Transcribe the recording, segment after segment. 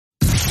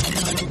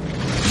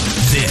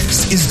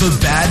This is the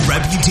Bad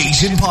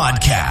Reputation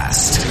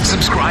Podcast.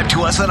 Subscribe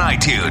to us on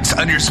iTunes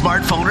on your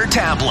smartphone or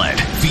tablet.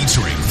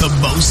 Featuring the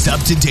most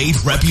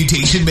up-to-date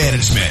reputation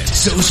management,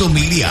 social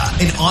media,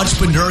 and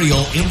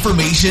entrepreneurial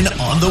information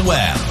on the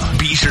web.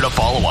 Be sure to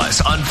follow us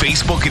on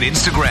Facebook and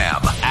Instagram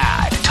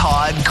at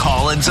Todd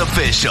Collins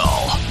Official.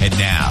 And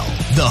now,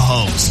 the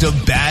host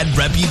of Bad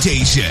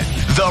Reputation,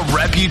 the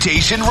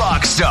Reputation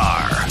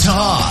Rockstar,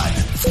 Todd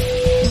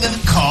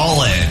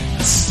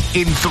Collins.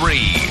 In 3,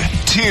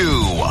 2,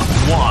 1.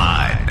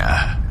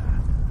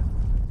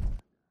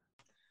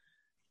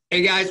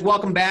 Hey guys,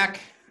 welcome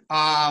back.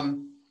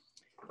 I'm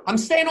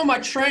staying on my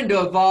trend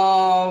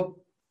of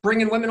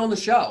bringing women on the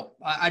show.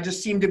 I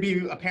just seem to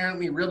be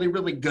apparently really,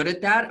 really good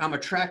at that. I'm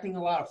attracting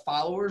a lot of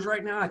followers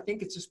right now. I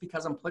think it's just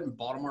because I'm putting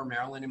Baltimore,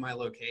 Maryland in my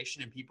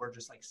location, and people are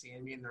just like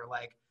seeing me and they're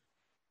like,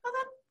 oh,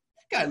 that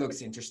guy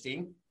looks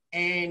interesting.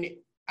 And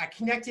I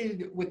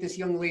connected with this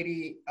young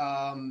lady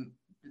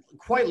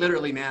quite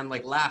literally, man,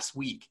 like last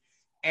week.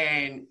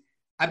 And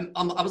I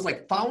was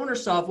like following her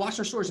stuff, watching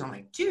her stories. And I'm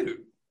like,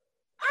 dude,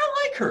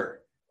 I like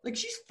her. Like,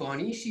 she's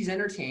funny. She's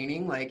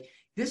entertaining. Like,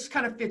 this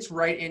kind of fits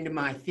right into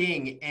my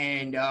thing.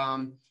 And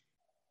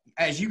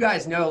as you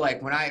guys know,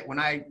 like when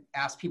I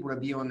ask people to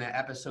be on the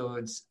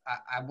episodes,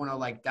 I want to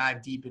like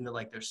dive deep into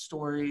like their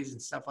stories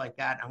and stuff like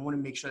that. I want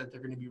to make sure that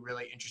they're going to be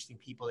really interesting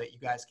people that you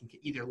guys can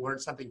either learn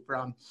something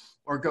from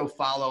or go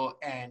follow,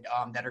 and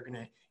that are going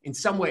to in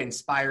some way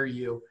inspire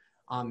you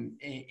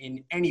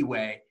in any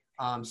way.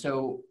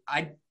 So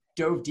I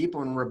dove deep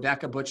on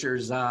Rebecca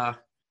Butcher's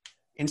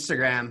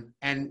Instagram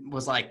and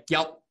was like,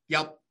 yep,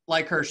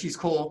 like her. She's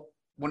cool.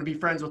 Want to be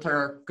friends with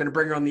her. Going to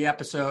bring her on the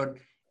episode.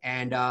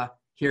 And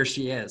here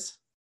she is.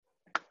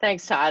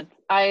 Thanks, Todd.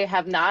 I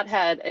have not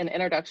had an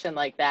introduction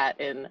like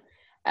that in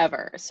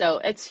ever. So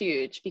it's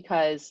huge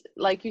because,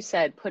 like you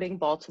said, putting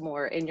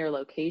Baltimore in your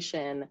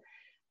location,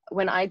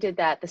 when I did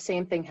that, the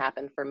same thing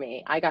happened for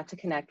me. I got to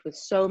connect with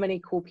so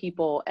many cool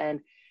people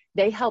and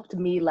they helped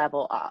me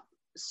level up.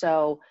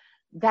 So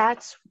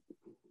that's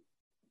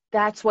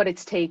what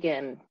it's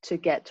taken to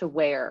get to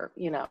where,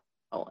 you know,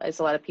 as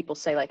a lot of people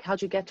say, like,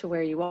 how'd you get to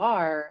where you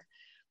are?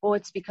 Well,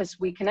 it's because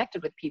we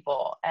connected with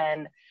people.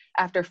 And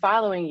after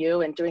following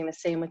you and doing the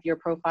same with your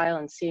profile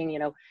and seeing, you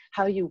know,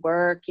 how you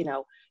work, you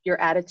know, your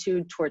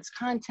attitude towards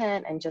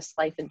content and just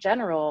life in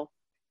general,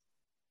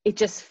 it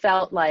just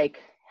felt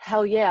like,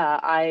 hell yeah,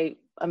 I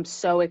am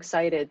so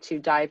excited to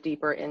dive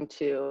deeper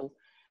into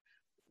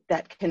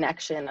that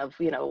connection of,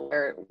 you know,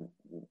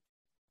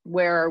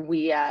 where are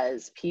we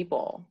as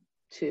people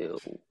to,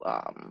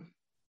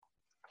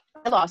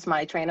 I lost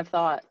my train of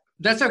thought.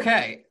 That's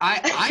okay.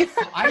 I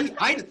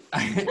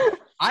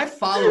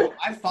follow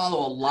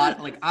a lot.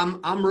 Like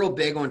I'm real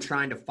big on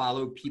trying to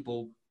follow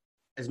people,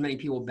 as many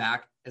people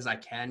back as I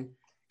can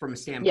from a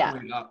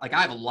standpoint of, like,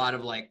 I have a lot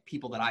of like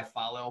people that I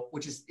follow,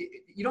 which is,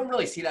 you don't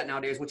really see that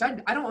nowadays, which I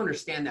don't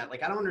understand that.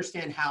 Like, I don't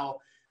understand how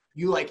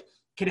you like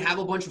can have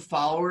a bunch of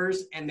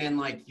followers and then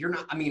like, you're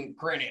not, I mean,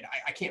 granted,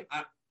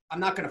 I'm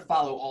not going to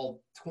follow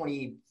all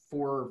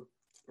 24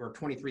 or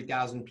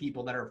 23,000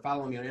 people that are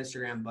following me on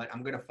Instagram, but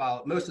I'm going to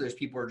follow, most of those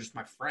people are just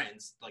my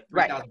friends, like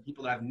 3,000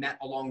 people that I've met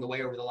along the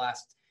way over the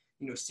last,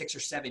 6 or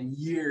 7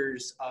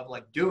 years of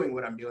like doing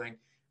what I'm doing.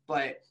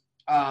 But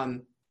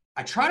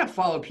I try to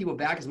follow people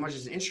back as much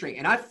as interesting.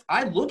 And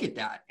I look at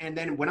that. And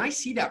then when I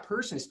see that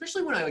person,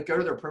 especially when I like go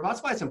to their profile,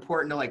 that's why it's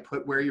important to like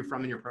put where you're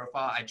from in your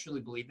profile. I truly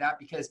believe that,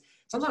 because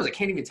sometimes I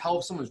can't even tell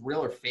if someone's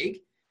real or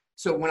fake.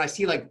 So when I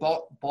see like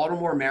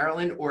Baltimore,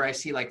 Maryland, or I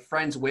see like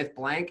friends with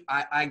blank,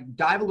 I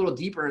dive a little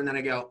deeper and then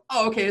I go,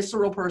 oh, okay, it's a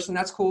real person.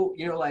 That's cool.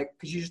 Like,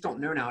 cause you just don't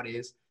know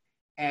nowadays.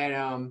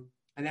 And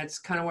that's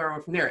kind of where I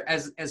went from there.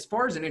 As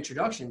far as an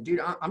introduction,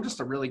 dude, I'm just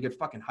a really good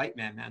fucking hype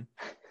man.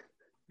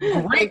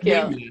 Great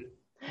wingman.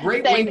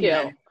 Great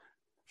wingman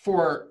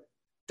for,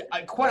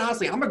 quite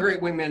honestly, I'm a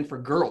great wingman for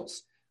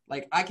girls.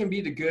 Like, I can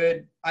be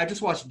I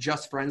just watched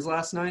Just Friends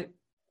last night.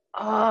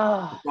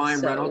 Oh,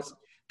 Ryan Reynolds.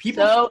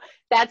 So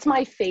that's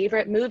my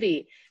favorite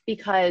movie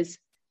because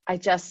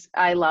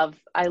I love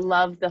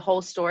the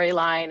whole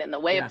storyline and the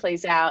way it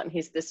plays out. And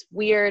he's this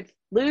weird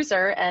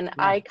loser. And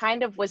I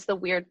kind of was the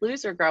weird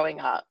loser growing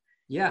up.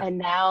 Yeah. And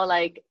now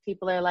like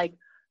people are like,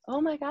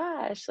 oh my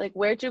gosh, like,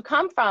 where'd you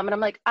come from? And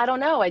I'm like, I don't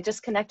know. I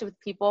just connected with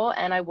people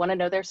and I want to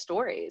know their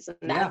stories.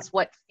 And that's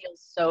what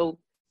feels so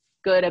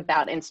good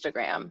about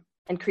Instagram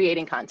and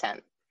creating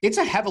content. It's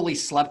a heavily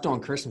slept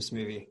on Christmas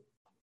movie.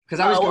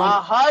 Because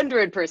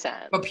 100%.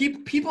 But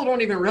people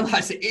don't even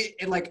realize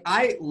it. Like,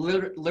 I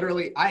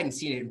literally, I hadn't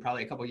seen it in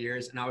probably a couple of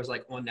years, and I was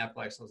like on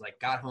Netflix. I was like,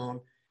 got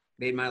home,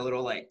 made my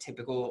little like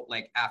typical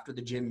like after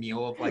the gym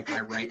meal of like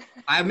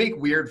I make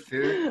weird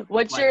food.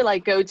 What's your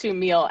like go-to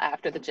meal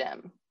after the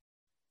gym?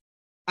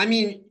 I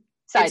mean,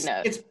 side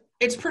note,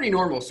 it's pretty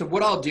normal. So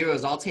what I'll do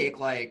is I'll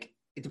take like,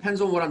 it depends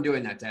on what I'm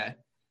doing that day,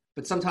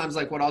 but sometimes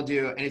like what I'll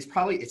do, and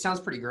it sounds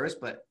pretty gross,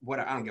 but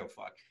I don't give a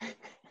fuck.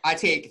 I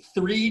take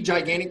 3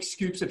 gigantic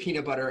scoops of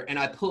peanut butter and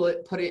I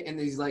put it in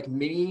these like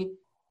mini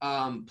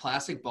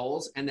plastic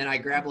bowls. And then I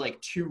grab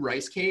like 2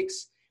 rice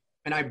cakes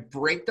and I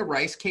break the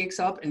rice cakes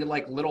up into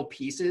like little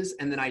pieces,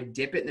 and then I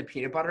dip it in the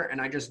peanut butter, and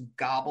I just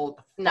gobble it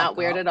the fuck Not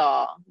weird up. at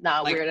all.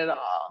 Not Like, weird at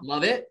all.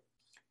 Love it.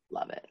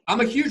 Love it.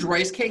 I'm a huge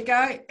rice cake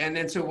guy. And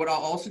then so what I'll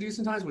also do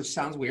sometimes, which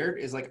sounds weird,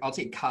 is like I'll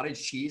take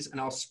cottage cheese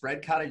and I'll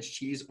spread cottage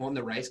cheese on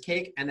the rice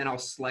cake, and then I'll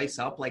slice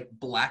up like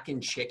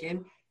blackened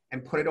chicken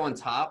and put it on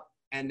top,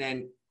 and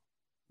then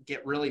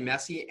get really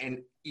messy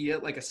and eat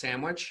it like a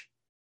sandwich.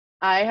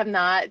 I have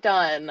not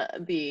done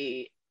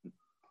the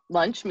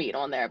lunch meat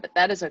on there, but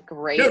that is a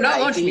great No, not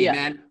idea. lunch meat,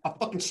 man. A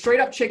fucking straight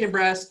up chicken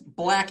breast,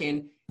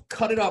 blackened,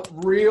 cut it up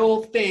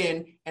real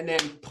thin, and then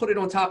put it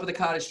on top of the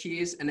cottage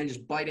cheese, and then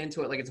just bite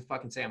into it like it's a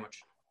fucking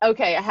sandwich.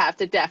 Okay, I have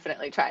to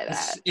definitely try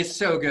that. It's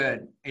so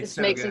good. It's Just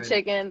so make good. some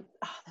chicken.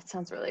 Oh, that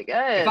sounds really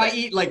good. If I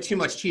eat like too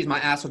much cheese, my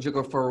ass will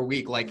jiggle for a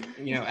week, like,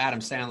 you know,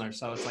 Adam Sandler.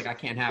 So it's like, I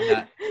can't have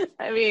that.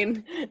 I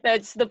mean,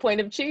 that's the point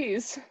of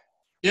cheese.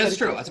 Yeah, that's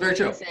true. That's very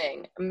true.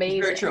 Amazing.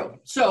 It's very true.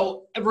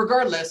 So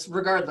regardless,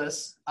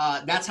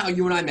 that's how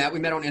you and I met. We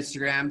met on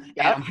Instagram. Yep.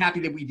 And I'm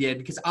happy that we did,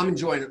 because I'm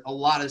enjoying a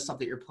lot of the stuff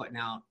that you're putting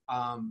out.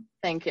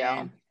 Thank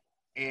you.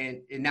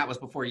 And that was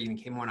before you even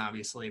came on,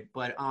 obviously.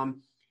 But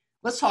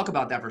let's talk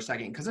about that for a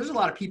second, because there's a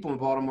lot of people in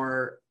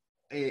Baltimore,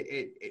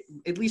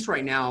 at least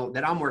right now,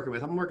 that I'm working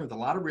with. I'm working with a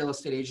lot of real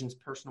estate agents,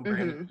 personal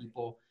branding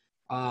people.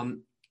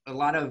 A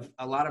lot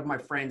of my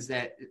friends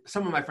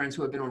some of my friends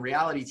who have been on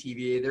reality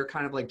TV, they're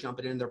kind of like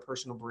jumping into their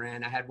personal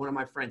brand. I had one of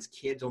my friends'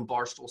 kids on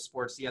Barstool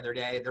Sports the other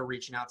day. They're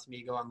reaching out to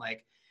me going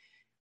like,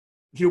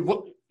 dude,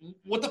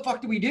 what the fuck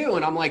do we do?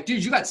 And I'm like,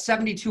 dude, you got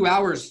 72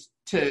 hours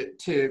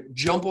to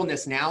jump on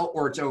this now,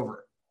 or it's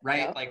over,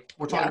 right? Yep. Like,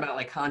 we're talking about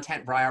like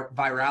content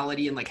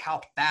virality and like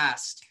how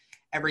fast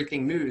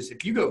everything moves.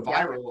 If you go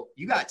viral,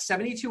 you got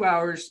 72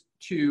 hours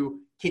to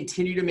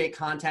continue to make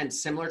content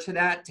similar to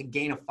that, to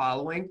gain a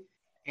following.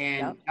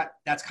 And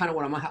that's kind of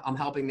what I'm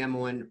helping them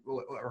on,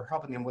 or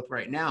helping them with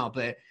right now.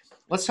 But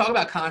let's talk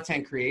about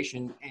content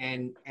creation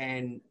and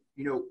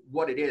you know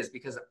what it is,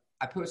 because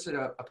I posted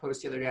a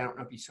post the other day, I don't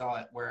know if you saw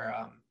it, where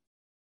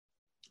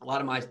a lot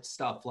of my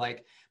stuff,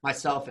 like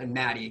myself and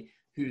Maddie,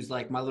 who's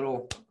like my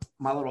little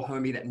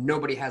homie that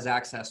nobody has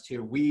access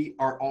to, we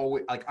are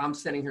always like, I'm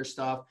sending her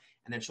stuff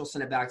and then she'll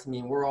send it back to me,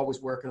 and we're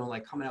always working on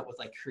like coming up with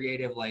like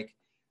creative, like,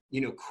 you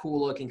know,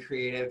 cool looking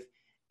creative.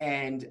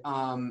 And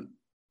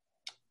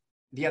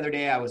the other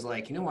day I was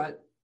like, you know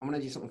what? I'm going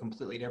to do something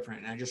completely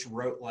different. And I just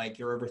wrote like,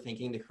 "You're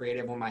overthinking," the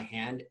creative on my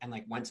hand, and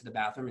like went to the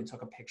bathroom and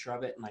took a picture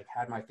of it and like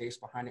had my face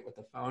behind it with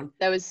the phone.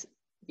 That was,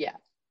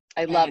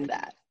 I love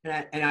that.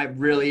 And I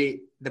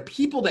really, the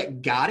people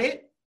that got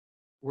it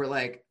were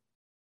like,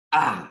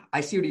 I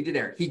see what he did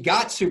there. He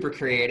got super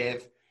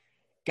creative,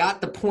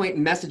 got the point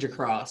message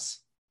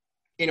across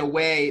in a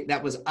way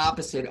that was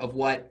opposite of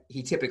what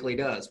he typically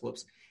does.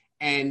 Whoops.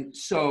 And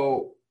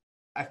so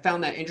I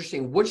found that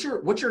interesting. What's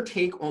your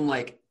take on,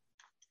 like,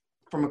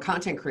 from a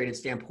content creative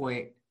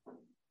standpoint,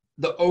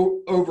 the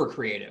over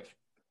creative?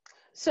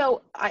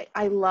 So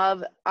I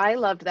loved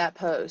that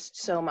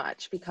post so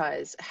much,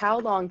 because how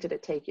long did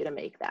it take you to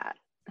make that?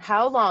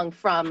 How long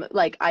from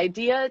like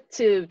idea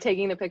to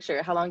taking the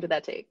picture? How long did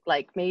that take?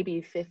 Like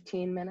maybe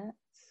 15 minutes?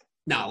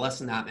 No, less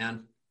than that,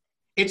 man.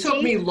 It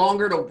took me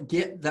longer to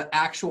get the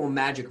actual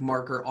magic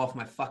marker off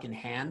my fucking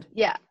hand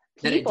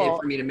than it did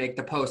for me to make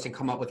the post and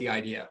come up with the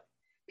idea.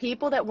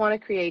 People that want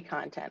to create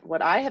content,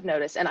 what I have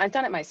noticed, and I've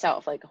done it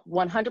myself, like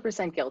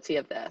 100% guilty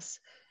of this,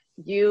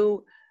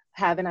 you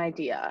have an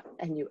idea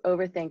and you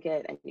overthink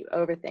it and you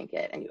overthink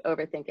it and you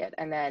overthink it.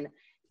 And then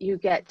you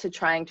get to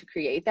trying to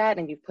create that,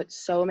 and you put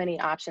so many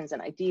options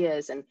and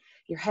ideas, and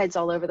your head's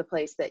all over the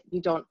place that you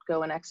don't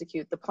go and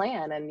execute the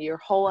plan. And your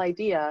whole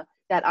idea,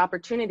 that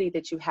opportunity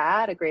that you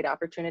had, a great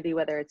opportunity,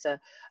 whether it's a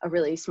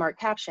really smart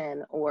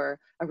caption or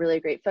a really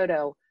great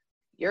photo,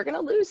 you're going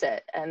to lose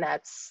it. And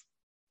that's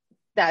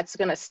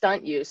going to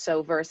stunt you.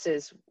 So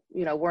versus,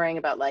 you know, worrying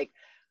about like,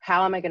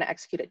 how am I going to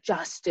execute it?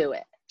 Just do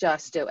it.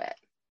 Just do it.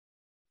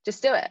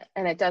 Just do it.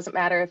 And it doesn't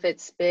matter if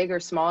it's big or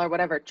small or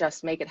whatever,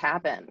 just make it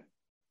happen.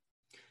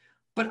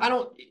 But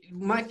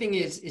my thing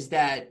is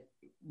that,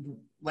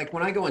 like,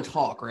 when I go and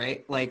talk,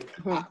 right? Like,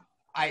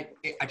 I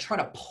try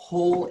to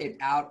pull it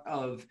out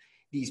of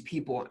these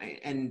people,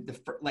 and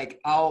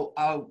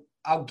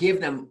I'll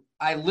give them,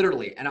 I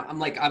literally, and I'm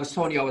like, I was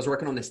telling you, I was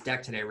working on this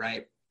deck today,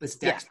 right? This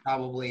deck's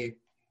probably,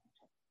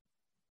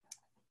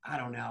 I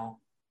don't know,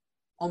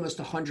 almost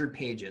 100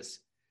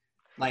 pages.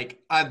 Like,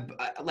 I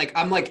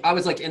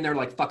was like in there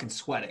like fucking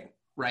sweating,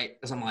 right?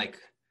 Because I'm like,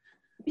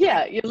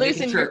 you're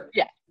losing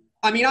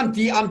I mean, I'm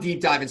deep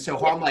diving so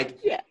hard. I'm like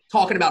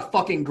talking about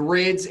fucking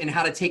grids and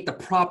how to take the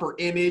proper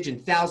image and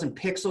 1,000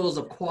 pixels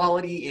of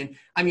quality. And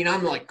I mean,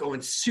 I'm like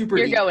going super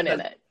deep. You're going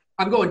in it.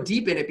 I'm going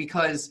deep in it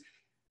because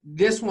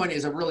this one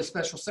is a really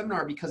special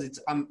seminar, because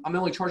I'm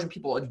only charging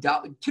people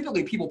 $1.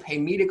 Typically people pay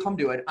me to come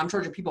do it. I'm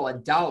charging people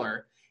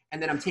 $1, and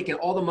then I'm taking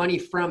all the money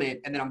from it,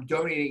 and then I'm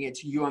donating it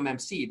to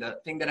UMMC, the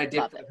thing that I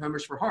did for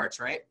Homers for Hearts,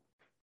 right?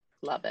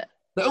 Love it.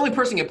 The only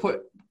person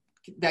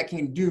that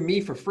can do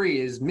me for free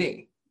is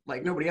me.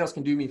 Like, nobody else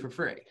can do me for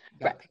free. You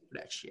gotta pay for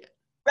that shit.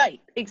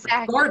 Right,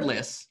 exactly.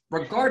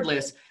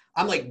 Regardless,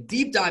 I'm like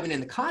deep diving in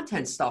the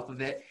content stuff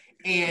of it.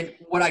 And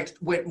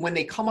when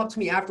they come up to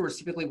me afterwards,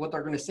 typically what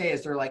they're going to say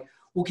is they're like,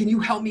 well, can you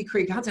help me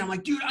create content? I'm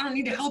like, dude, I don't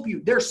need to help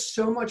you. There's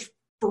so much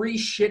free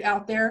shit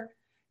out there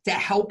to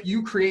help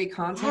you create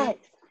content.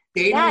 Yes.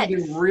 They don't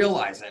even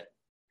realize it.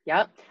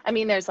 Yep. I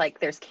mean, there's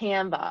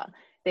Canva.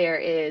 There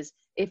is,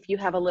 if you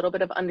have a little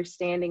bit of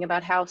understanding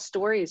about how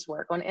stories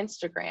work on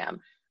Instagram,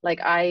 like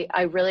I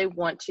really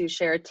want to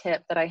share a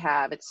tip that I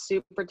have. It's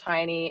super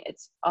tiny.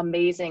 It's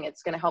amazing.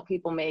 It's going to help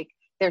people make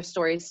their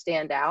stories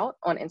stand out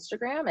on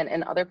Instagram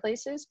and other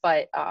places.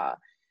 But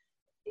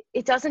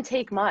it doesn't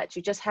take much.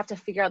 You just have to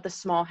figure out the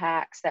small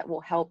hacks that will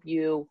help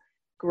you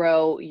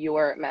grow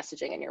your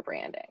messaging and your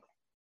branding.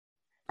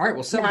 All right.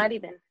 Well, so not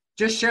even.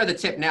 Just share the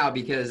tip now,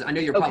 because I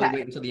know you're probably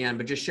waiting until the end,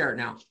 but just share it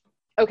now.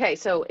 Okay.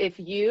 So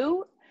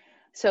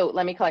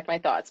let me collect my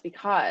thoughts,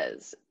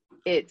 because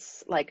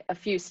it's like a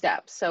few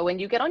steps. So when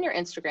you get on your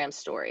Instagram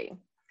story,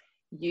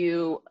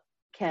 you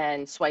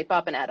can swipe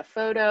up and add a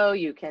photo,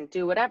 you can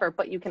do whatever,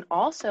 but you can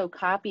also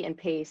copy and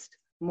paste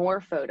more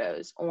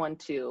photos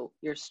onto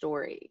your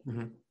story.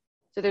 Mm-hmm.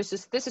 So this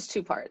is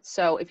two parts.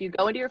 So if you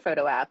go into your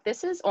photo app,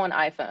 this is on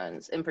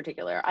iPhones in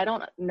particular. I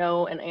don't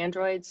know an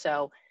Android,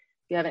 so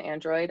if you have an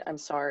Android, I'm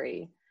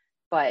sorry.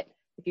 But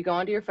if you go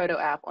into your photo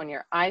app on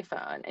your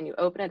iPhone and you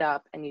open it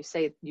up and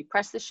you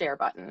press the share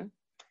button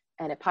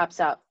and it pops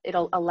up,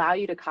 it'll allow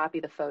you to copy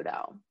the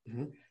photo.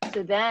 Mm-hmm.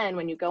 So then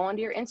when you go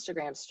onto your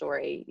Instagram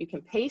story, you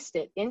can paste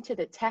it into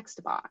the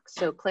text box.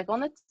 So click on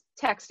the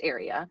text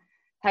area,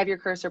 have your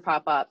cursor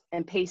pop up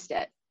and paste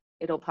it.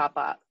 It'll pop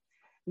up.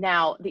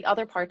 Now, the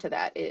other part to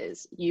that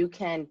is you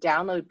can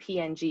download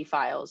PNG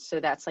files. So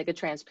that's like a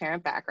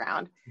transparent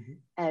background. Mm-hmm.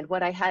 And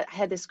what I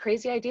had this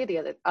crazy idea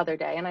the other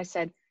day, and I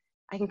said,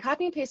 I can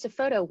copy and paste a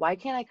photo. Why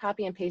can't I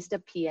copy and paste a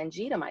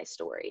PNG to my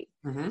story?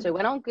 Mm-hmm. So I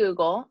went on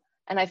Google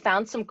and I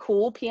found some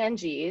cool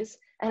PNGs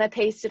and I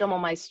pasted them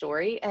on my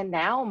story. And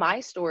now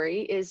my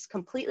story is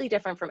completely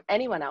different from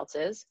anyone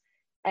else's.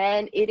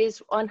 And it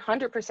is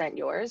 100%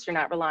 yours. You're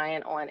not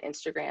reliant on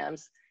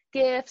Instagram's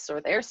GIFs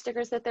or their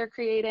stickers that they're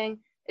creating.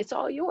 It's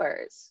all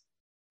yours.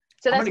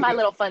 So that's my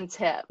little fun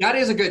tip. That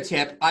is a good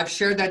tip. I've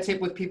shared that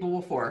tip with people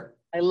before.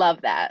 I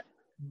love that.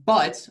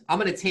 But I'm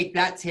going to take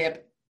that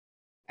tip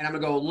and I'm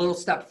going to go a little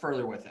step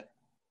further with it.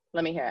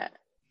 Let me hear it.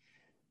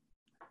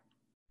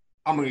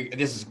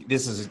 This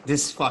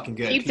is fucking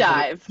good. Deep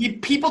dive.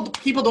 People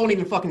don't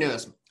even fucking know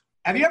this.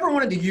 Have you ever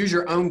wanted to use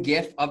your own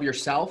GIF of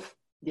yourself?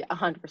 Yeah,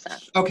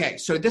 100%. Okay,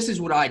 so this is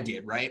what I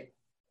did, right?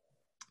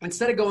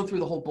 Instead of going through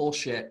the whole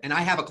bullshit, and I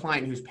have a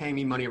client who's paying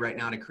me money right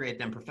now to create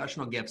them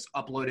professional GIFs,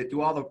 upload it,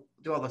 do all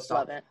the stuff.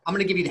 Love it. I'm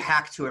going to give you the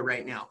hack to it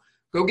right now.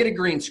 Go get a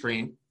green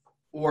screen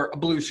or a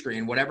blue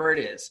screen, whatever it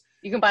is.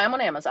 You can buy them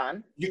on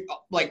Amazon.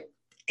 Like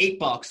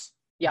 $8.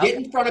 Yep. Get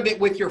in front of it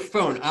with your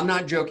phone. I'm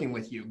not joking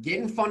with you. Get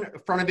in front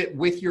of it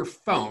with your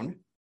phone,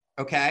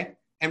 okay?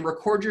 And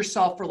record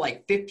yourself for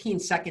like 15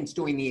 seconds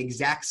doing the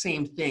exact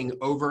same thing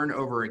over and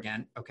over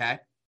again, okay?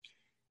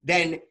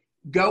 Then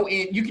go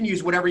in. You can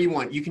use whatever you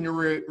want. You can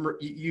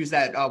use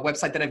that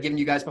website that I've given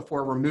you guys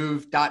before,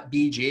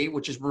 remove.bg,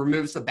 which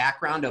removes the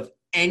background of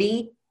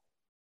any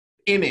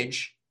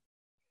image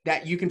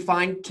that you can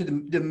find to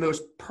the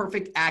most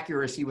perfect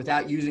accuracy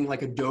without using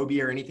like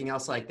Adobe or anything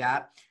else like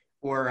that.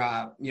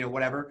 Or,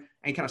 whatever,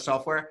 any kind of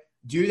software,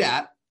 do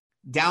that,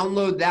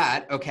 download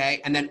that, okay,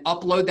 and then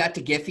upload that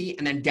to Giphy,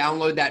 and then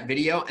download that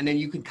video, and then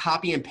you can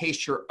copy and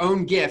paste your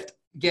own GIF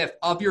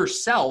of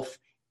yourself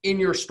in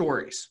your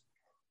stories.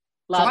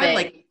 Love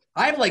it.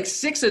 I have like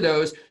 6 of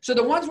those. So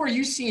the ones where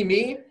you see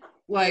me,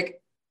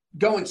 like,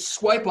 go and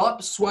swipe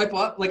up,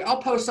 like,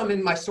 I'll post some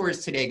in my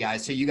stories today,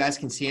 guys, so you guys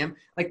can see them.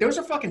 Like, those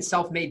are fucking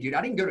self-made, dude.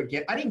 I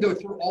didn't go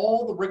through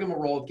all the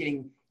rigmarole of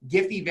getting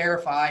Giphy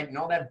verified and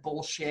all that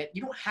bullshit.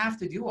 You don't have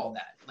to do all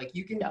that. Like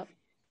you can,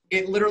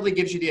 It literally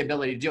gives you the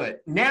ability to do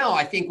it. Now,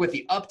 I think with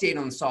the update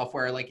on the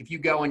software, like if you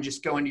go into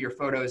your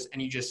photos and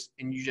you just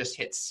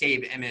hit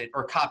save image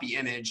or copy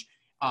image,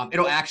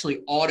 it'll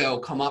actually auto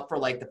come up for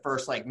like the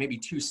first, like maybe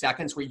 2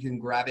 seconds where you can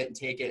grab it and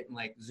take it and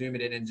like zoom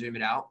it in and zoom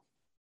it out.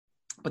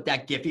 But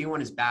that Giphy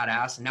one is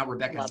badass. And now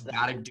Rebecca's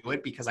got to do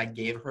it because I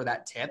gave her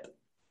that tip.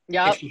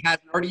 Yeah. If she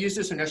hasn't already used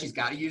it, so now she's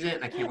got to use it,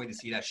 and I can't wait to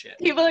see that shit.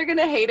 People are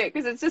gonna hate it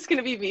because it's just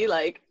gonna be me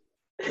like.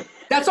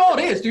 That's all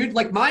it is, dude.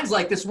 Like mine's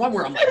like this one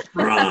where I'm like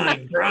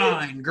grind.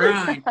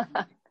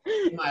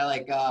 my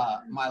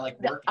work.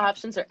 The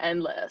options are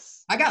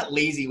endless. I got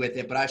lazy with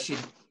it, but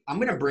I'm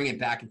gonna bring it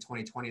back in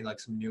 2020, like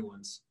some new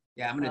ones.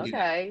 Yeah, I'm gonna do that.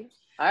 Okay.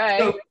 All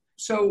right.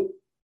 So,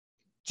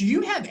 do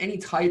you have any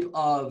type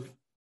of?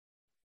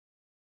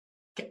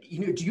 Do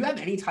you have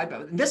any type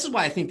of? And this is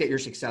why I think that you're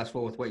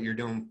successful with what you're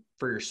doing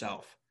for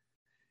yourself.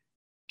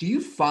 Do you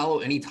follow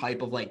any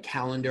type of like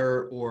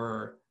calendar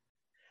or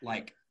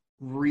like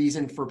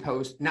reason for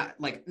post? Not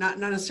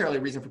necessarily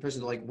reason for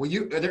posting. Like,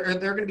 are there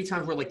going to be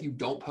times where like you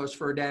don't post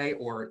for a day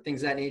or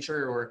things of that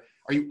nature, or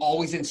are you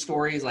always in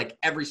stories like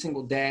every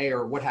single day,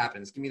 or what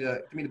happens? Give me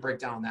the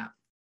breakdown on that.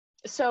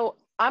 So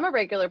I'm a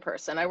regular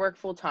person. I work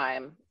full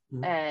time,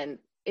 and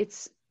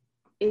it's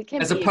it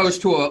can as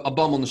opposed to a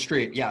bum on the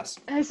street. Yes.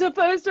 As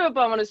opposed to a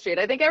bum on the street.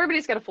 I think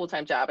everybody's got a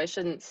full-time job. I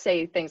shouldn't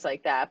say things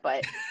like that,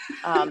 but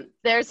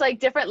there's like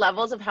different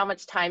levels of how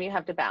much time you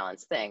have to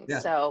balance things. Yeah.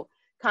 So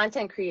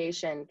content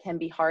creation can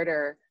be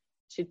harder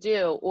to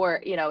do,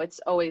 or, you know, it's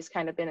always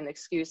kind of been an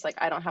excuse. Like,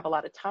 I don't have a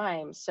lot of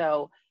time.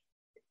 So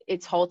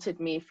it's halted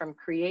me from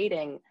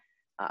creating.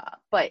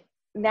 But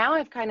now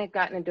I've kind of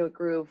gotten into a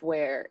groove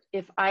where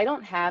if I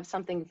don't have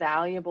something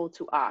valuable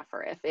to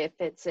offer, if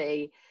it's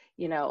a,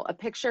 you know, a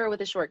picture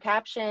with a short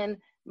caption,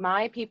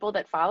 my people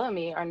that follow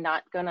me are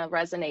not going to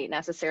resonate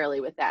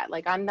necessarily with that.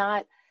 Like, I'm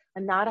not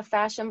a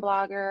fashion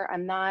blogger.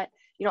 I'm not,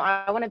 you know,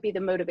 I want to be the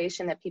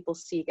motivation that people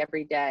seek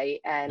every day.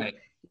 And, right.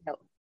 you know,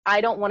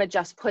 I don't want to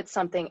just put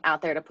something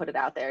out there to put it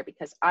out there,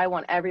 because I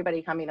want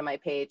everybody coming to my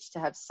page to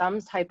have some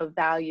type of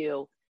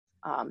value.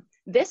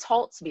 This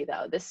halts me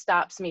though. This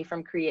stops me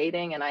from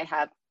creating, and I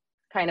have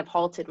kind of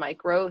halted my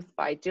growth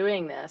by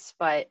doing this.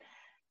 But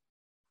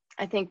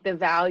I think the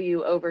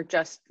value over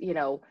just, you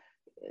know,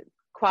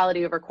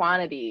 quality over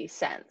quantity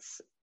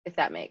sense, if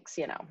that makes,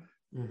 you know.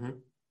 Mm-hmm.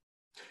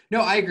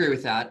 No, I agree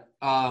with that.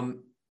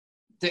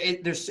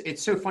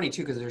 It's so funny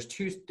too, because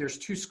there's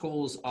two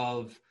schools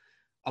of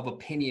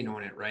opinion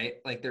on it, right?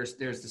 Like there's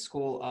the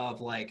school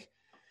of like,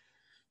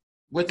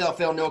 without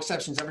fail, no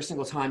exceptions, every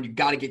single time, you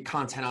got to get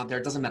content out there.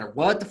 It doesn't matter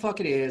what the fuck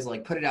it is,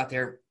 like put it out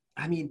there.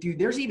 I mean, dude,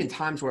 there's even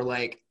times where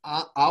like,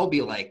 I'll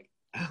be like,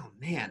 oh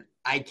man,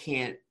 I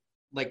can't,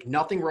 like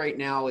nothing right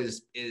now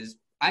is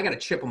I got a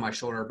chip on my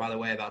shoulder, by the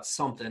way, about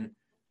something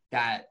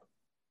that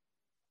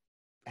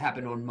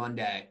happened on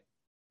Monday.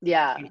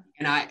 Yeah.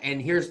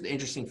 And here's the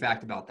interesting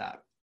fact about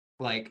that.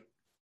 Like,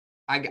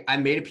 I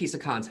made a piece of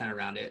content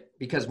around it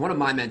because one of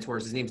my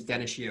mentors, his name's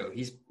Dennis Yu.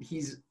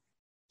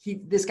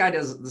 This guy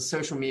does the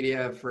social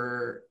media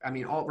for, I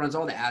mean, runs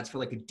all the ads for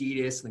like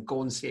Adidas and the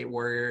Golden State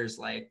Warriors.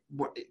 Like,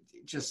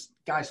 just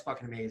guy's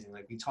fucking amazing.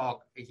 Like, we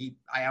talk,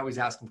 I always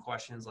ask him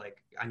questions like,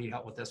 I need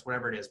help with this,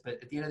 whatever it is. But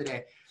at the end of the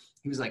day,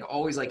 he was like,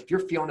 always like, if you're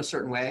feeling a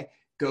certain way,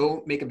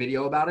 go make a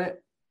video about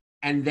it.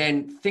 And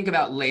then think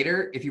about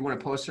later if you want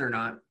to post it or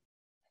not.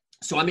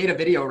 So I made a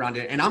video around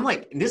it, and I'm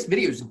like, this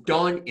video is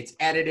done. It's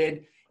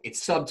edited.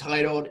 It's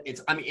subtitled.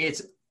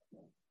 It's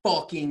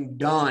fucking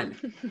done.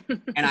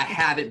 And I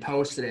haven't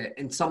posted it.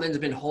 And something's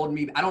been holding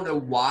me. I don't know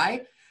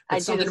why,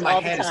 but something in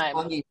my head is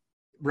telling me,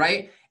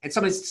 right? And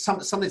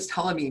something's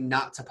telling me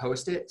not to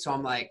post it. So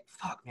I'm like,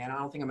 fuck, man, I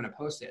don't think I'm going to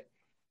post it.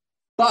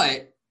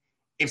 But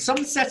if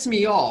something sets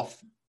me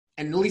off,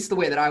 and at least the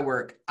way that I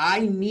work, I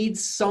need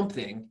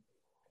something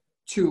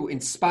to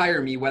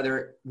inspire me,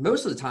 whether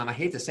most of the time, I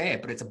hate to say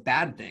it, but it's a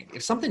bad thing.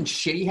 If something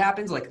shitty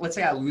happens, like let's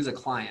say I lose a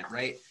client,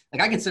 right?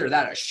 Like I consider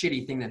that a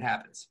shitty thing that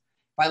happens.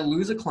 If I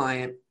lose a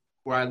client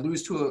or I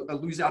lose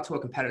out to a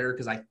competitor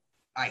because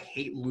I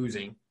hate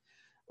losing,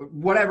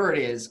 whatever it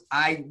is,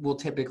 I will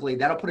typically,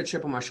 that'll put a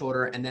chip on my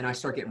shoulder, and then I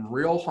start getting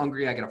real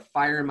hungry. I get a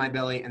fire in my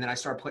belly, and then I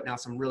start putting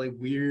out some really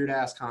weird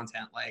ass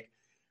content. Like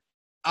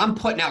I'm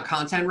putting out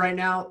content right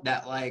now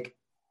that like,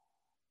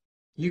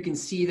 you can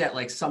see that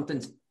like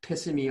something's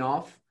pissing me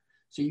off,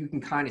 so you can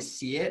kind of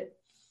see it.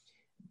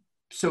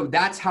 So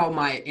that's how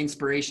my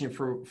inspiration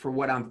for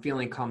what I'm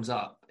feeling comes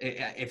up,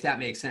 if that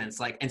makes sense.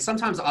 Like, and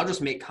sometimes I'll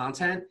just make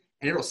content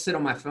and it'll sit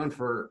on my phone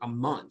for a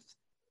month.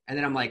 And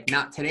then I'm like,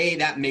 not today.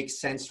 That makes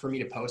sense for me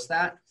to post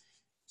that.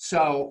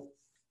 So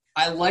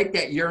I like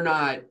that you're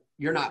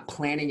not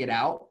planning it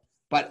out,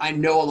 but I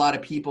know a lot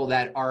of people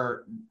that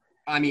are,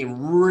 I mean,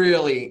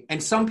 really,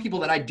 and some people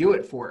that I do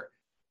it for,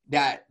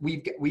 that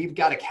we've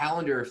got a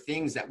calendar of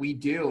things that we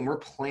do and we're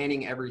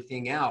planning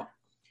everything out.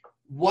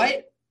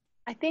 What?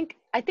 I think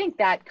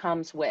that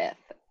comes with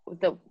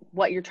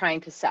what you're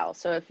trying to sell.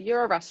 So if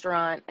you're a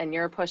restaurant and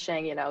you're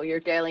pushing, you know, your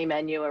daily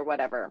menu or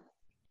whatever,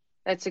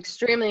 that's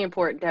extremely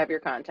important to have your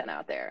content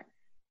out there.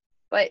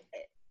 But,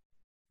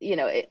 you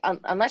know,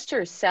 unless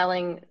you're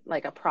selling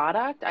like a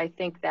product, I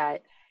think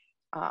that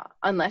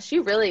unless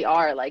you really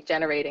are like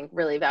generating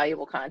really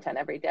valuable content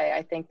every day,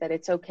 I think that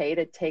it's okay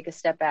to take a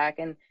step back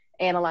and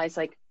analyze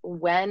like,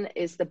 when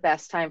is the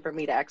best time for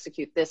me to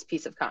execute this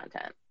piece of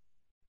content?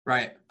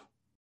 Right.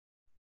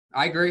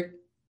 I agree.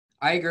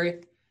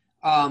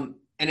 And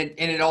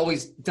it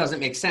always doesn't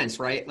make sense,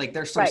 right? Like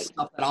there's some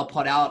stuff that I'll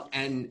put out,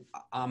 and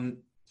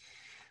I'm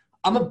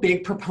a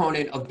big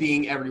proponent of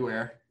being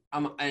everywhere.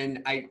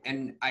 And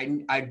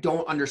I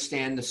don't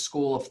understand the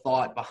school of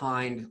thought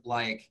behind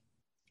like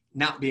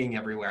not being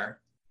everywhere.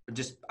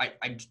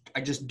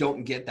 I just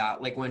don't get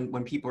that. Like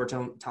when people are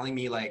telling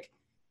me like,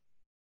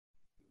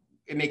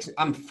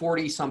 I'm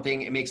 40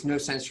 something. It makes no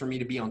sense for me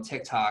to be on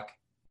TikTok.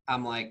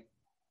 I'm like,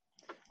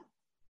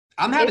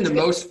 I'm having the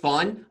most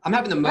fun. I'm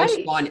having the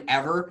most fun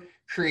ever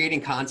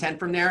creating content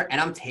from there. And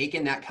I'm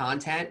taking that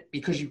content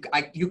because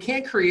you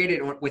can't create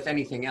it with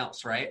anything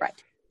else. Right.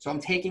 So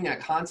I'm taking that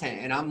content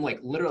and I'm like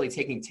literally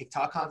taking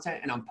TikTok content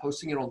and I'm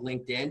posting it on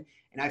LinkedIn.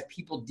 And I have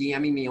people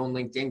DMing me on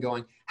LinkedIn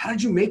going, how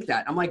did you make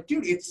that? I'm like,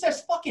 dude, it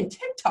says fucking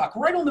TikTok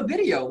right on the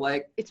video.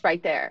 Like it's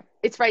right there.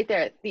 It's right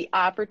there. The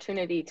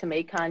opportunity to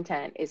make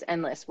content is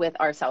endless with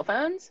our cell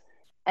phones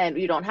And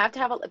you don't have to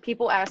have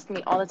people ask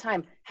me all the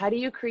time, how do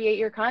you create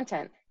your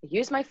content?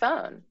 Use my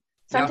phone.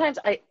 Sometimes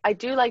I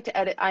do like to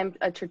edit. I'm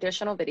a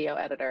traditional video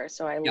editor,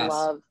 so I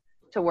love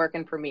to work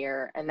in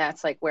Premiere, and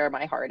that's like where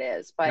my heart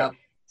is. But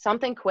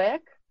something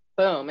quick,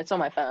 boom, it's on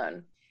my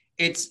phone.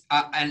 It's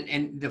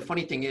and the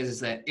funny thing is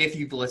that if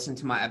you've listened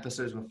to my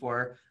episodes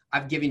before,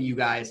 I've given you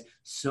guys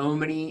so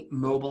many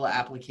mobile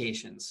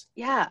applications.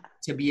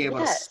 To be able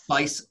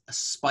to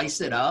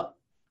spice it up,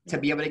 to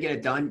be able to get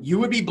it done. You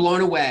would be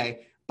blown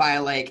away by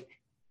like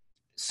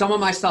some of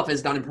my stuff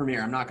is done in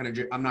Premiere.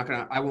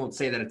 I won't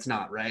say that it's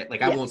not, right?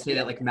 Like I won't say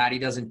that like Maddie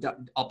doesn't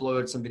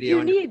upload some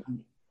video.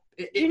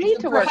 You need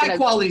to work high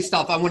quality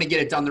stuff. I want to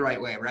get it done the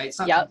right way, right?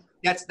 So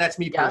that's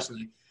me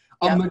personally.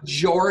 A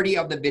majority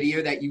of the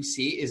video that you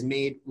see is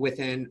made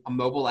within a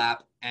mobile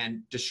app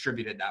and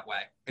distributed that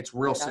way. It's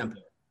real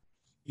simple.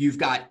 You've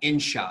got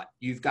InShot,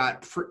 you've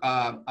got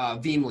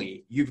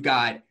Veemly, you've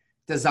got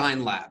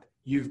Design Lab,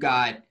 you've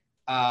got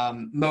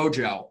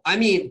Mojo. I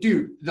mean,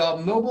 dude, the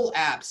mobile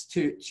apps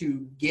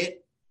to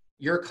get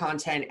your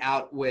content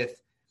out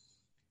with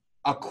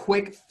a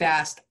quick,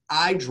 fast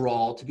eye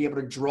draw, to be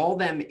able to draw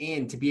them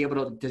in, to be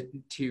able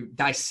to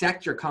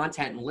dissect your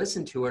content and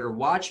listen to it or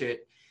watch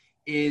it,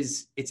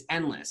 it's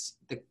endless.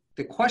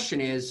 The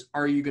question is,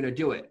 are you going to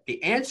do it?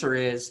 The answer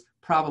is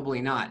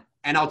probably not.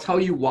 And I'll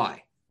tell you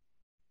why.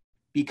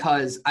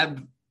 Because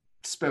I've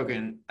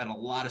spoken at a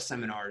lot of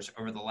seminars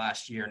over the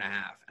last year and a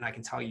half, and I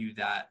can tell you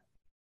that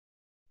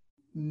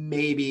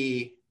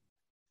maybe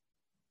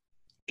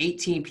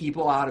 18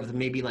 people out of the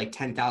maybe like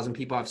 10,000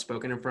 people I've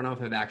spoken in front of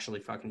have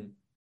actually fucking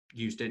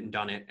used it and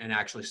done it and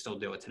actually still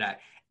do it today.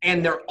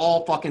 And they're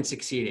all fucking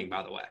succeeding,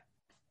 by the way.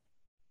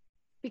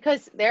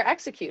 Because they're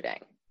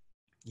executing.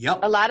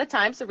 A lot of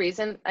times the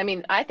reason,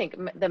 I think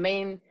the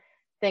main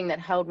thing that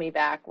held me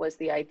back was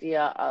the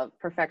idea of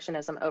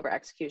perfectionism over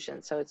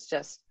execution. So it's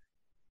just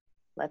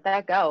let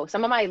that go.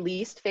 Some of my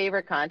least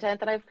favorite content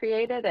that I've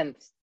created and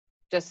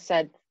just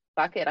said,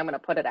 fuck it, I'm going to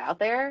put it out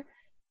there,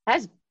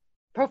 has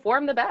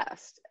performed the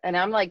best. And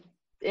I'm like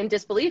in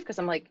disbelief because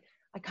I'm like,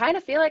 I kind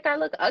of feel like I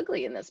look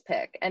ugly in this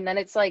pic. And then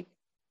it's like,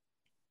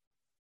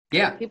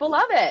 people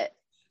love it.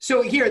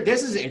 So here,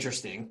 this is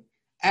interesting.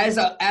 As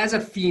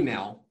a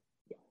female,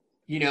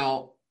 you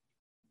know,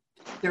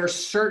 there are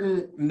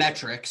certain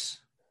metrics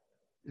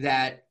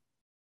that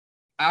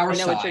our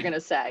side, what you're going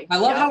to say. I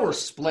love how we're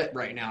split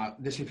right now.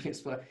 This should be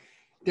split.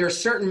 There are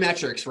certain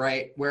metrics,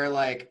 right, where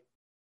like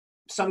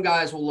some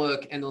guys will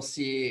look and they'll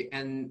see,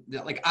 and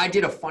like I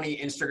did a funny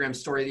Instagram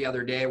story the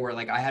other day where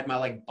like I had my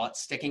like butt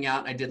sticking out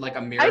and I did like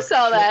a mirror. I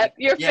saw that.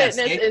 Your fitness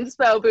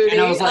inspo booty.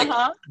 And I was like,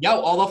 yo,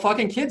 all the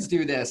fucking kids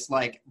do this.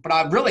 Like, but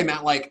I really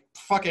meant like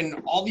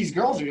fucking all these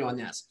girls are doing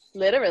this.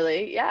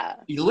 Literally, yeah.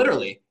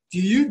 Literally. Do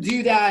you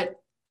do that?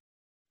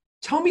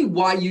 Tell me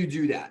why you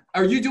do that.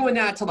 Are you doing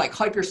that to like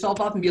hype yourself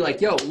up and be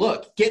like, yo,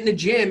 look, get in the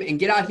gym and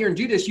get out here and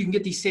do this. You can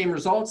get these same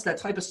results, that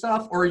type of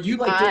stuff. Or are you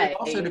like doing it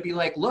also to be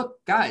like,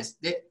 look, guys,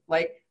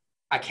 like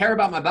I care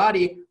about my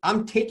body.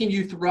 I'm taking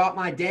you throughout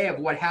my day of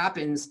what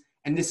happens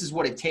and this is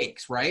what it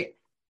takes, right?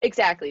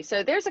 Exactly.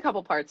 So there's a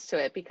couple parts to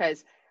it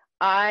because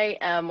I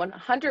am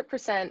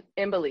 100%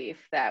 in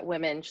belief that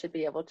women should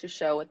be able to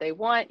show what they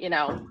want, you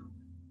know,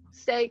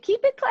 keep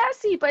it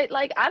classy, but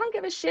like, I don't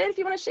give a shit if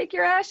you want to shake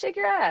your ass, shake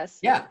your ass.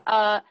 Yeah.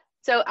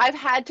 So I've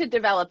had to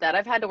develop that.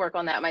 I've had to work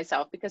on that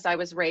myself because I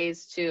was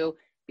raised to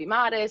be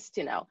modest,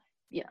 you know,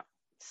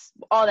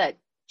 all that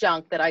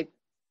junk that I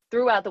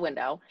threw out the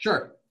window.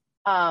 Sure.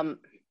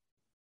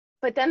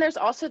 But then there's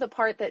also the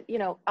part that, you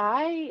know,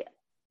 I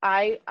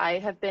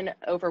have been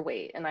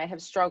overweight and I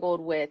have struggled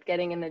with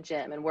getting in the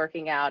gym and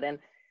working out, and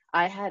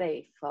I had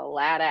a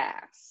flat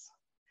ass.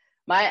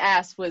 My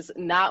ass was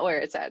not where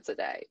it's at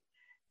today.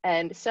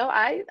 And so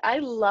I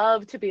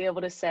love to be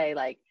able to say,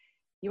 like,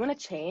 you want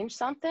to change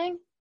something?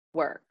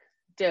 Work,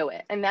 do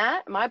it. And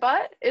that, my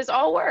butt is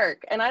all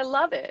work and I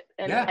love it.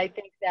 And I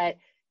think that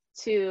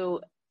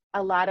to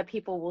a lot of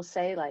people will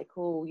say like,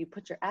 oh, you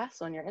put your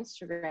ass on your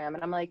Instagram.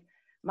 And I'm like,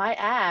 my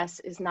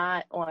ass is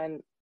not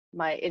on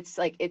it's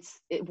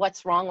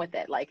what's wrong with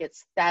it? Like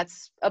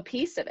that's a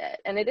piece of it.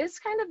 And it is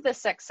kind of the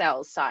sex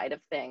sells side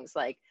of things.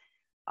 Like,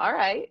 all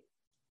right,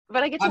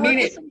 but I get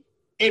to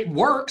it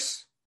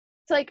works.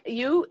 It's like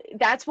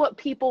that's what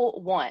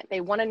people want. They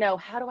want to know,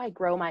 how do I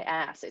grow my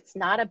ass? It's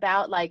not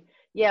about like,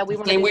 we want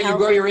to. Same way you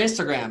grow your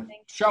Instagram.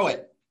 Show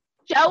it,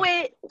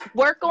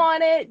 work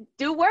on it,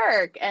 do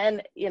work.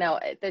 And, you know,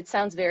 it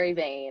sounds very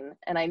vain.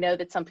 And I know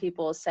that some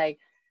people say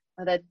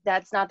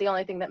that's not the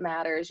only thing that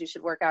matters. You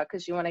should work out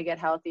because you want to get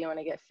healthy, you want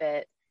to get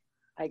fit.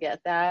 I get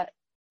that.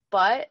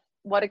 But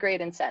what a great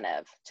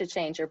incentive to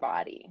change your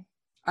body.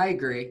 I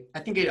agree.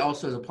 I think it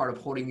also is a part of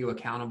holding you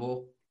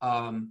accountable.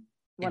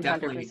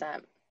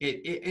 100%.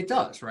 It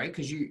does, right?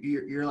 Because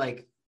you're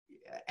like,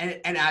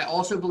 and I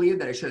also believe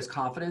that it shows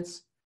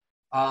confidence.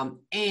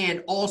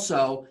 And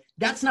also,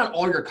 that's not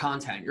all your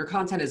content. Your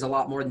content is a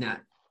lot more than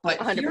that. But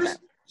 100%.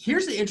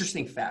 Here's the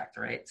interesting fact,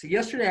 right? So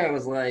yesterday,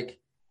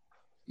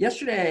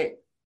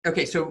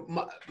 okay,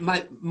 so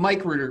my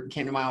Mike Reuter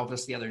came to my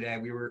office the other day.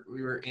 We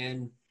were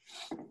in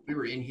we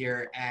were in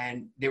here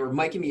and they were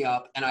miking me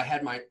up, and I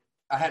had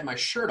my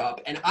shirt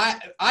up, and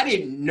I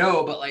didn't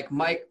know, but like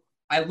Mike,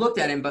 I looked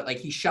at him, but like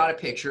he shot a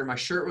picture. My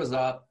shirt was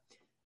up,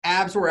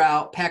 abs were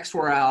out, pecs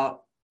were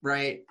out,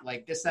 right?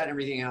 Like this, that, and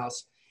everything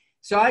else.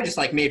 So I just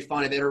like made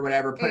fun of it or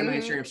whatever, put it in my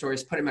Instagram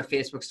stories, put it in my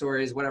Facebook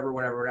stories,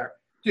 whatever.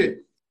 Dude,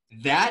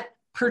 that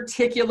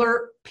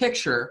particular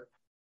picture,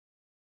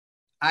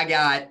 I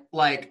got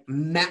like,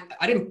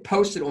 I didn't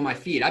post it on my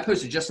feed. I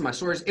posted just on my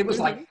stories. It was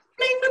like, bling,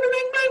 bling, bling,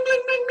 bling,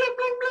 bling, bling, bling,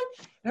 bling,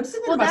 bling. And I'm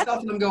sitting there to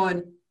myself and I'm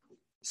going,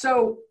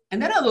 so, and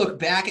then I look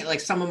back at like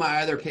some of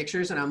my other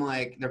pictures and I'm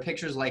like, they're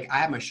pictures like I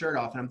have my shirt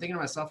off and I'm thinking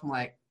to myself, I'm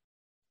like,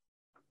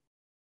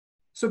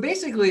 so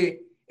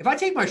basically if I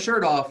take my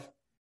shirt off,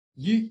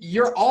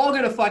 you're all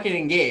going to fucking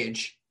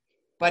engage.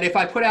 But if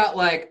I put out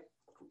like,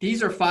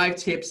 these are 5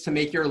 tips to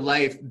make your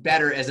life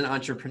better as an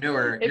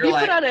entrepreneur. If you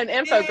put out an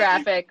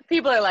infographic,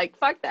 people are like,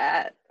 fuck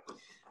that.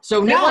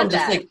 So now I'm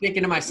just like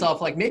thinking to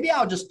myself, like, maybe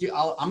I'm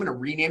going to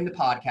rename the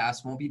podcast.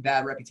 It won't be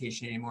Bad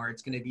Reputation anymore.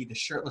 It's going to be the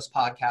Shirtless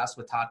Podcast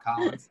with Todd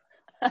Collins.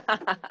 I'm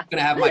going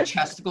to have my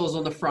chesticles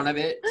on the front of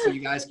it so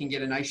you guys can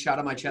get a nice shot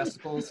of my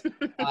chesticles.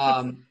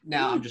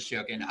 No, I'm just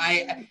joking.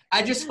 I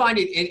just find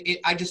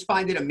I just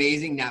find it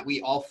amazing that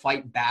we all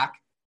fight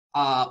back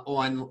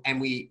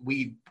and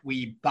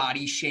we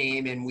body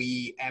shame and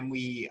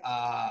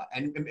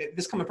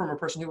this coming from a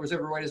person who was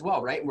overweight as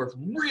well, right? And worked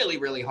really,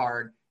 really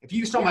hard. If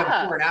you saw my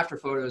before and after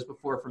photos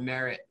before from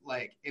Merit,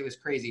 like it was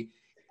crazy.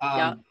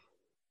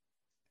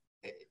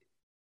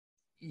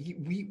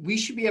 We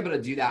should be able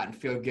to do that and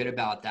feel good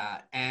about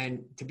that.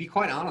 And to be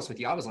quite honest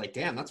with you, I was like,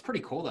 damn, that's pretty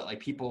cool that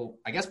like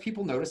I guess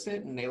people noticed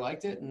it and they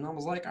liked it. And I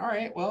was like, all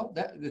right, well,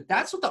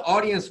 that's what the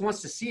audience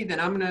wants to see. Then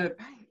I'm going to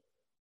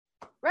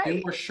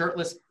do more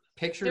shirtless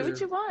pictures. Do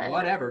what you want.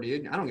 Whatever,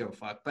 dude. I don't give a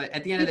fuck. But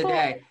at the end of the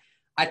day,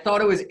 I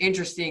thought it was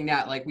interesting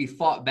that like we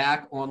fought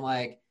back on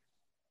like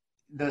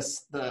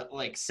the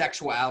like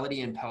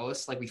sexuality in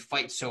posts. Like we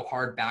fight so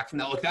hard back from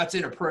that. Like that's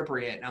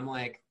inappropriate. And I'm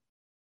like,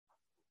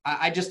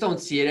 I just don't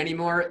see it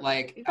anymore.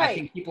 Like, I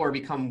think people are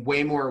become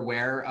way more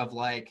aware of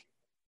like,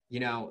 you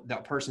know, the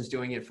person's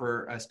doing it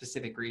for a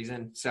specific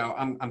reason. So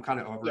I'm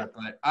kind of over it,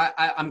 but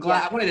I'm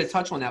glad I wanted to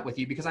touch on that with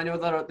you because I know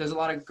that there's a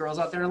lot of girls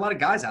out there and a lot of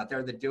guys out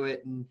there that do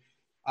it. And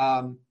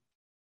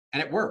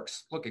it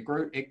works. Look,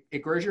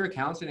 it grows your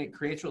accounts and it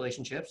creates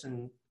relationships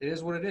and it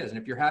is what it is. And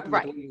if you're happy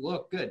with the way you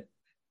look, good.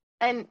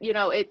 And, you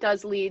know, it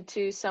does lead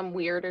to some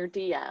weirder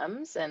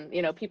DMs. And,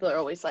 you know, people are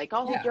always like,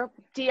 oh, your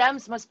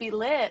DMs must be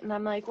lit. And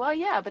I'm like, well,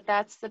 yeah, but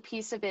that's the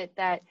piece of it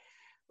that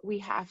we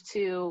have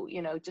to,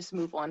 you know, just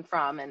move on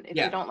from. And if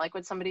you don't like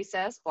what somebody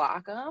says,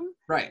 block them.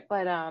 Right.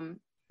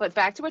 But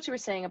back to what you were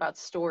saying about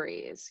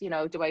stories, you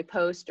know, do I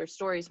post or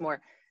stories more?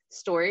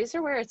 Stories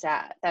are where it's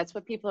at. That's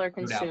what people are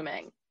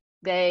consuming. No.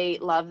 They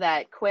love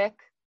that quick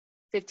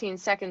 15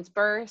 seconds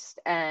burst.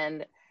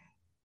 And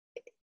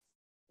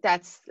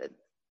that's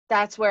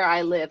where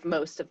I live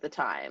most of the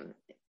time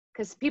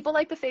because people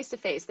like the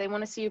face-to-face. They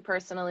want to see you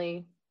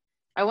personally.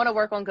 I want to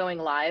work on going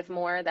live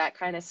more. That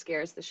kind of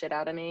scares the shit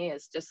out of me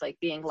is just like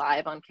being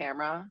live on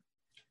camera.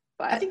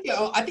 But I think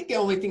the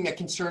only thing that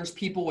concerns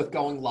people with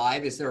going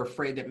live is they're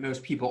afraid that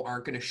most people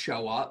aren't going to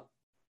show up.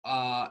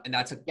 And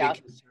that's a big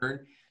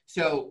concern.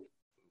 So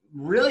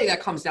really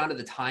that comes down to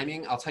the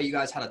timing. I'll tell you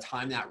guys how to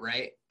time that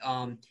right.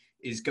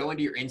 Is go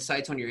into your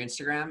insights on your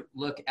Instagram,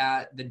 look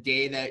at the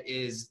day that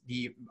is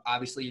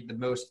obviously the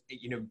most,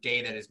 you know,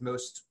 day that is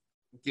most,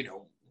 you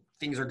know,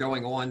 things are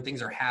going on,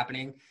 things are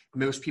happening,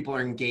 most people are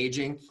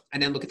engaging,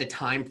 and then look at the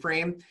time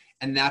frame.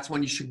 And that's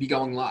when you should be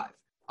going live.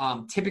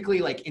 Typically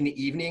like in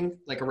the evening,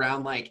 like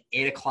around like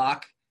 8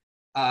 o'clock,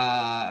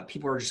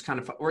 people are just kind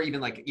of, or even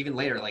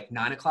later, like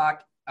 9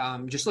 o'clock.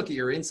 Just look at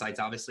your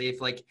insights. Obviously,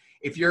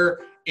 if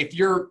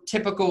your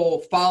typical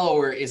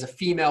follower is a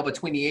female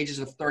between the ages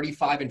of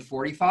 35 and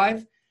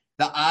 45,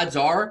 the odds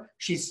are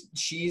she's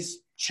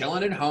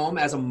chilling at home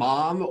as a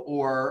mom,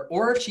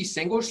 or if she's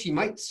single,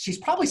 she's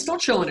probably still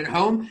chilling at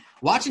home,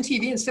 watching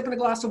TV and sipping a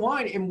glass of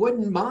wine and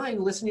wouldn't mind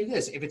listening to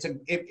this. If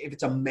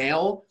it's a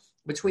male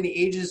between the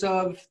ages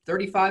of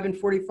 35 and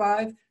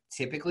 45,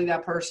 typically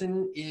that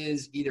person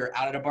is either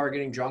out at a bar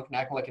getting drunk and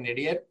acting like an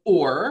idiot,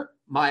 or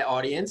my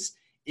audience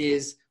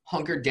is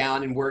hunkered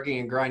down and working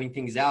and grinding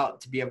things out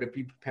to be able to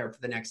be prepared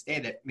for the next day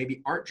that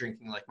maybe aren't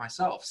drinking like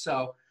myself.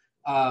 So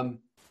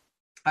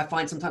I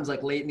find sometimes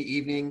like late in the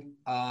evening,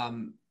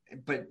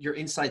 but your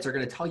insights are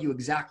going to tell you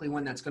exactly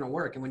when that's going to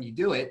work. And when you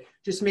do it,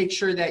 just make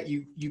sure that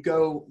you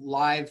go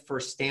live for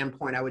a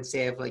standpoint, I would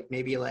say, of like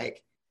maybe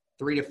like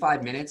 3 to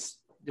 5 minutes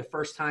the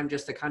first time,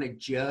 just to kind of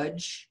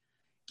judge,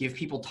 give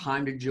people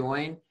time to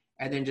join,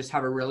 and then just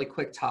have a really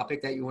quick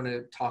topic that you want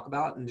to talk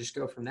about and just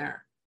go from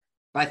there.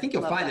 But I think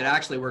you'll find that it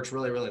actually works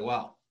really, really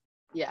well.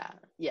 Yeah.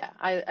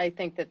 I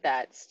think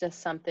that's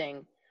just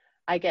something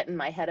I get in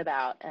my head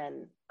about,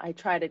 and I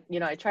try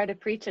to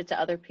preach it to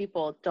other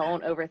people.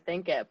 Don't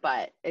overthink it,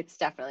 but it's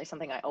definitely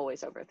something I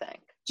always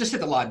overthink. Just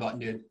hit the live button,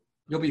 dude.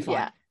 You'll be fine.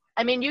 Yeah.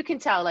 I mean, you can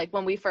tell, like,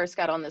 when we first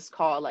got on this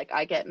call, like,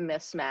 I get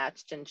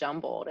mismatched and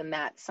jumbled, and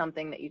that's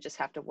something that you just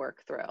have to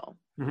work through.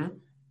 Mm-hmm.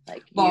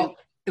 Like,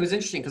 it was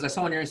interesting because I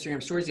saw on your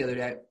Instagram stories the other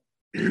day.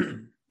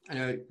 I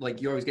know,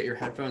 like, you always get your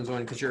headphones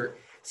on because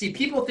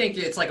people think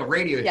it's like a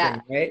radio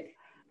thing, right?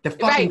 The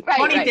fucking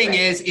funny thing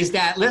is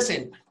that,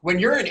 listen, when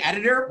you're an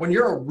editor, when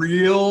you're a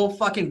real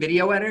fucking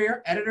video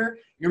editor,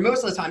 you're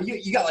most of the time,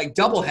 you got like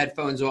double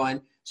headphones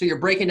on. So you're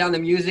breaking down the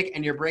music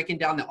and you're breaking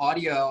down the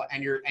audio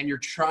and you're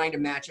trying to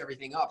match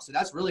everything up. So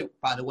that's really,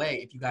 by the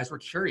way, if you guys were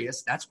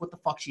curious, that's what the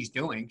fuck she's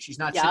doing. She's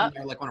not sitting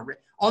there like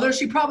although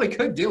she probably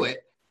could do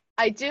it.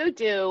 I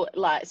do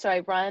live. So I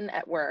run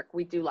at work.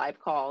 We do live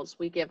calls.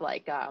 We give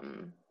like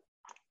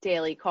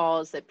daily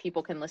calls that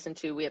people can listen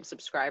to. We have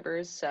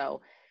subscribers.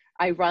 So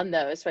I run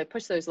those. So I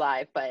push those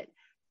live. But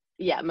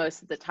yeah,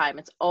 most of the time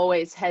it's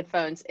always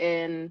headphones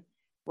in,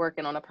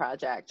 working on a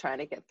project, trying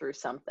to get through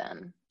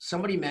something.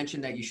 Somebody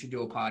mentioned that you should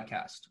do a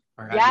podcast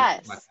or have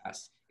a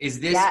podcast. Is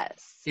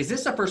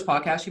this the first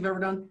podcast you've ever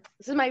done?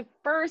 This is my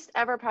first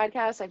ever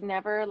podcast. I've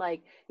never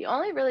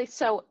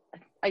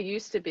I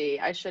used to be,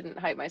 I shouldn't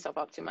hype myself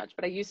up too much,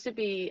 but I used to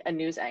be a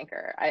news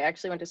anchor. I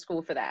actually went to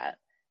school for that.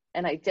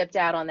 And I dipped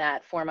out on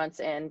that 4 months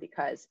in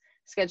because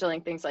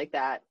scheduling things like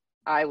that,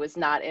 I was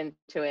not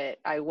into it.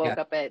 I woke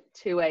up at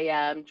 2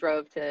 a.m.,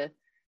 drove to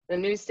the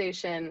news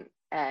station,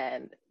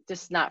 and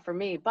just not for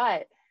me.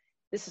 But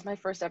this is my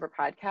first ever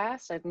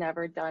podcast. I've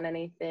never done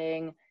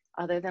anything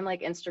other than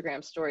like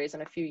Instagram stories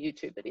and a few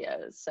YouTube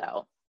videos.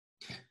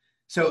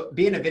 So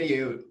being a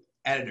video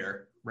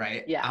editor,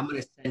 right? Yeah. I'm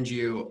gonna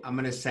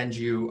send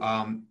you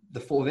the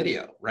full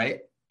video, right?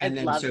 And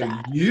then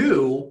that.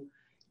 You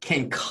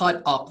can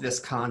cut up this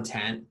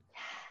content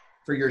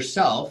for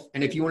yourself.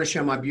 And if you want to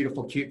show my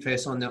beautiful cute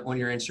face on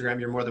your Instagram,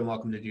 you're more than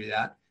welcome to do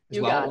that as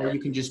well. Or you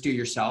can just do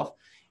yourself.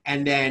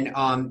 And then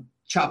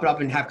chop it up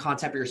and have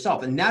content for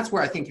yourself. And that's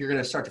where I think you're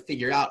going to start to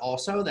figure out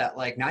also that,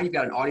 like, now you've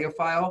got an audio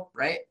file,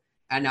 right?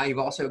 And now you've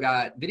also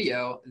got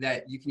video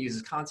that you can use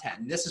as content.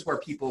 And this is where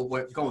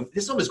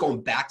this one is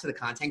going back to the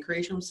content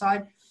creation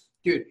side.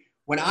 Dude,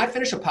 when I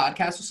finish a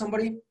podcast with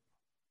somebody,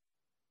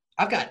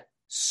 I've got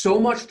so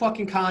much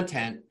fucking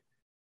content.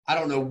 I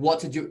don't know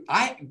what to do.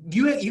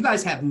 You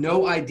guys have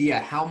no idea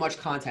how much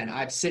content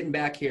I'm sitting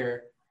back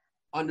here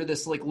under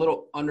this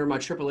under my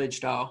Triple H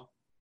style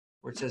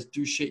where it says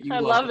 "do shit you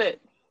love." I love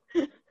it.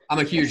 I'm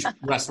a huge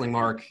wrestling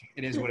mark.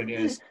 It is what it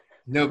is.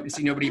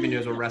 Nobody even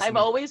knows what wrestling. I've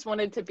always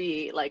wanted to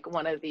be like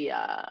one of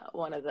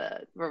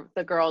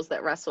the girls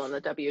that wrestle in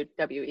the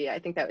WWE. I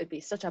think that would be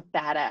such a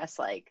badass,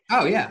 like.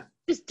 Oh yeah.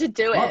 Just to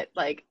do it,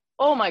 like,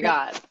 oh my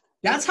god.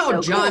 That's how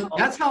John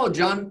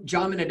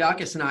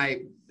Menadakis and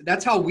I.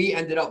 That's how we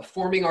ended up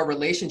forming our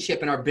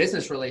relationship and our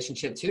business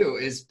relationship too,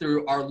 is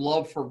through our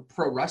love for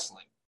pro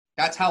wrestling.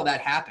 That's how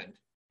that happened.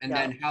 And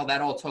then how that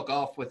all took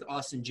off with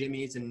us and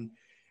Jimmy's and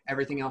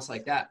everything else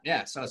like that.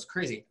 Yeah. So it's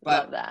crazy.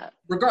 But love that.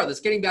 Regardless,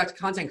 getting back to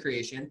content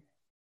creation,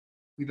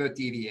 we both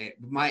deviate.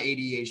 My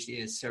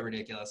ADHD is so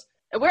ridiculous.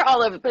 We're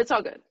all over, but it's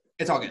all good.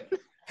 It's all good.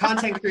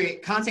 Content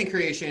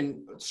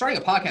creation, starting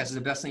a podcast is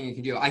the best thing you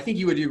can do. I think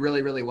you would do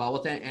really, really well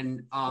with it.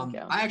 And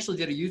I actually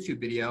did a YouTube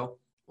video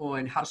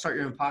on how to start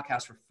your own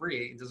podcast for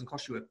free. It doesn't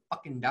cost you a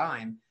fucking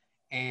dime,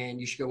 and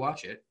you should go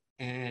watch it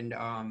and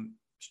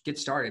get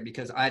started,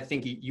 because I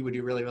think you would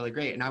do really, really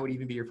great. And I would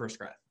even be your first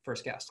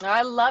guest.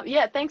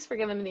 Thanks for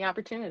giving me the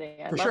opportunity.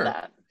 I love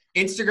that.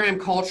 Instagram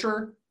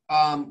culture.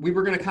 We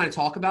were going to kind of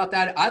talk about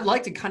that. I'd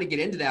like to kind of get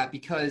into that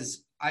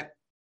because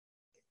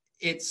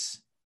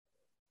it's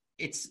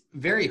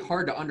very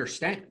hard to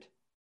understand.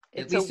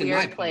 It's a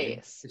weird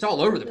place. It's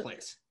all over the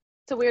place.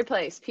 It's a weird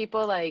place.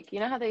 People, like, you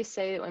know how they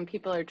say that when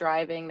people are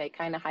driving, they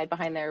kind of hide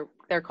behind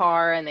their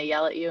car and they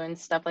yell at you and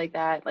stuff like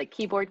that, like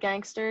keyboard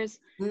gangsters.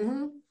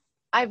 Mm-hmm.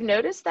 I've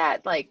noticed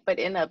that, like, but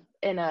in a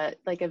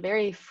like a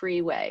very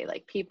free way.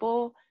 Like,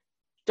 people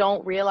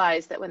don't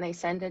realize that when they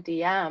send a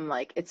DM,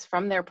 like, it's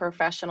from their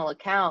professional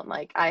account.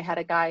 Like, I had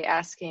a guy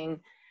asking,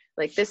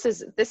 like, this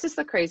is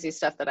the crazy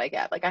stuff that I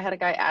get. Like, I had a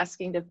guy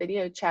asking to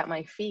video chat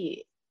my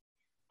feet,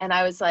 and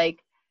I was like,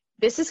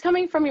 this is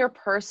coming from your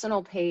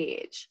personal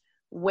page.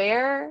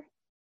 Where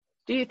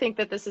do you think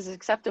that this is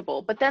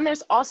acceptable? But then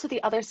there's also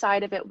the other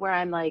side of it where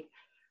I'm like,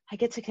 I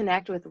get to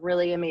connect with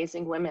really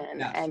amazing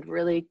women and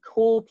really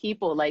cool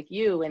people like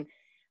you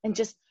and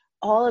just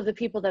all of the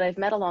people that I've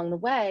met along the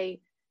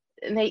way,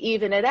 and they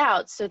even it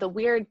out. So the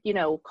weird,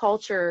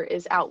 culture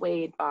is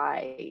outweighed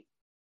by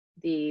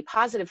the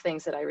positive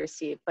things that I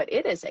receive, but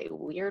it is a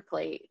weird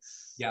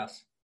place.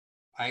 Yes,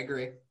 I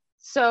agree.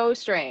 So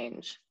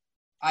strange.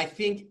 I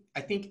think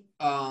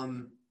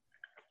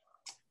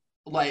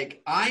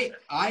like I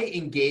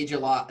engage a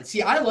lot.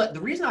 See, the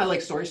reason I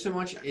like stories so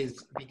much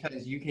is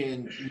because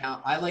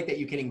I like that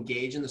you can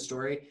engage in the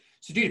story.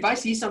 So dude, if I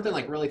see something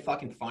like really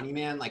fucking funny,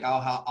 man, like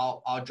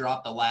I'll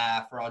drop the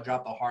laugh or I'll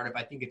drop the heart if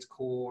I think it's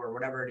cool or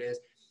whatever it is.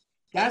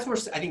 That's where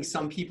I think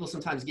some people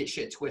sometimes get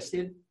shit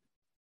twisted,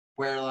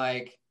 where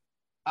like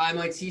I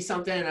might see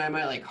something and I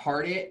might like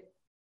heart it,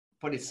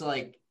 but it's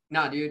like,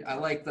 nah, dude, I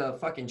like the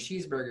fucking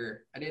cheeseburger.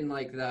 I didn't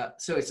like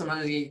that. So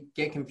sometimes you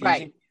get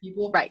confusing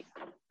people. Right.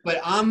 But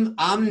I'm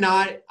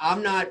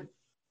not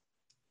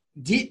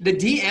The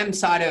DM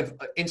side of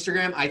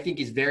Instagram, I think,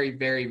 is very,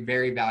 very,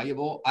 very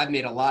valuable. I've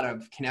made a lot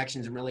of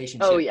connections and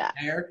relationships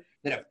there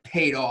that have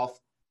paid off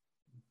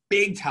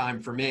big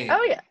time for me.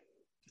 Oh, yeah.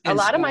 And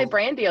a lot of my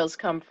brand deals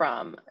come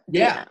from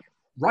DM.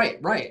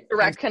 Right.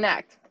 Direct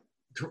connect.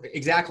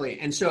 Exactly.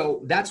 And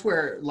so that's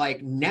where,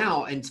 like,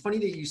 now, and it's funny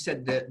that you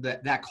said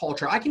that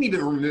culture. I can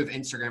even remove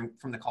Instagram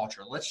from the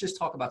culture. Let's just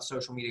talk about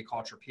social media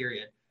culture,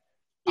 period.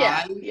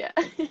 Yeah.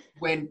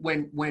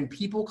 When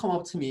people come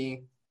up to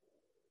me,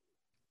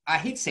 I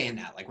hate saying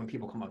that, like when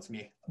people come up to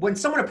me, when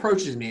someone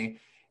approaches me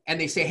and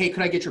they say, hey,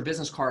 could I get your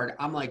business card?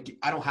 I'm like,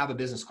 I don't have a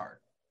business card.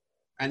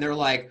 And they're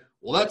like,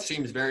 well, that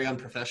seems very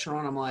unprofessional.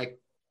 And I'm like,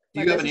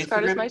 do you have an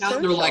Instagram account?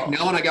 And they're like,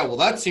 no. And I go, well,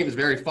 that seems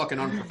very fucking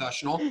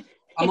unprofessional.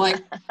 I'm like,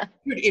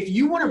 dude, if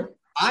you want to,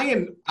 I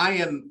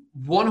am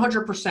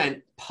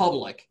 100%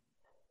 public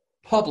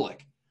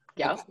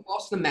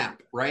across the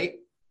map, right?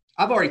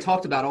 I've already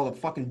talked about all the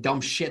fucking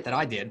dumb shit that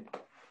I did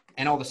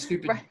and all the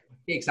stupid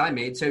mistakes I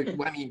made. So,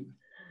 I mean,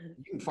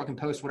 you can fucking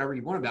post whatever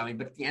you want about me,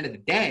 but at the end of the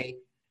day,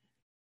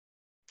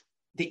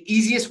 the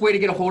easiest way to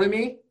get a hold of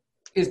me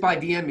is by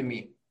DMing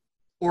me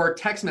or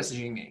text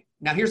messaging me.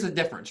 Now, here's the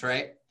difference,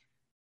 right?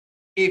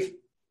 If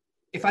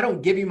I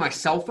don't give you my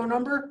cell phone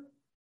number,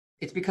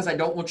 it's because I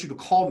don't want you to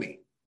call me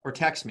or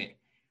text me.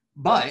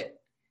 But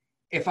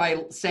if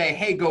I say,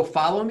 hey, go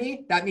follow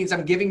me, that means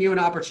I'm giving you an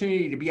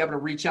opportunity to be able to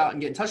reach out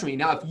and get in touch with me.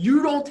 Now, if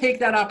you don't take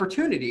that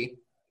opportunity,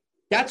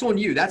 that's on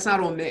you. That's not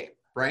on me,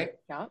 right?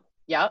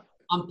 Yeah.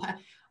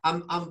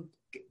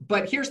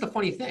 But here's the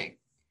funny thing.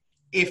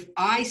 If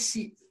I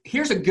see,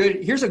 here's a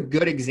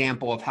good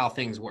example of how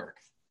things work.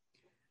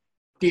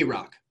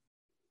 D-Rock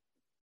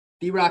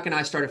and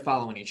I started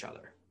following each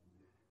other.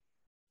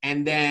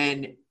 And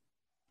then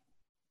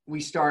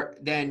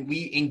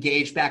we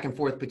engaged back and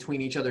forth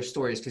between each other's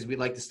stories because we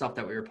liked the stuff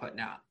that we were putting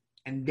out.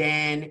 And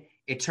then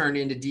it turned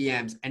into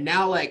DMs. And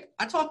now, like,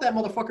 I talk to that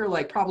motherfucker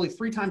like probably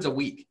 3 times a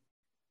week.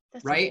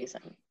 That's right?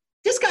 Amazing.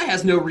 This guy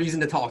has no reason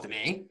to talk to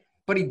me,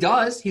 but he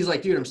does. He's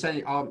like, dude, I'm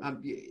sending,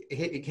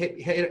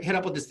 hit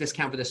up with this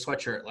discount for this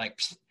sweatshirt. Like,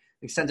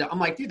 sends it. I'm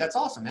like, dude, that's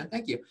awesome, man.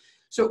 Thank you.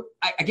 So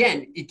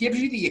again, it gives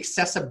you the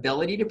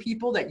accessibility to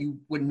people that you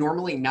would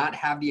normally not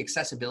have the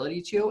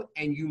accessibility to.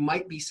 And you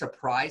might be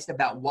surprised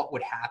about what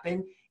would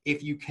happen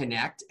if you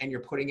connect and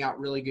you're putting out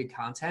really good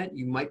content.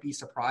 You might be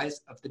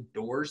surprised of the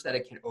doors that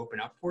it can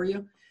open up for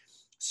you.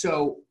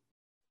 So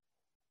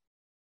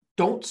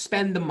don't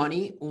spend the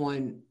money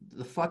on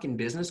the fucking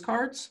business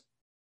cards.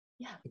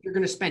 Yeah. If you're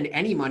going to spend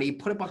any money,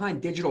 put it behind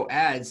digital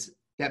ads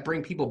that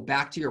bring people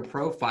back to your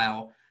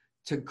profile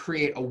to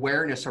create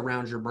awareness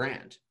around your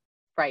brand.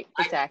 Right.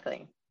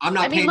 Exactly. I'm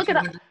not paying. Look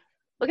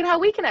at how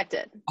we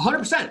connected.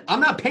 100%. I'm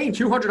not paying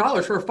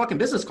 $200 for a fucking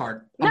business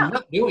card. I'm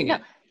not doing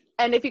it.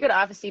 And if you go to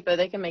Office Depot,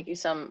 they can make you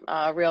some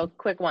real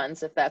quick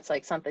ones if that's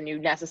like something you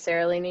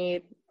necessarily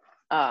need.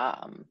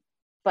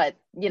 But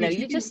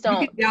you just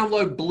don't. You can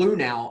download Blue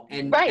now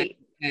and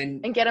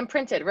get them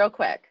printed real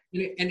quick.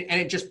 And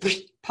it just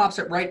pops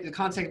up right in the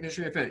contact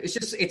information of your phone. It's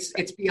just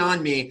it's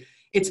beyond me.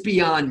 It's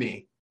beyond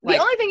me. The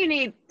only thing you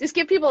need, just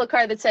give people a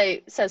card that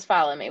says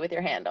follow me with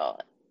your handle.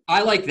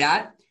 I like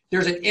that.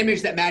 There's an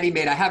image that Maddie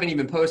made. I haven't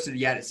even posted it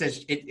yet. It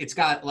says it's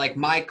got like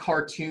my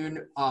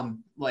cartoon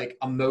like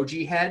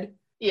emoji head.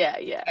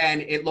 Yeah.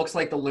 And it looks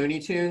like the Looney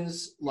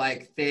Tunes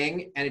like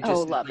thing, and it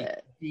just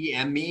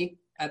DM me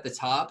at the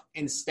top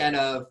instead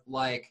of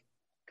like.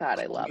 God,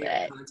 I love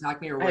it.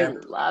 Contact me or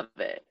whatever. I love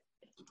it.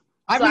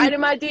 Slide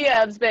in my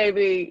DMs,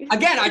 baby.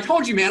 Again, I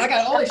told you, man. I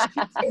got all this shit.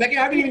 I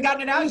haven't even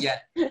gotten it out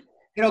yet.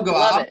 It'll go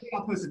out.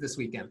 I'll post it this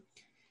weekend.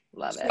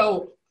 Love it.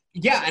 So,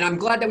 yeah, and I'm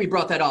glad that we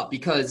brought that up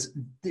because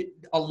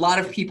a lot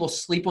of people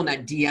sleep on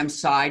that DM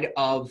side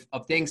of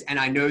things. And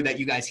I know that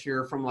you guys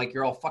hear from like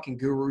you're all fucking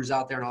gurus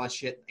out there and all that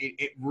shit.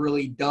 It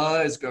really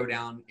does go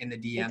down in the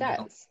DM.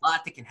 There's a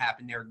lot that can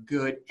happen there,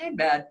 good and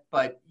bad.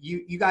 But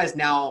you guys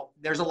now,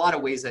 there's a lot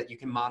of ways that you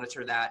can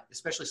monitor that,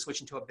 especially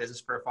switching to a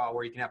business profile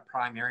where you can have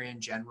primary and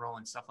general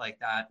and stuff like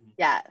that.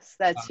 Yes,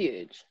 that's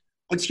huge.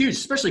 It's huge,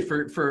 especially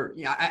for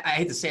I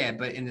hate to say it,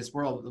 but in this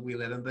world that we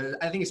live in,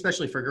 but I think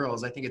especially for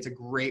girls, I think it's a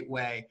great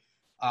way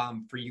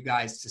for you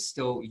guys to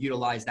still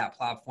utilize that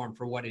platform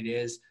for what it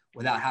is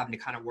without having to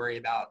kind of worry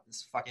about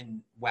this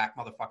fucking whack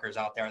motherfuckers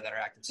out there that are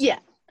active.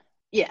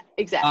 Yeah,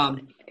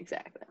 exactly.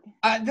 Exactly.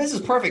 This is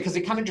perfect because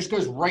it kind of just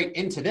goes right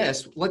into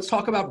this. Let's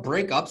talk about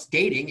breakups,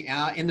 dating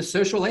in the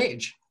social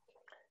age.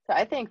 So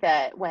I think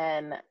that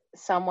when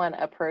someone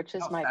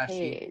approaches my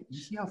page. You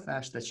see how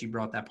fast that she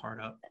brought that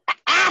part up?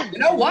 You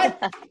know what?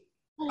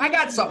 I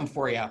got something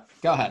for you.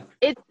 Go ahead.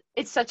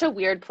 It's such a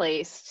weird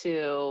place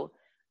to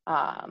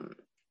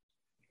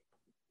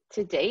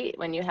date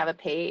when you have a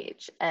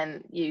page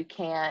and you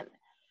can't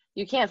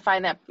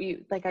find that.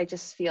 I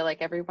just feel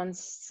like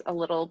everyone's a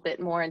little bit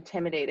more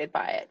intimidated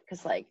by it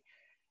because like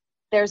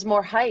there's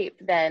more hype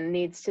than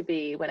needs to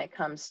be when it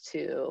comes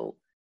to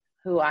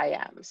who I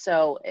am.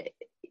 So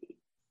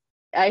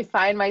I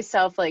find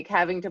myself like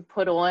having to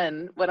put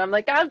on when I'm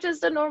like, I'm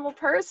just a normal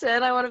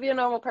person. I want to be a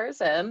normal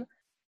person.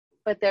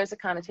 but there's a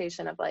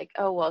connotation of like,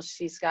 oh, well,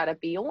 she's got to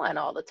be on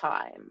all the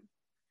time.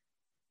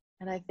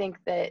 And I think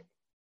that,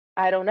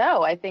 I don't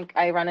know, I think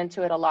I run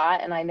into it a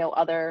lot, and I know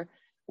other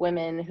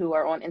women who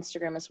are on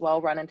Instagram as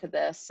well run into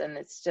this, and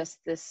it's just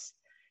this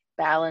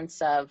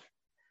balance of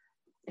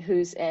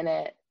who's in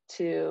it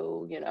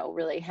to, you know,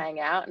 really hang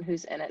out, and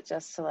who's in it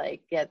just to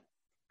like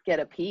get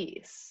a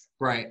piece.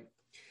 Right.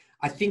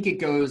 I think it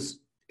goes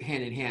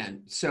hand in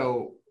hand.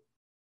 So,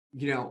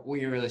 you know, when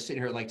you're really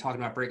sitting here like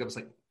talking about breakups,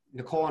 like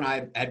Nicole and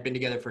I had been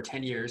together for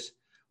 10 years.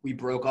 We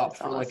broke up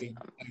for like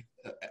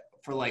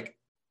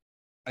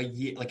a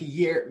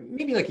year,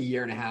 maybe like a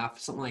year and a half,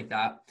 something like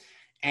that.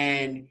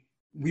 And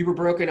we were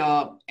broken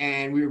up,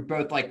 and we were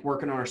both like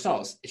working on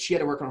ourselves. She had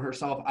to work on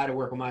herself. I had to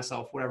work on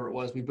myself, whatever it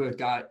was. We both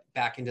got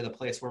back into the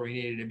place where we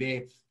needed to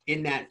be.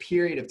 In that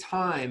period of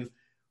time,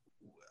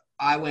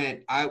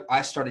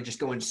 I started just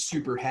going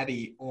super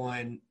heavy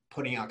on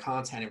putting out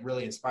content. It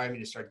really inspired me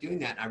to start doing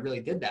that. And I really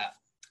did that.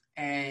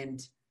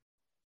 And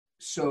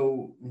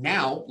so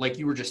now, like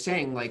you were just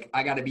saying, like,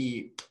 I got to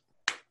be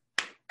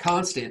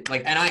constant,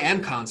 like, and I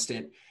am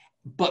constant,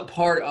 but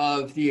part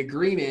of the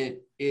agreement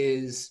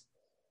is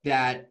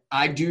that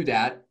I do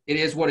that. It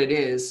is what it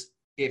is.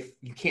 If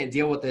you can't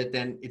deal with it,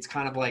 then it's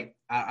kind of like,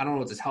 I don't know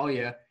what to tell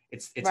you.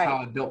 It's right. How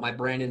I built my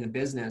brand in the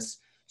business.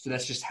 So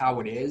that's just how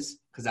it is,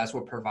 because that's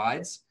what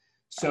provides.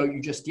 So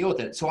you just deal with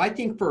it. So I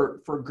think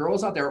for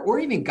girls out there, or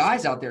even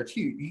guys out there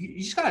too, you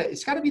just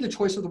it's gotta be the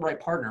choice of the right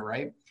partner,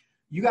 right?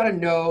 You gotta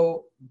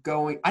know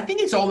I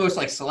think it's almost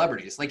like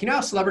celebrities. Like, you know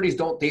how celebrities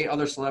don't date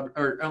other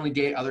or only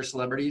date other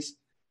celebrities?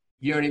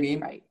 You know what I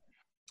mean? Right.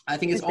 I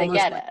think it's almost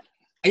like,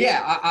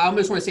 yeah, I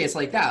almost want to say it's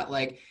like that.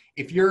 Like,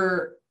 if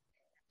you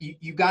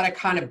gotta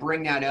kind of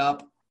bring that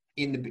up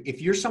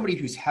if you're somebody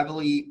who's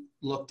heavily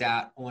looked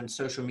at on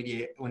social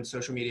media,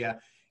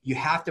 you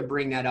have to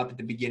bring that up at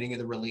the beginning of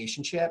the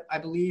relationship, I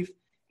believe,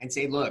 and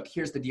say, look,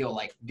 here's the deal.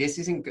 Like, this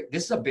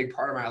is a big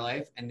part of my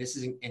life, and this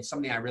isn't, and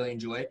something I really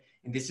enjoy,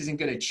 and this isn't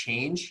going to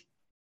change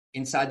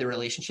inside the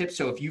relationship.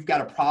 So if you've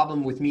got a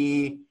problem with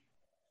me,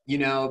 you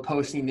know,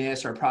 posting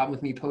this, or a problem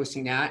with me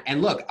posting that,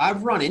 and look,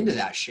 I've run into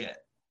that shit.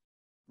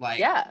 Like,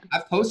 yeah.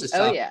 I've posted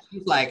stuff. Oh, yeah.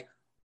 She's like,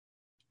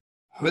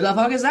 who the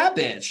fuck is that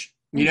bitch?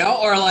 You know,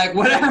 or like,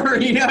 whatever,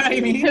 you know what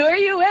I mean? Who are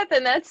you with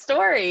in that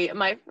story?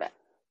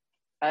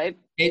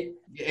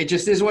 It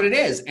just is what it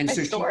is. And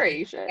so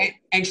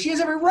she has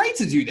every right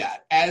to do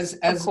that as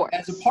a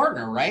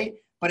partner, right?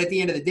 But at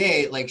the end of the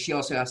day, like, she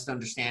also has to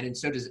understand, and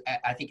so does,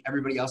 I think,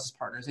 everybody else's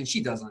partners, and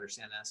she does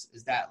understand this,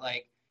 is that,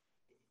 like,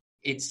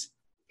 it's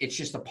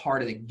just a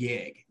part of the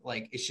gig.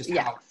 Like, it's just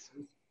how it is,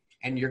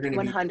 and you're going to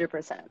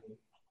 100%.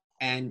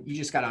 And you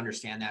just got to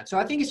understand that. So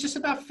I think it's just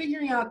about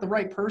figuring out the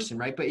right person,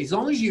 right? But as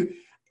long as you,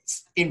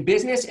 in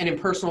business and in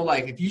personal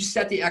life, if you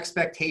set the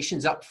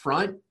expectations up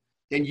front,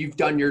 then you've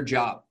done your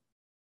job.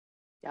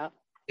 Yeah.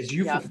 As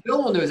you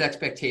fulfill on those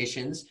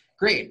expectations,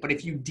 great. But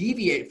if you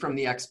deviate from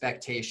the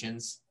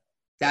expectations,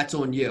 that's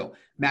on you.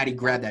 Maddie,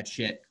 grab that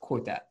shit.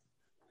 Quote that.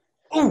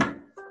 Oh,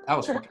 that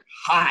was fucking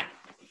hot.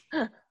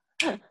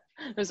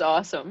 It was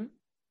awesome.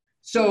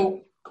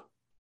 So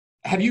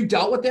have you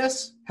dealt with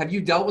this? Have you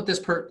dealt with this?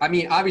 I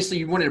mean, obviously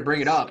you wanted to bring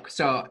it up.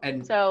 So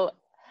I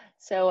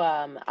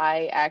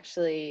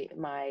actually,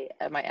 my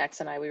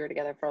ex and I, we were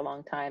together for a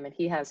long time, and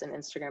he has an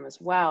Instagram as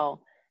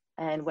well.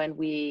 And when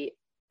we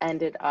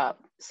ended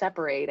up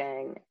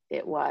separating,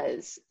 it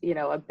was, you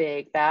know, a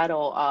big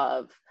battle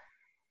of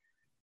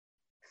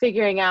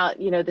figuring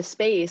out, you know, the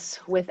space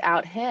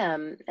without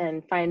him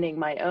and finding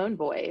my own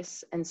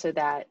voice. And so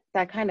that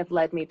kind of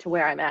led me to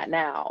where I'm at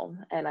now.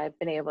 And I've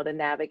been able to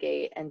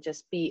navigate and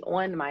just be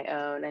on my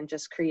own and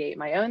just create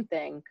my own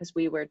thing, because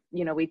we were,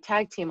 you know, we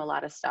tag team a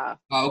lot of stuff.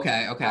 Oh,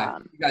 okay.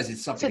 You guys did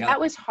something. So that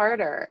was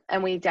harder.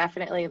 And we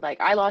definitely,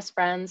 like, I lost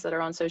friends that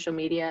are on social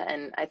media,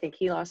 and I think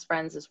he lost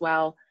friends as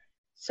well.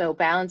 So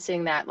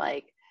balancing that,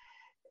 like,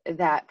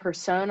 that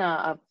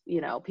persona of,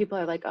 you know, people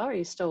are like, oh, are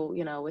you still,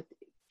 you know, with,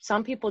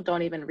 some people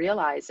don't even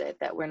realize it,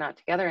 that we're not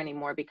together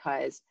anymore,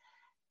 because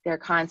they're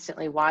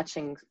constantly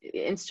watching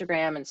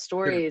Instagram and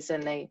stories,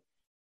 and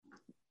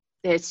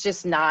it's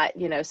just not,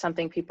 you know,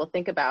 something people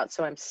think about.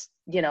 So I'm,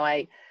 you know,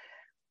 I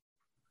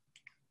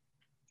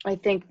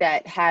think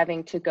that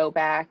having to go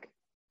back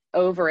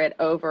over it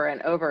over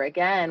and over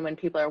again when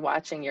people are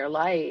watching your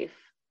life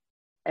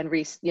and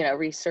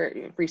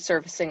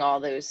resurfacing all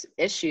those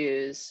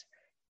issues,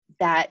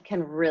 that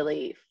can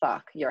really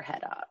fuck your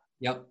head up.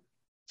 Yep.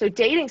 So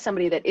dating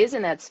somebody that is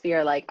in that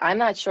sphere, like, I'm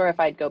not sure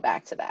if I'd go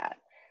back to that.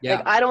 Yeah.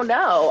 Like, I don't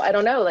know.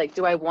 Like,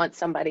 do I want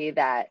somebody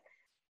that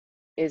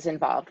is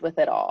involved with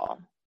it all?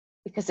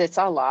 Because it's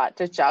a lot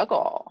to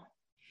juggle.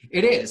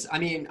 It is. I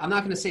mean, I'm not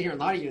going to sit here and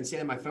lie to you and say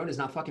that my phone is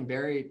not fucking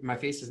buried. My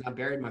face is not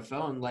buried in my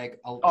phone. Like,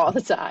 all the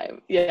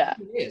time. Yeah.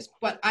 It is.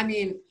 But I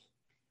mean,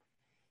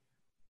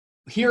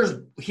 here's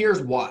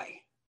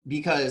why.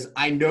 Because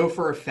I know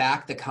for a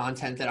fact the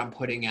content that I'm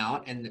putting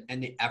out and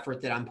the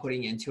effort that I'm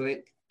putting into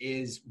it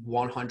is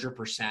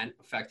 100%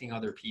 affecting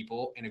other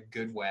people in a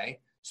good way.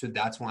 So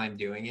that's why I'm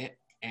doing it.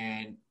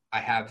 And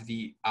I have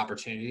the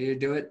opportunity to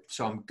do it.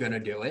 So I'm going to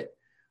do it.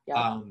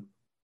 Yeah.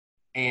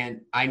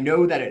 And I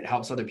know that it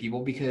helps other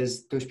people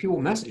because those people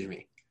message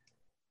me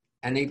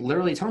and they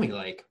literally tell me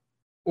like,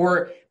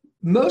 or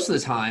most of the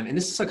time, and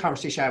this is a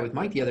conversation I had with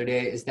Mike the other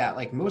day, is that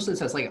like most of the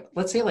time, it's like,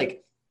 let's say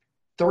like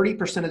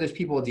 30% of those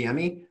people will DM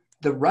me.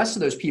 The rest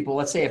of those people,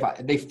 let's say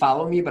if they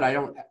follow me, but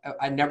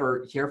I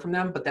never hear from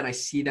them, but then I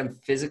see them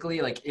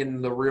physically like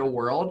in the real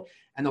world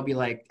and they'll be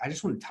like, I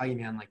just want to tell you,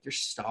 man, like your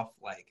stuff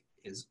like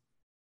is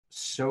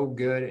so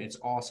good. And it's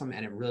awesome.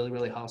 And it really,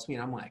 really helps me.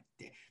 And I'm like,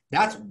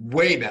 that's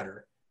way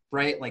better.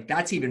 Right. Like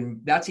that's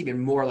even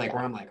more like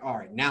where I'm like, all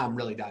right, now I'm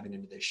really diving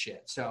into this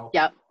shit. So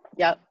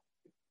Yep.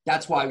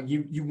 That's why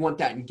you want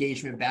that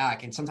engagement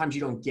back. And sometimes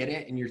you don't get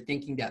it and you're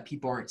thinking that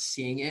people aren't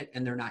seeing it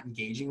and they're not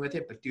engaging with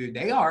it, but dude,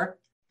 they are.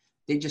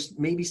 They just,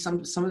 maybe some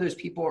of those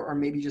people are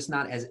maybe just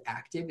not as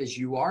active as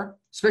you are,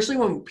 especially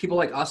when people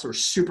like us are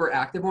super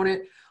active on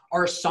it.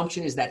 Our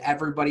assumption is that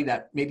everybody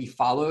that maybe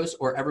follows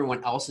or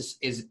everyone else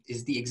is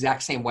the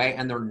exact same way,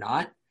 and they're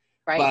not,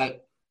 right?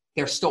 But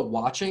they're still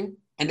watching.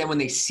 And then when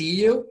they see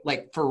you,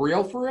 like for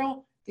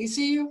real, they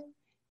see you,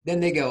 then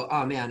they go,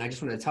 oh man, I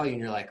just wanted to tell you.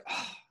 And you're like,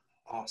 oh,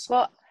 awesome.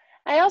 Well,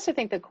 I also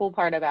think the cool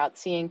part about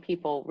seeing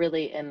people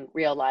really in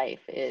real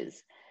life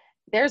is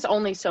there's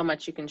only so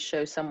much you can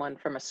show someone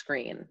from a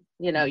screen.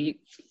 You know,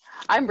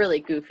 I'm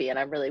really goofy and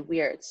I'm really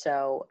weird.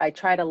 So I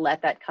try to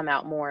let that come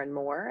out more and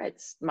more.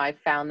 I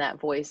found that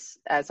voice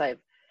as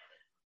I've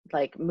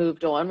like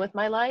moved on with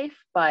my life.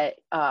 But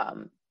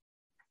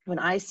when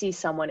I see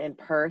someone in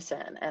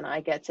person and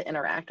I get to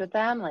interact with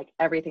them, like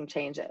everything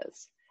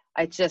changes.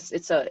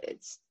 It's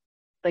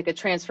like a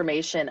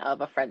transformation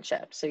of a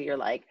friendship. So you're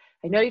like,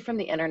 I know you from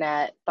the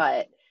internet,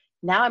 but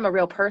now I'm a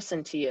real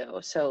person to you.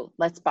 So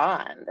let's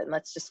bond and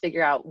let's just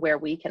figure out where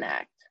we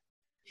connect.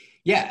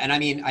 Yeah. And I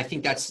mean, I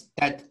think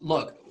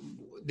look,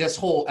 this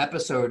whole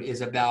episode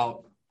is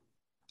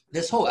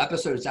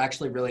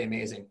actually really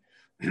amazing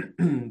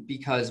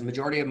because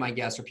majority of my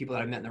guests are people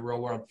that I met in the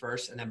real world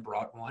first and then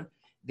brought on.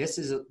 This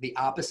is the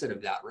opposite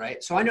of that,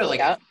 right? So I know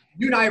like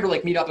you and I ever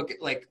like meet up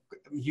like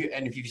you,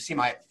 and if you see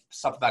my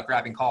stuff about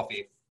grabbing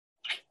coffee,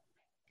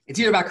 it's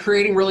either about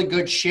creating really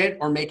good shit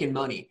or making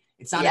money.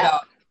 It's not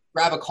about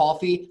grab a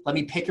coffee, let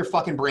me pick your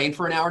fucking brain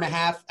for an hour and a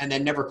half and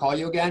then never call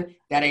you again.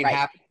 That ain't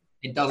happening.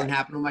 It doesn't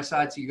happen on my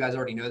side. So you guys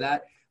already know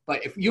that.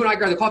 But if you and I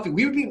grab the coffee,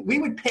 we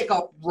would pick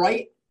up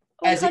right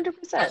as it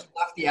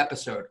left the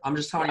episode. I'm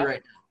just telling you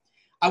right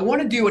now. I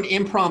want to do an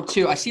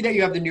impromptu. I see that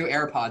you have the new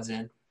AirPods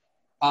in.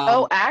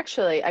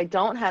 Actually, I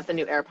don't have the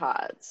new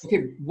AirPods.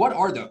 Okay. What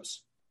are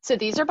those? So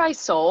these are by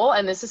Soul,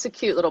 and this is a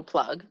cute little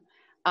plug.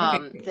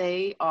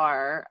 They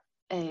are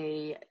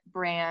a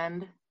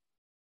brand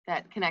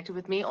that connected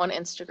with me on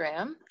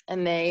Instagram,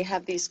 and they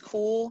have these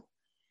cool,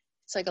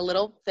 it's like a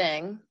little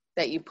thing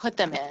that you put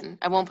them in.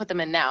 I won't put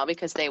them in now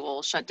because they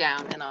will shut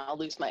down and I'll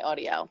lose my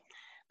audio,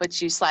 but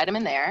you slide them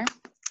in there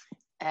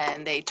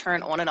and they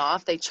turn on and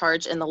off. They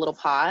charge in the little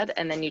pod,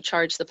 and then you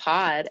charge the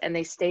pod and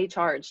they stay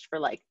charged for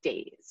like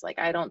days. Like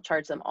I don't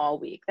charge them all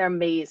week. They're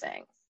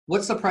amazing.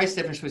 What's the price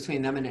difference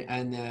between them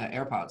and the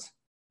AirPods?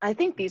 I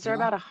think these are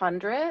about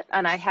 $100,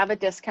 and I have a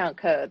discount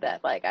code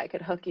that like I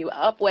could hook you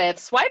up with.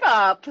 Swipe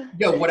up.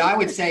 Yo, what I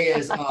would say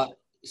is,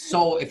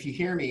 Soul, if you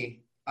hear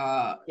me,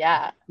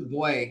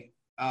 boy,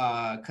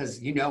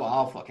 because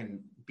I'll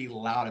fucking be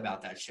loud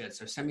about that shit.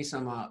 So send me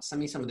some of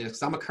this,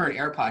 because I'm a current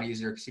AirPod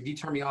user. Because if you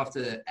turn me off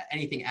to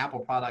anything Apple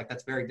product,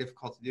 that's very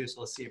difficult to do.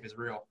 So let's see if it's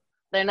real.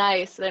 They're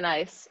nice.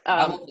 I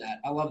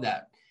love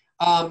that.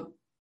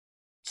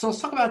 So let's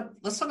talk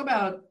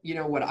about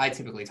what I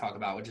typically talk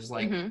about, which is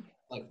like.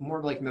 Like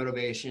more like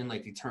motivation,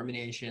 like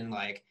determination,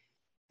 like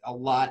a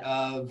lot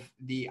of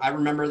I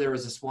remember there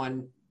was this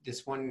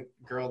one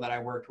girl that I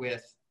worked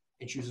with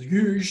and she was like,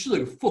 you should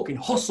like fucking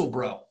hustle,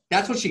 bro.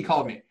 That's what she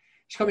called me.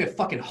 She called me a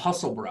fucking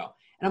hustle, bro.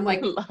 And I'm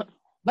like,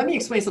 let me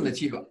explain something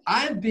to you.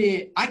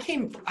 I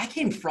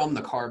came from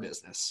the car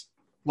business,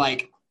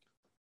 like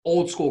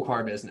old school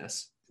car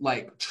business,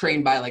 like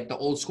trained by like the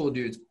old school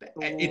dudes.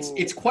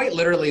 It's quite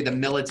literally the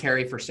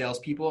military for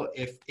salespeople.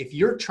 If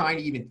you're trying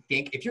to even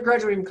think, if you're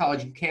graduating from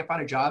college, you can't find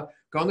a job,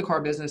 go in the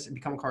car business and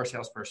become a car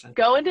salesperson.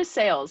 Go into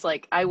sales.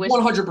 Like I wish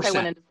 100%. I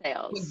went into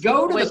sales.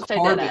 Go to the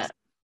car business.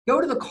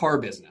 Go to the car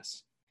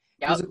business.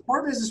 Yep. Because the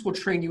car business will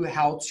train you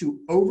how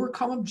to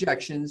overcome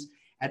objections,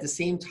 at the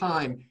same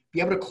time be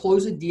able to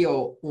close a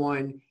deal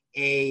on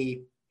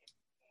a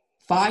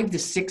 5 to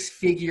 6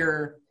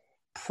 figure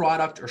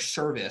product or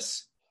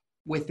service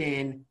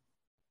within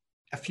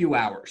a few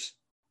hours.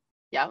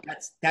 Yeah.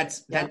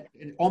 That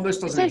it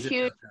almost doesn't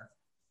exist.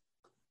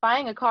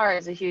 Buying a car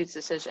is a huge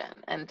decision,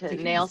 and to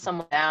nail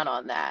someone down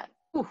on that,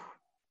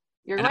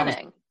 you're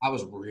winning. I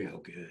was real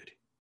good.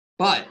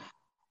 And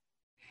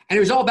it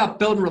was all about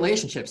building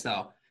relationships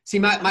though. See,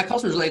 my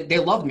customers, like, they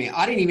loved me.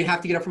 I didn't even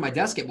have to get up from my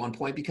desk at one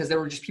point because there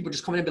were just people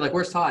just coming in and be like,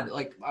 where's Todd?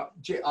 Like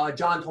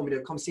John told me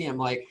to come see him.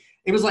 Like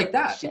it was like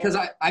that because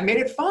I made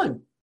it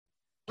fun.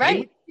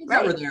 Right.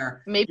 That were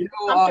there. Maybe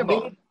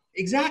comfortable.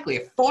 Exactly.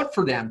 I fought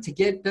for them to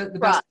get the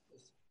best.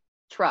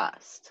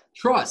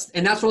 Trust.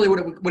 And that's really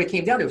what it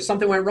came down to. If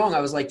something went wrong, I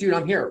was like, dude,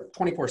 I'm here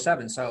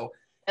 24/7. So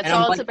That's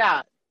all it's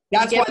about.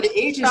 That's why the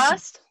agency.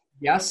 Trust.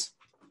 Yes.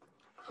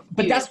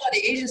 But that's why the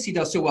agency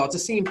does so well. It's the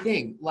same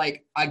thing.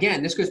 Like,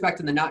 again, this goes back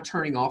to the not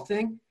turning off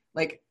thing.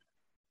 Like,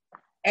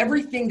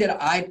 everything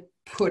that I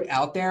put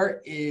out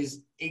there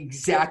is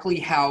exactly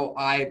how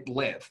I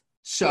live.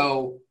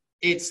 So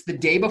it's the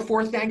day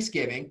before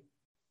Thanksgiving.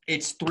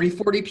 It's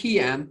 3:40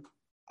 p.m.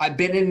 I've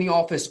been in the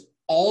office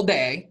all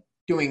day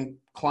doing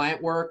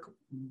client work,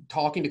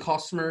 talking to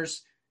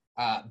customers,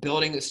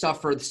 building the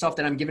stuff for the stuff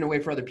that I'm giving away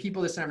for other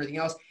people, this and everything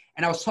else.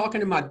 And I was talking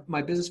to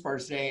my business partner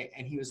today,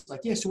 and he was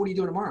like, yeah, so what are you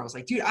doing tomorrow? I was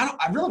like, dude,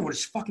 I really want to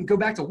just fucking go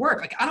back to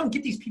work. Like, I don't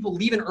get these people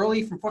leaving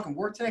early from fucking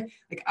work today.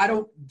 Like, I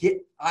don't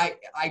get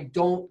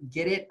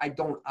it. I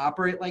don't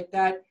operate like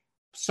that.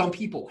 Some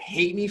people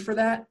hate me for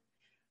that,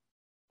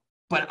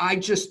 but I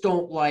just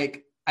don't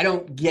I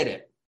don't get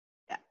it.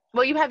 Yeah.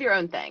 Well, you have your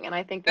own thing. And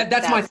I think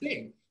that's my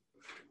thing.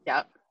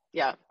 Yeah.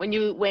 Yeah. When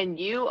you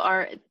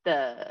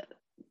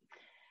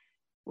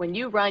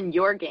run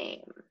your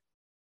game,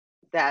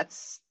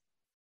 that's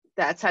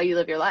how you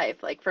live your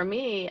life. Like, for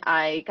me,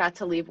 I got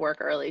to leave work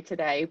early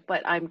today,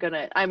 but I'm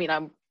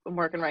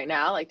working right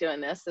now, like doing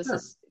this.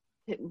 This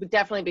would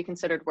definitely be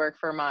considered work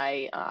for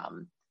my,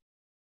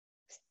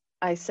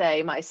 I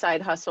say my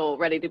side hustle,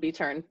 ready to be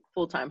turned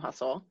full-time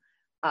hustle.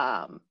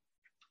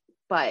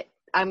 But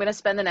I'm going to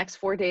spend the next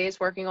 4 days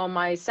working on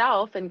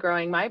myself and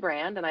growing my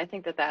brand. And I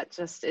think that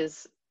just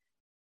is,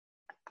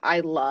 I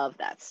love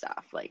that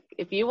stuff. Like,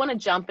 if you want to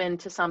jump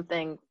into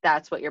something,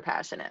 that's what your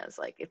passion is.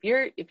 Like, if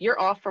you're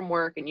off from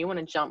work and you want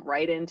to jump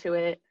right into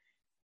it,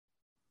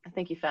 I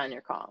think you found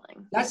your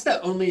calling. Unless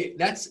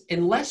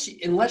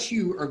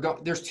you are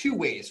there's two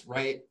ways,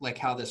 right? Like,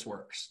 how this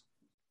works.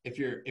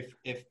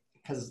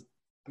 Because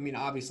I mean,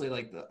 obviously,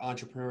 like, the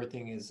entrepreneur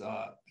thing is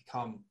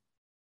become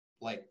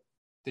like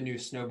the new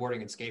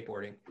snowboarding and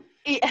skateboarding.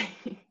 Yeah.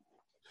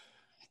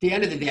 At the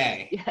end of the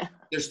day,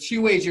 There's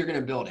two ways you're going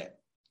to build it.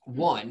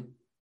 One,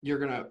 you're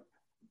going to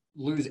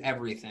lose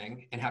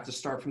everything and have to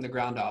start from the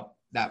ground up.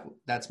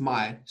 That's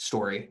my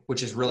story,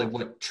 which is really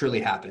what truly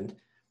happened.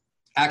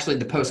 Actually,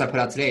 the post I put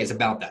out today is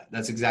about that.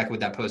 That's exactly what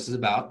that post is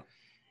about.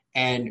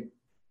 And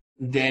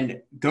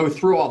then go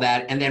through all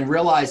that and then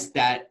realize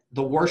that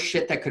the worst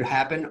shit that could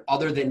happen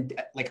other than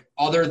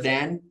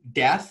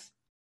death,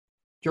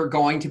 you're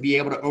going to be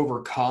able to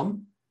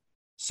overcome.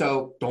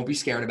 So don't be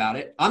scared about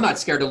it. I'm not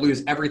scared to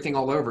lose everything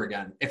all over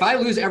again. If I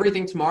lose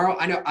everything tomorrow,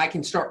 I know I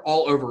can start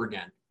all over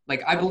again.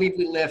 Like, I believe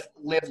we live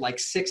like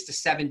 6 to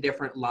 7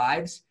 different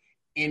lives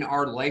in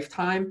our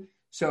lifetime.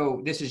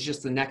 So this is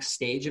just the next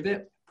stage of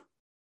it.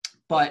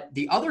 But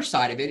the other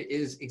side of it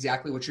is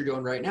exactly what you're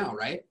doing right now,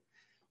 right?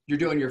 You're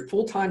doing your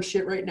full-time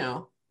shit right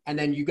now. And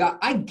then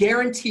I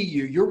guarantee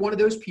you're one of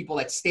those people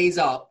that stays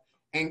up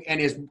and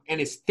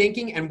is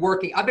thinking and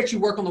working. I bet you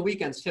work on the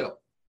weekends too.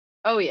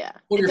 Oh yeah.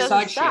 It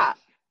doesn't stop.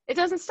 It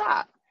doesn't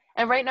stop.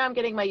 And right now I'm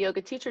getting my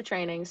yoga teacher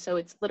training. So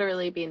it's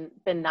literally been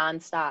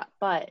nonstop,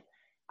 but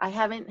I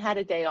haven't had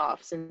a day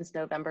off since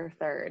November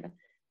 3rd.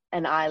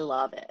 And I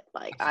love it.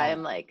 Like,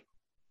 I'm like,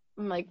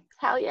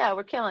 hell yeah,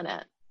 we're killing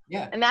it.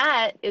 Yeah. And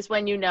that is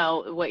when you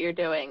know what you're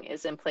doing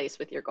is in place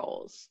with your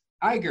goals.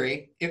 I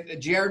agree. If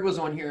Jared was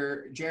on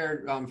here,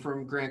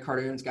 from Grant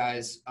Cardoon's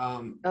guys.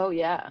 Oh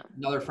yeah.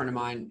 Another friend of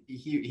mine,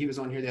 he was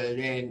on here the other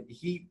day and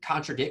he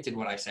contradicted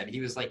what I said.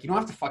 He was like, you don't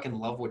have to fucking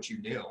love what you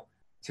do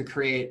to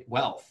create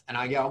wealth. And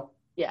I go,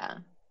 yeah.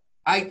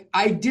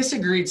 I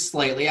disagreed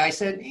slightly. I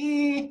said,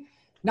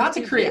 not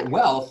to create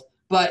wealth,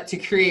 but to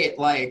create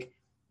like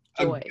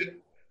joy.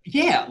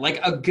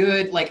 A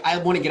good, like, I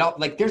want to get up.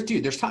 Like,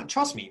 there's time.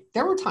 Trust me.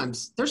 There's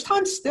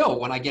times still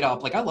when I get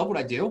up. Like, I love what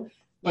I do,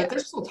 but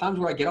there's still times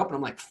where I get up and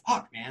I'm like,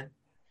 fuck, man,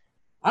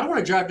 I don't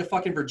want to drive to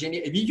fucking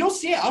Virginia. You'll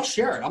see it. I'll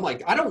share it. I'm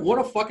like, I don't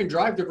want to fucking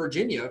drive to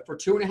Virginia for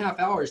 2.5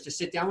 hours to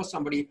sit down with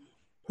somebody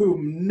who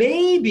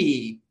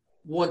maybe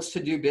wants to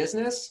do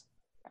business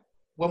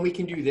when we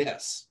can do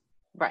this.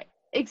 Right.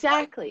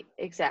 Exactly.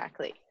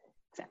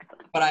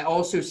 But I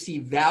also see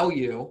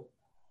value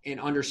in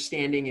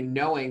understanding and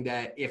knowing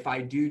that if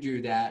I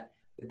do that,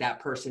 that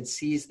person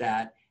sees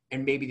that,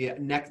 and maybe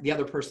the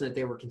other person that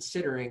they were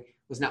considering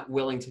was not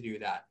willing to do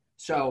that.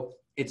 So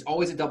it's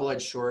always a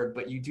double-edged sword,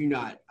 but you do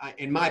not,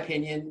 in my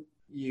opinion,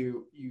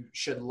 you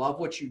should love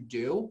what you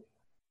do.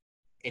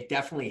 It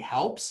definitely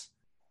helps,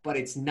 but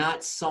it's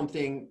not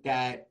something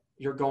that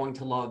you're going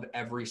to love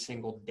every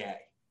single day.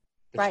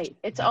 Right.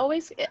 It's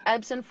always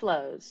ebbs and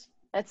flows.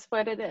 That's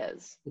what it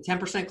is. The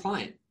 10%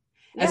 client.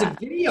 Yeah. As a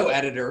video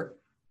editor,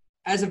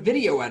 there's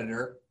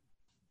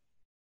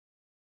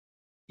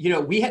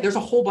a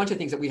whole bunch of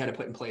things that we had to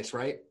put in place,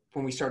 right?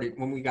 When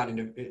we got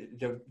into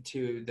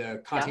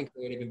the content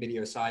creative and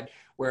video side,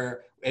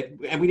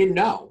 and we didn't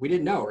know,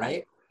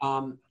 right?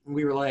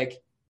 We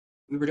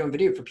were doing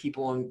video for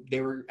people and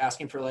they were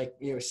asking for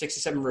 6 to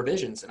 7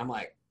 revisions. And I'm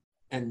like,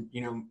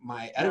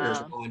 my editors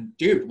are going,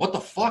 dude, what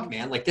the fuck,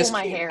 man? Like, this pull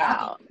my hair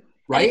happen. out.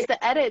 Right? And it's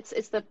the edits.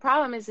 It's the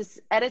problem is it's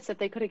edits that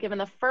they could have given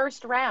the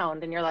first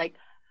round. And you're like,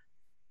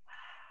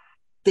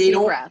 deep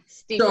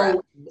breaths.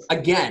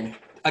 Again,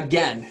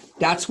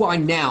 that's why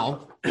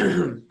now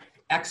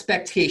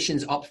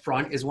expectations up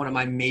front is one of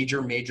my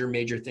major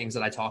things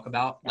that I talk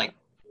about. Like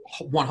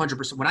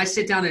 100%. When I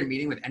sit down in a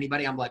meeting with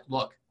anybody, I'm like,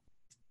 look,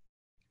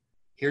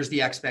 here's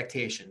the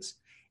expectations.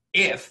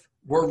 If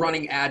we're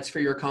running ads for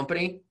your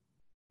company,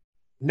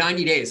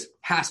 90 days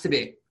has to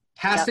be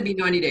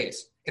 90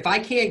 days. If I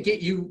can't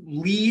get you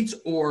leads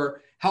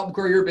or help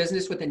grow your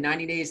business within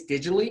 90 days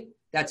digitally,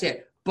 that's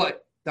it.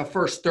 But the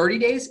first 30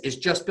 days is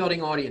just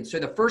building audience. So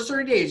the first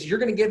 30 days, you're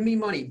going to give me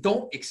money.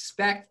 Don't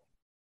expect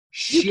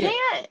shit.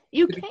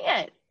 You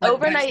can't.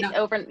 Overnight,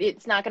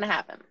 it's not going to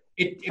happen.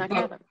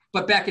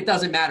 But Beck, it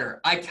doesn't matter.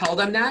 I tell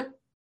them that,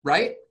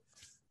 right?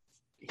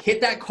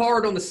 Hit that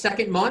card on the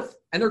second month,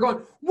 and they're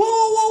going,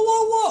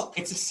 whoa.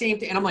 It's the same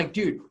thing. And I'm like,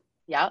 dude.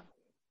 Yeah.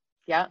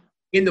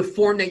 In the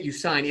form that you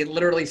sign, it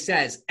literally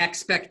says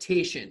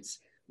expectations.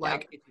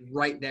 Like it's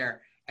right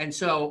there. And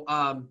so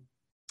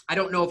I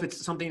don't know if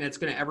it's something that's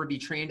going to ever be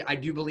trained. I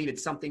do believe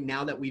it's something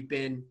now that we've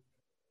been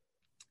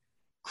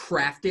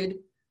crafted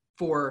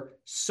for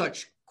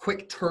such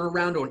quick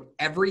turnaround on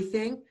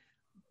everything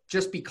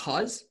just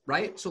because,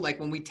 right? So like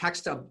when we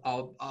text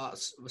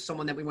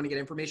someone that we want to get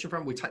information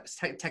from, we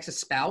text a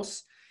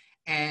spouse,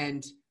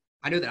 and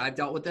I know that I've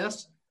dealt with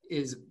this,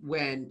 is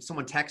when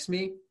someone texts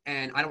me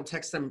and I don't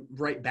text them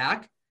right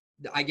back,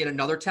 I get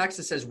another text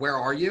that says, where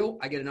are you?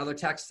 I get another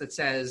text that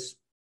says,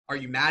 are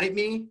you mad at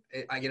me?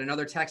 I get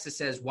another text that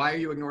says, why are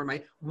you ignoring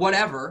my,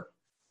 whatever,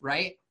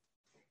 right?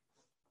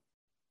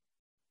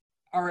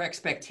 Our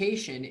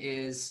expectation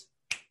is,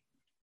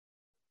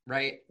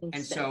 right?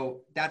 And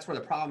so that's where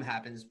the problem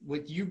happens.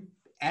 With you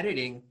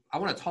editing, I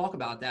want to talk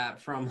about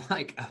that from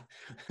like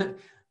a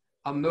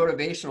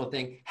motivational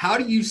thing. How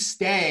do you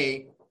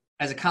stay,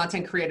 as a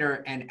content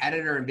creator and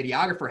editor and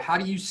videographer, how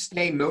do you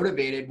stay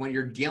motivated when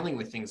you're dealing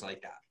with things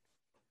like that?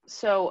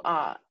 So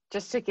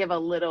just to give a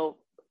little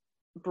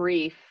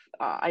brief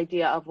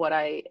idea of what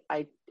I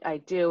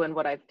do and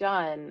what I've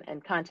done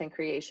and content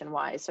creation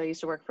wise. So I used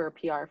to work for a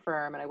PR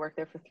firm, and I worked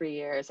there for 3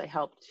 years. I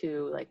helped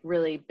to like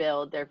really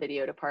build their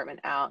video department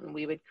out, and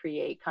we would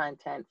create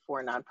content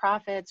for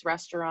nonprofits,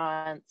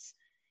 restaurants,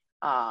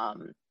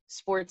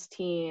 sports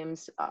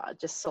teams,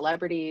 just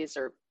celebrities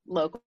or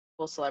local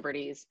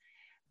celebrities.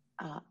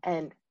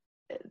 And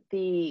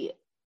the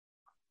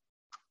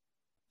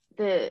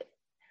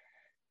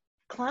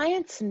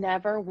clients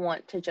never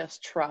want to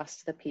just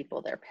trust the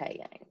people they're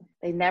paying.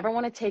 They never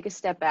want to take a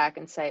step back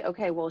and say,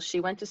 okay, well, she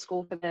went to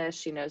school for this.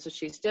 She knows what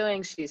she's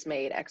doing. She's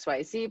made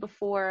XYZ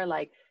before.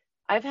 Like,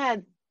 I've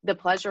had the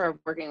pleasure of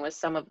working with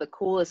some of the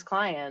coolest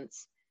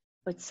clients,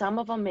 but some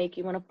of them make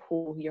you want to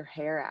pull your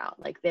hair out.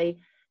 Like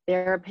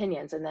their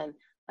opinions. And then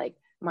like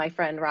my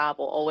friend Rob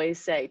will always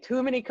say,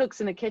 too many cooks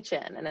in the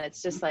kitchen. And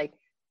it's just like,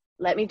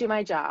 let me do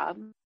my job.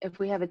 If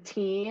we have a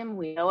team,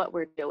 we know what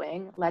we're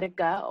doing, let it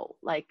go.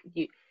 Like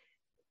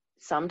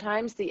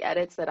sometimes the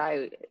edits that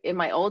in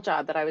my old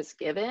job that I was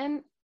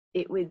given,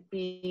 it would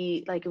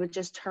be like, it would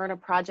just turn a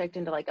project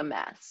into like a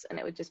mess. And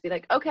it would just be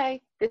like,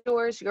 okay, it's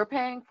yours, you're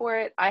paying for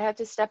it. I have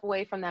to step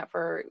away from that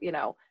for,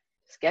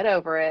 just get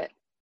over it.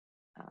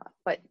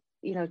 But,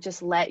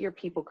 just let your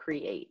people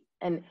create.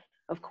 And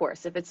of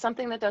course, if it's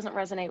something that doesn't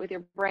resonate with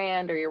your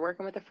brand, or you're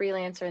working with a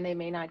freelancer and they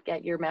may not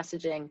get your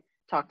messaging,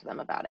 talk to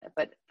them about it.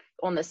 But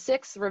on the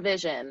 6th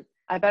revision,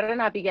 I better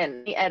not be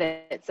getting any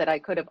edits that I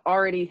could have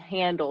already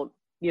handled,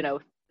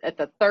 at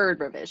the 3rd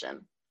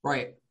revision.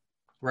 Right.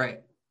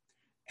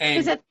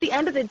 Because at the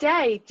end of the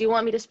day, do you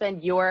want me to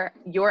spend your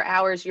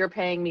hours you're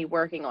paying me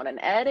working on an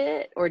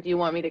edit, or do you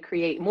want me to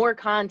create more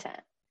content?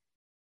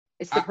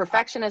 It's the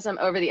perfectionism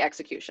over the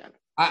execution.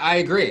 I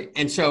agree.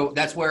 And so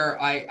that's where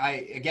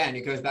again,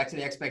 it goes back to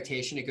the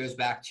expectation. It goes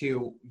back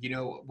to,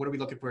 what are we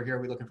looking for here?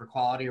 Are we looking for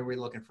quality? Are we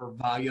looking for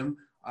volume?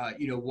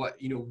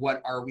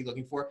 What are we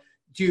looking for?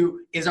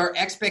 Is our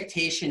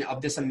expectation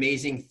of this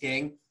amazing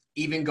thing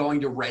even going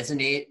to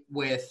resonate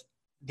with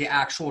the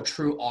actual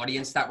true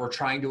audience that we're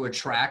trying to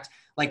attract?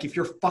 Like, if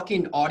your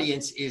fucking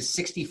audience is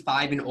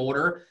 65 and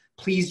older,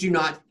 please do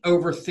not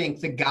overthink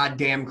the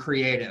goddamn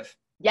creative.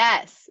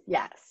 Yes.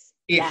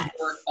 If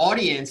your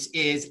audience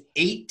is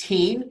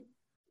 18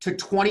 to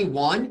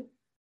 21,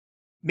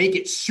 make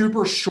it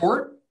super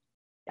short.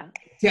 Yeah.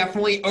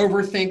 Definitely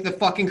overthink the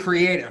fucking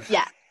creative.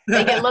 Yeah.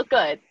 Make it look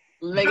good.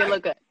 It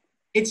look good.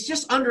 It's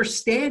just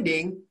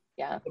understanding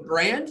the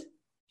brand,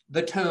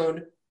 the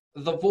tone,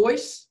 the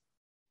voice,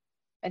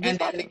 and then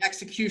the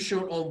execution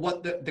on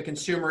what the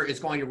consumer is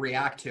going to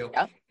react to.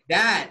 Yep.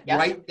 That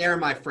right there,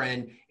 my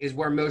friend, is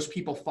where most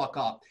people fuck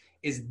up.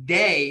 Is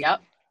they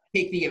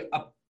take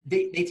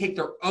they take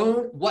their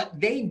own, what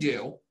they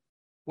do,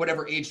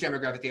 whatever age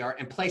demographic they are,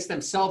 and place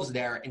themselves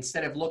there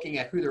instead of looking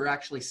at who they're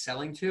actually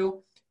selling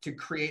to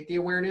create the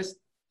awareness.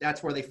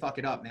 That's where they fuck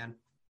it up, man.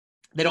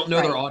 They don't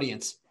know their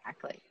audience.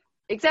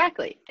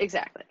 Exactly.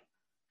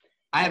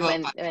 I have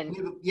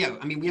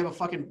we have a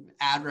fucking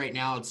ad right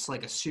now. It's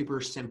like a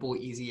super simple,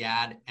 easy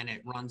ad, and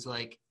it runs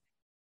like,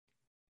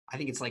 I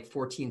think it's like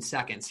 14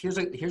 seconds. Here's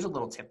a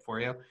little tip for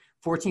you.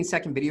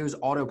 14-second videos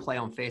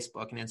autoplay on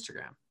Facebook and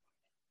Instagram.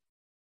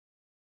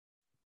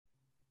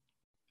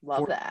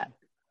 Love that.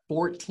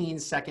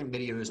 14-second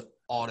videos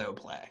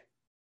autoplay.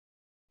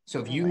 So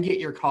if you can get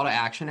your call to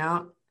action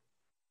out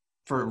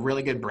for a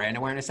really good brand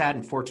awareness ad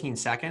in 14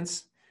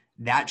 seconds,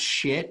 that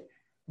shit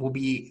will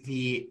be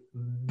the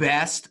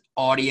best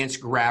audience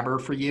grabber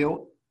for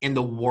you in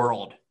the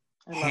world,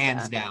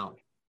 hands down.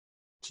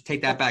 So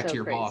take that back to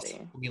your boss.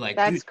 We'll be like,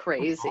 that's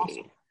crazy. That's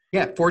awesome.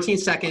 Yeah, 14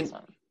 second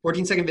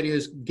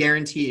videos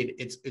guaranteed.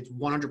 It's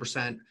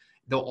 100%.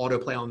 They'll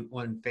autoplay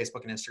on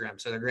Facebook and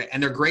Instagram. So they're great,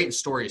 and they're great in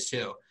stories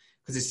too,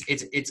 because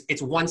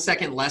it's 1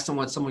 second less than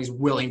what somebody's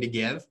willing to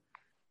give.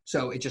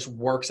 So it just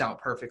works out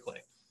perfectly.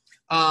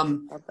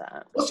 Love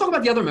that. Let's talk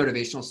about the other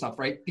motivational stuff,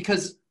 right?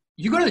 Because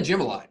you go to the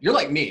gym a lot. You're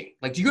like me.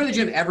 Like, do you go to the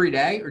gym every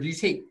day, or do you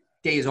take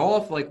days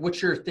off? Like,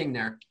 what's your thing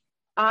there?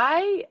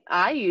 I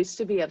used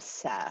to be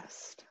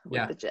obsessed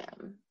with the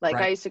gym. Like,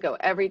 I used to go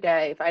every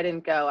day. If I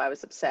didn't go, I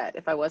was upset.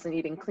 If I wasn't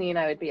eating clean,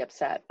 I would be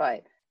upset.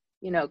 But,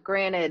 you know,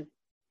 granted,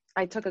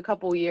 I took a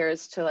couple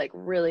years to like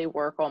really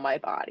work on my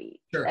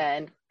body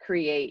and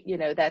create, you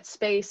know, that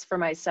space for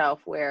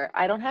myself where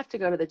I don't have to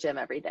go to the gym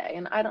every day,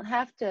 and I don't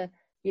have to,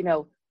 you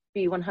know,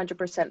 be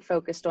 100%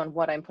 focused on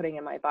what I'm putting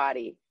in my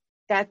body.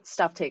 That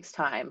stuff takes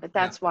time, but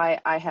that's why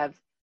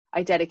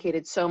I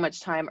dedicated so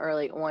much time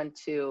early on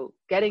to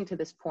getting to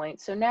this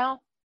point. So now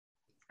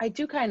I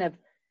do kind of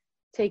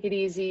take it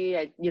easy.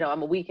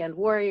 I'm a weekend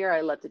warrior.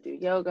 I love to do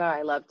yoga.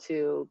 I love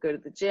to go to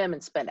the gym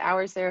and spend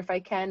hours there if I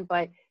can,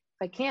 but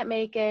if I can't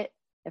make it,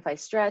 if I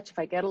stretch, if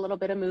I get a little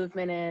bit of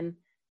movement in,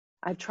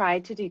 I've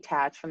tried to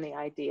detach from the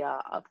idea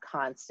of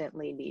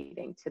constantly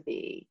needing to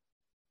be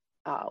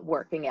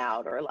working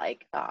out or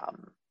like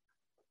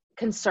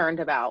concerned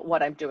about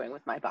what I'm doing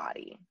with my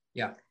body.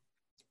 Yeah.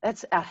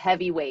 That's a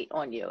heavy weight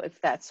on you if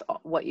that's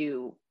what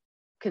you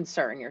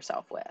concern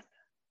yourself with.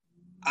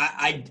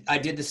 I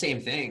did the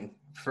same thing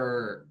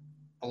for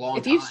a long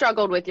time. If you've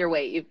struggled with your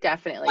weight, you've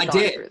definitely gone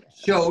through this.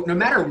 So no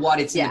matter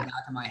what, it's in the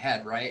back of my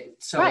head, right?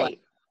 So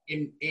like,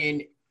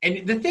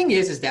 and the thing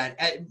is that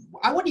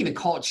I wouldn't even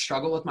call it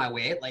struggle with my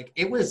weight. Like,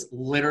 it was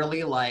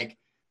literally like,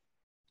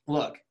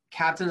 look,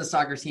 captain of the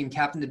soccer team,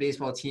 captain of the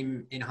baseball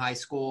team in high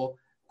school,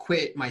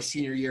 quit my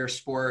senior year of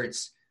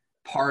sports,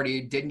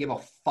 partied, didn't give a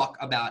fuck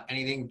about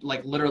anything.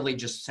 Like, literally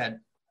just said,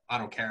 I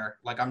don't care.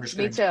 Like, I'm just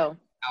going to drink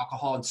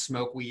alcohol and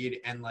smoke weed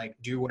and like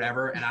do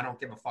whatever. And I don't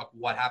give a fuck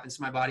what happens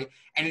to my body.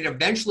 And it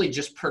eventually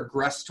just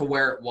progressed to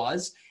where it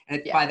was.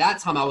 And by that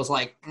time I was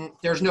like,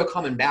 there's no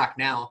coming back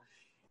now.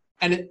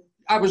 And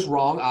I was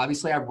wrong.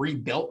 Obviously I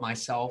rebuilt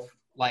myself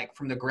like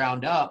from the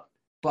ground up,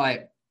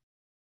 but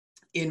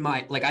I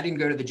didn't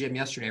go to the gym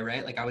yesterday,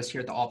 right? Like, I was here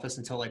at the office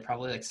until like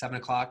probably like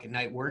 7:00 at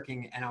night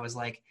working. And I was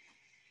like,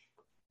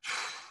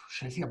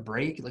 should I take a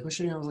break? Like, what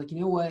should I do? I was like, you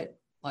know what?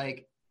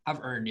 Like, I've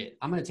earned it.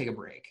 I'm going to take a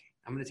break.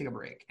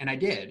 And I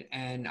did.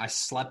 And I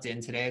slept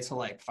in today till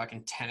like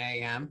fucking 10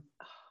 a.m.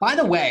 By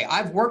the way,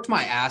 I've worked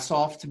my ass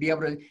off to be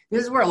able to,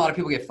 this is where a lot of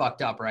people get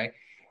fucked up, right?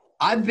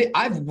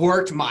 I've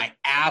worked my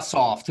ass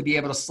off to be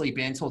able to sleep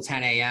in till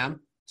 10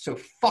 a.m. So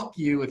fuck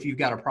you if you've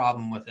got a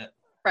problem with it.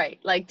 Right.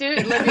 Like,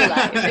 dude, live your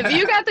life.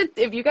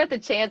 If you got the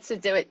chance to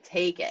do it,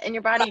 take it. And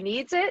your body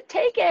needs it,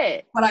 take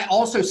it. But I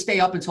also stay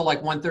up until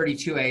like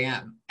 1:32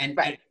 a.m. And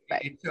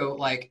so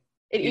like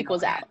it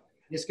equals out.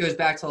 This goes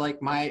back to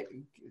like my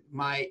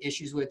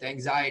issues with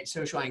anxiety,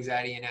 social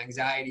anxiety, and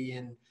anxiety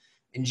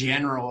in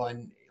general,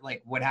 and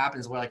like what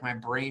happens where like my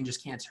brain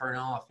just can't turn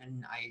off,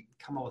 and I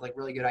come up with like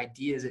really good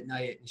ideas at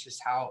night. It's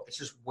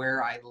just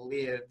where I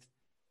live.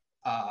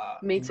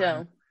 Me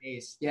too.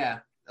 Yeah,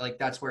 like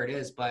that's where it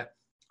is. But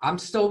I'm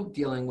still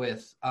dealing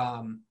with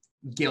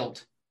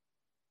guilt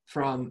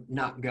from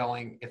not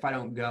going. If I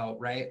don't go,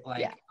 right?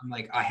 Like I'm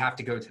like, I have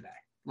to go today.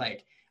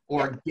 Like,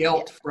 or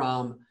guilt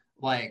from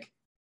like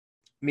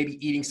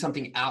maybe eating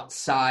something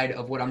outside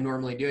of what I'm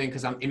normally doing,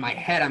 because I'm in my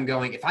head, I'm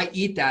going, if I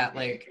eat that,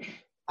 like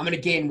I'm going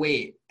to gain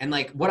weight. And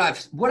like what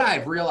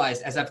I've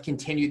realized as I've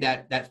continued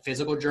that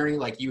physical journey,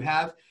 like you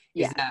have,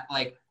 is that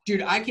like,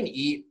 dude, I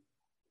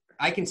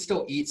can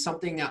still eat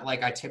something that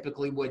like I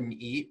typically wouldn't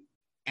eat.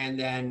 And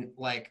then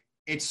like,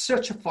 it's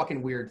such a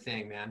fucking weird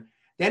thing, man.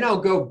 Then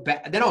I'll go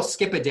back, then I'll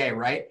skip a day,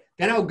 right?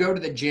 Then I'll go to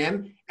the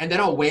gym and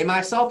then I'll weigh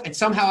myself and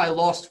somehow I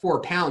lost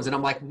 4 pounds. And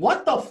I'm like,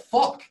 what the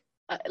fuck?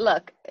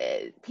 Look,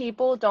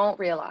 people don't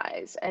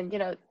realize, and you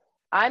know,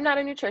 I'm not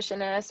a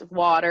nutritionist.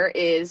 Water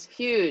is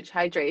huge.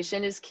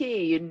 Hydration is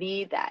key. You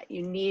need that.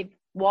 You need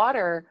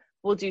water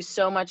will do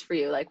so much for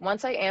you. Like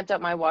once I amped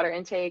up my water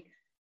intake,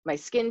 my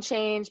skin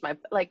changed,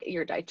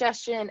 your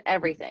digestion,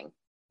 everything.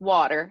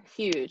 Water,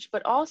 huge.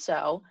 But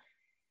also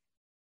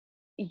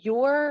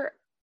you're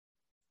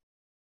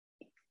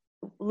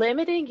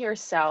limiting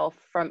yourself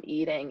from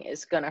eating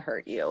is going to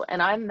hurt you.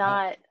 And I'm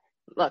not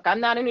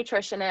a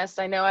nutritionist.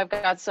 I know I've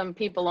got some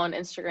people on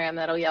Instagram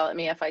that'll yell at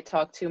me if I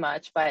talk too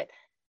much, but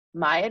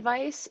my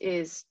advice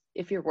is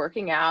if you're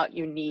working out,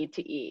 you need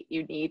to eat.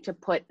 You need to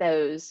put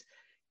those,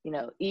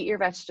 eat your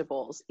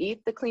vegetables,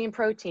 eat the clean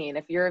protein.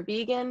 If you're a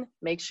vegan,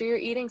 make sure you're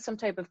eating some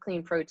type of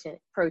clean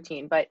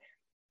protein. But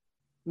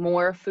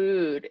more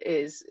food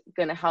is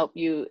going to help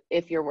you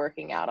if you're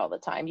working out all the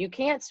time. You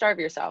can't starve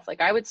yourself.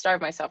 Like I would starve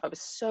myself. I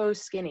was so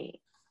skinny.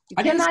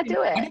 You cannot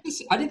do it.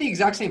 I did the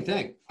exact same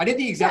thing. I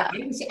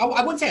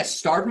wouldn't say I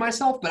starved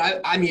myself,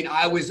 but I mean,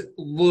 I was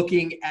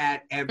looking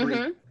at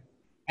every,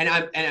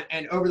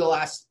 and over the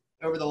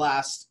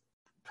last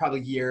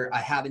probably year, I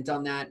haven't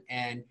done that.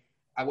 And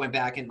I went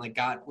back and like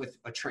got with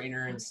a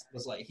trainer and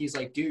was like, he's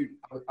like, dude,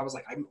 I was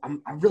like,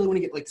 I really want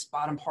to get like this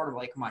bottom part of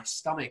like my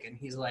stomach. And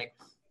he's like,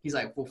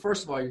 well,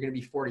 first of all, you're going to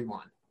be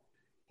 41.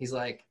 He's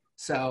like,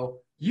 so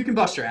you can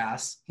bust your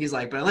ass. He's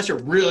like, but unless you're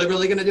really,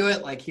 really going to do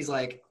it, like, he's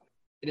like,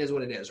 it is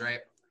what it is, right?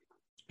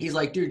 He's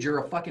like, dude, you're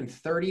a fucking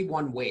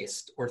 31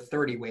 waist or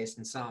 30 waist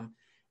in some.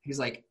 He's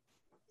like,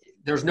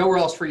 there's nowhere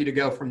else for you to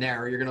go from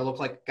there. Or you're going to look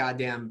like a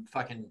goddamn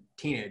fucking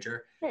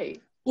teenager. Hey.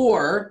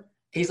 Or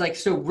he's like,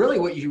 so really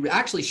what you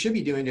actually should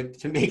be doing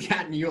to make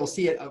that, and you'll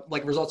see it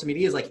like results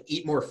immediately, is like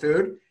eat more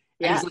food.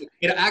 Yeah. And he's like,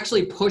 it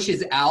actually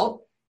pushes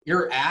out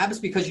your abs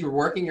because you're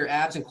working your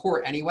abs and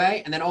core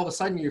anyway. And then all of a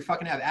sudden you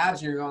fucking have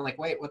abs and you're going like,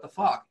 wait, what the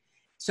fuck?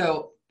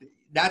 So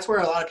that's where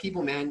a lot of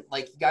people, man,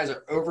 like you guys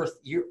are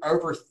you're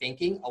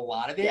overthinking a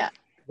lot of it. Yeah.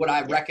 What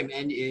I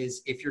recommend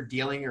is if you're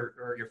dealing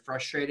or you're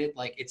frustrated,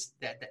 like it's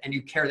that, and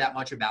you care that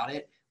much about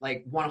it,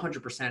 like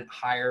 100%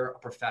 hire a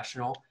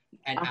professional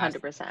and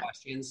 100%. Ask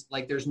questions.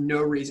 Like there's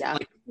no reason,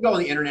 like you can go on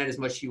the internet as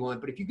much as you want,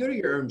 but if you go to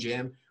your own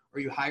gym or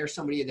you hire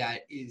somebody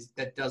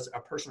that does a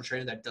personal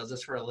trainer that does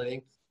this for a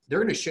living, they're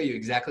going to show you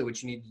exactly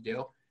what you need to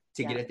do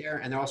to get it there.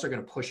 And they're also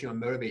going to push you and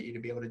motivate you to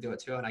be able to do it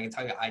too. And I can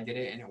tell you, I did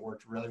it and it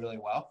worked really, really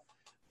well.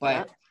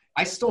 But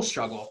I still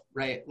struggle,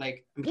 right?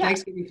 Like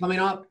Thanksgiving coming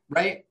up,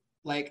 right?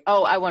 Like,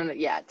 oh, I want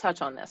to,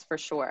 touch on this for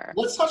sure.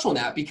 Let's touch on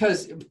that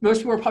because most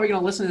people are probably going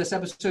to listen to this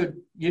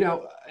episode. You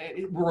know,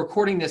 we're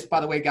recording this, by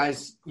the way,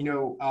 guys, you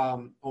know,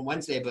 on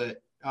Wednesday,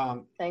 but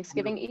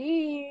Thanksgiving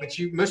Eve. But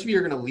most of you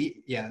are going to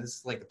leave. Yeah, this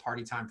is like the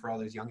party time for all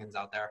those youngins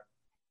out there.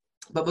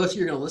 But most of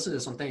you are going to listen to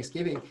this on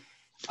Thanksgiving.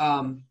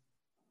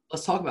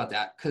 Let's talk about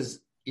that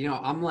because, you know,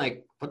 I'm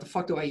like, what the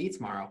fuck do I eat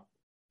tomorrow?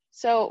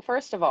 So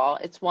first of all,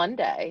 it's one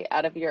day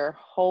out of your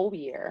whole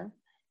year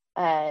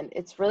and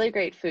it's really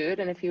great food.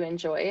 And if you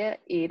enjoy it,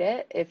 eat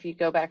it. If you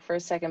go back for a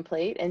second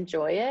plate,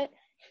 enjoy it.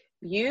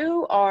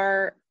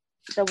 The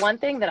one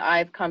thing that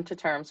I've come to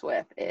terms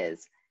with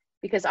is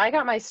because I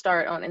got my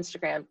start on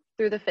Instagram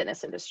through the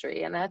fitness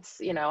industry. And that's,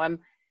 you know,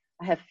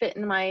 I have fit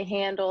in my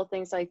handle,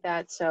 things like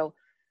that. So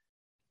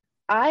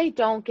I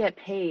don't get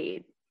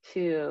paid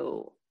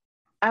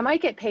I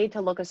might get paid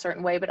to look a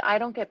certain way, but I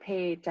don't get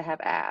paid to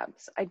have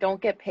abs. I don't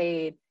get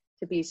paid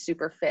to be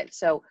super fit.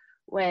 So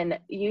when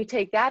you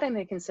take that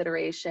into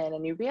consideration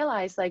and you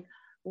realize like,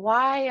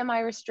 why am I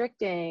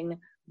restricting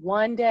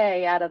one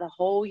day out of the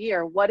whole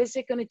year? What is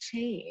it going to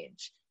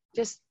change?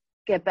 Just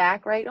get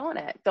back right on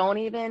it. Don't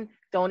even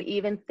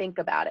think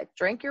about it.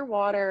 Drink your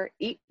water,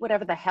 eat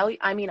whatever the hell.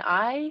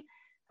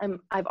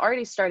 I've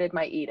already started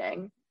my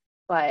eating,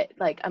 but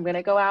like, I'm going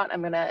to go out,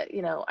 I'm going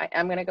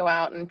to go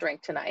out and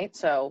drink tonight.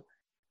 So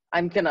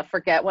I'm going to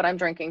forget what I'm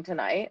drinking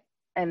tonight.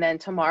 And then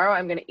tomorrow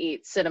I'm going to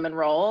eat cinnamon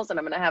rolls and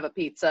I'm going to have a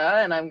pizza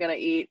and I'm going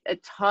to eat a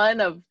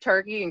ton of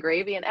turkey and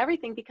gravy and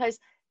everything because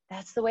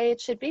that's the way it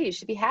should be. You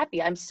should be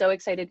happy. I'm so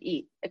excited to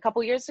eat. A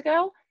couple years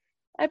ago,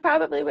 I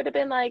probably would have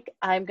been like,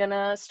 I'm going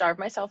to starve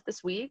myself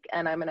this week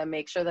and I'm going to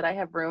make sure that I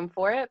have room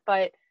for it.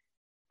 But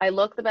I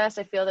look the best,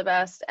 I feel the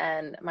best,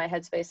 and my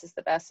headspace is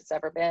the best it's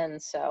ever been.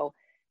 So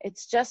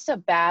it's just a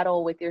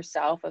battle with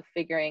yourself of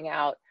figuring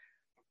out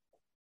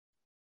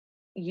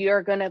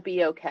you're going to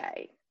be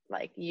okay.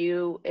 Like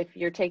if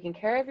you're taking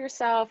care of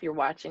yourself, you're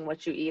watching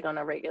what you eat on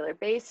a regular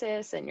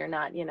basis and you're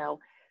not, you know,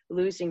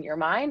 losing your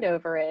mind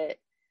over it,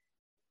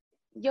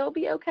 you'll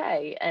be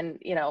okay. And,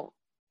 you know,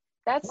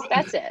 that's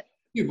it.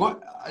 Dude,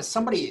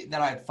 somebody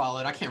that I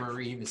followed, I can't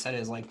remember who even said it,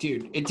 is like,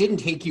 dude, it didn't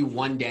take you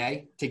one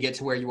day to get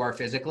to where you are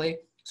physically.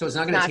 So it's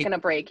not going to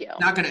break you.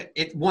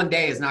 One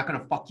day is not going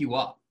to fuck you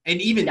up.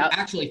 And even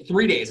actually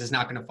 3 days is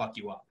not going to fuck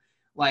you up.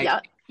 Like,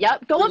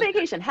 Yep. Go on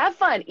vacation, have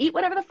fun, eat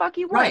whatever the fuck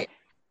you want. Right.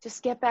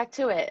 Just get back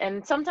to it.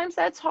 And sometimes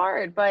that's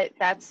hard, but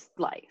that's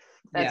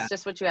life. That's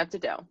just what you have to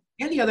do.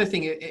 And the other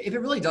thing, if it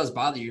really does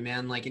bother you,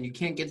 man, like, and you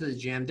can't get to the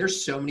gym,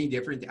 there's so many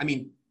different,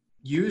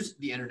 use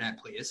the internet,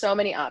 please. So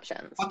many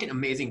options. Fucking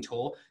amazing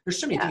tool. There's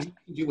so many things you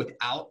can do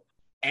without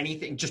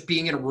anything, just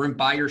being in a room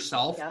by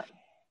yourself.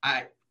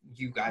 Yep.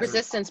 You guys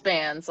resistance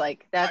bands,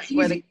 like that's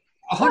where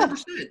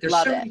 100%. There's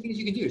so many things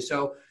you can do.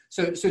 So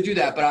do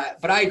that.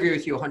 But I agree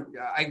with you.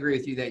 I agree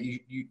with you that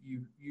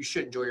you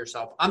should enjoy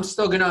yourself. I'm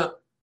still gonna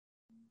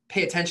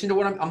pay attention to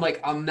what I'm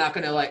not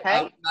gonna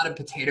I'm not a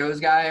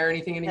potatoes guy or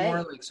anything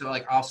anymore.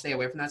 I'll stay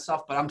away from that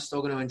stuff. But I'm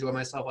still gonna enjoy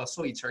myself. I'll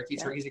still eat turkey.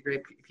 Yeah. Turkey's a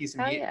great piece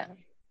of meat. Yeah.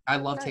 I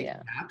love taking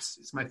naps.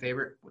 It's my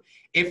favorite.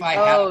 If I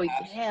have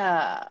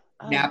naps,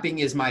 napping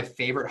is my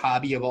favorite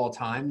hobby of all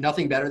time.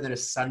 Nothing better than a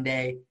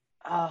Sunday,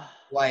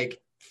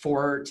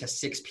 4 to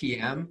 6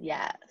 p.m.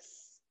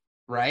 Yes.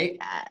 Right?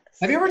 Yes.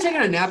 Have you ever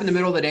taken a nap in the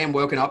middle of the day and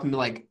woken up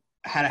and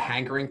had a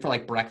hankering for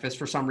breakfast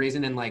for some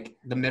reason in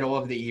the middle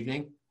of the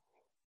evening?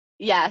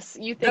 Yes.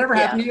 That ever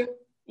happened to you?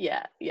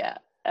 Yeah.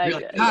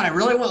 You're like, God, I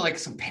really want like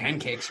some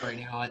pancakes right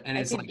now. And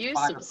it's like use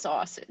some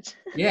sausage.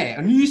 Yeah,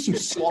 I'm gonna use some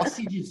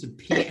sausage and some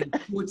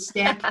food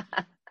stack.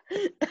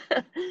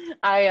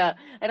 I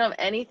don't have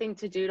anything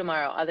to do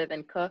tomorrow other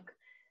than cook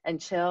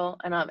and chill.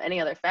 I don't have any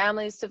other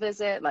families to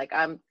visit. Like,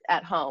 I'm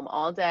at home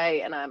all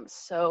day and I'm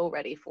so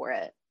ready for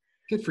it.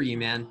 Good for you,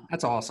 man.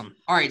 That's awesome.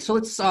 All right, so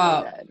let's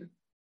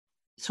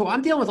so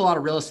I'm dealing with a lot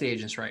of real estate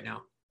agents right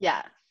now.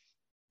 Yeah.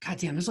 God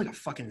damn, there's like a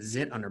fucking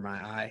zit under my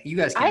eye. You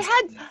guys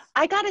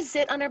I got a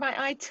zit under my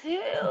eye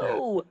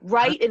too.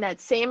 Right in that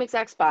same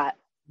exact spot.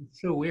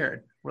 It's so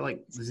weird. We're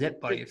like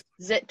zit buddies.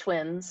 Zit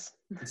twins.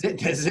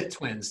 Zit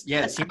twins.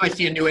 Yes, you might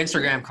see a new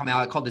Instagram come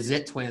out called the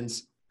Zit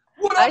Twins.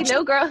 What up, I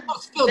know, girl.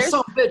 Fill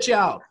some bitch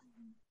out.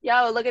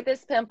 Yo, look at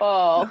this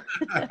pimple.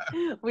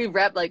 We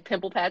rep like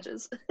pimple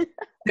patches.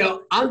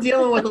 I'm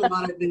dealing with a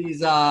lot of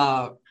these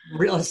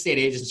real estate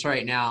agents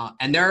right now,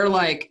 and they're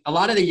like, a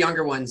lot of the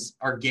younger ones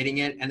are getting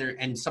it,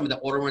 and some of the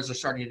older ones are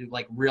starting to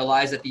like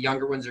realize that the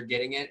younger ones are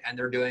getting it, and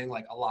they're doing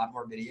like a lot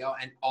more video.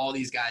 And all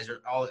these guys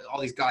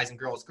and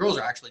girls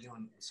are actually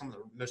doing some of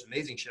the most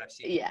amazing shit I've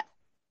seen. Yeah,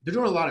 they're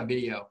doing a lot of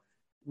video.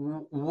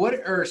 What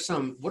are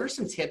some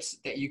tips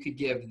that you could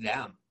give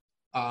them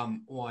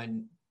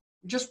on?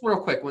 Just real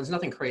quick ones,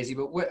 nothing crazy,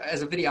 but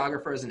as a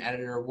videographer, as an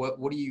editor,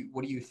 what do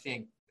you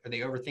think? Are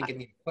they overthinking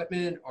the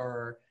equipment,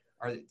 or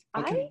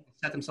what can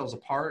set themselves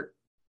apart?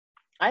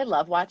 I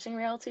love watching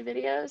realty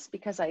videos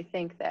because I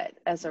think that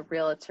as a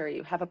realtor,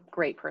 you have a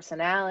great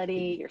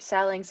personality, you're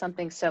selling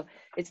something. So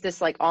it's this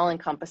like all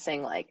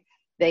encompassing, like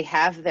they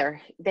have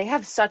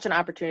such an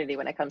opportunity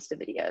when it comes to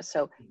video.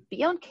 So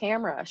be on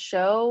camera,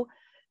 show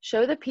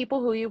the people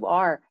who you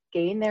are,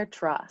 gain their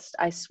trust.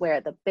 I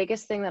swear the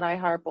biggest thing that I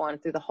harp on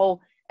through the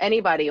whole,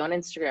 anybody on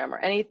Instagram or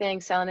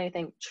anything, selling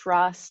anything,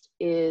 trust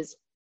is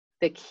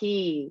the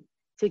key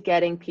to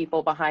getting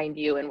people behind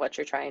you and what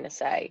you're trying to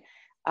say.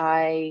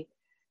 I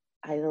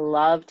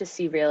love to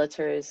see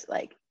realtors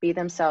like be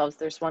themselves.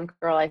 There's one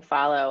girl I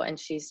follow and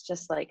she's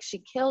just like, she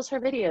kills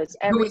her videos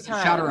every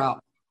time. Shout her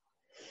out.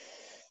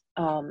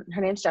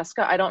 Her name's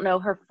Jessica. I don't know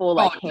her full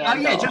handle. Oh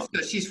yeah,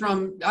 Jessica. She's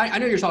from, I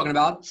know who you're talking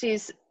about.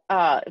 She's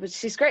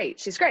great.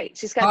 She's great.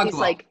 She's got these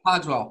like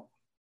Cogswell.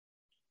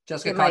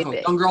 Jessica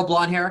Cogswell. Young girl,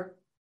 blonde hair.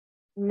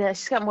 No,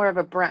 she's got more of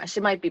a brown.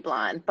 She might be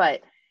blonde,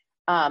 but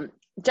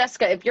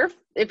Jessica, if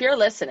you're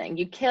listening,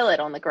 you kill it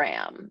on the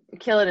gram. You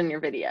kill it in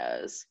your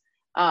videos.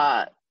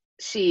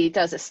 She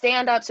does a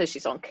stand-up, so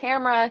she's on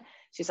camera.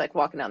 She's like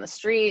walking down the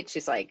street.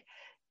 She's like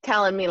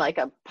telling me like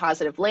a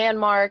positive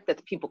landmark that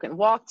the people can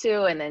walk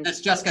to, and then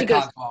that's Jessica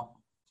Cogswell.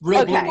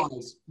 Real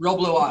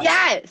blue eyes.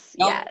 Yes,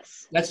 yep.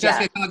 Yes. That's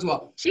Jessica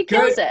Cogswell. She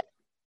kills it.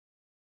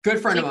 Good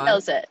friend of mine.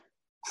 Kills it.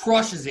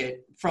 Crushes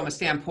it from a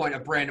standpoint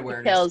of brand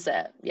awareness. Kills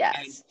it.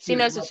 Yes. She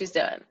knows what she's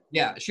doing.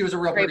 Yeah, she was a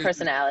real great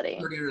personality.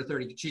 30 or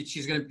 30.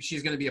 She's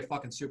gonna be a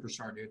fucking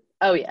superstar, dude.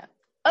 Oh yeah.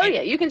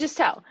 Yeah. You can just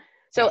tell.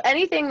 So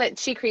anything that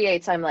she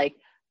creates, I'm like,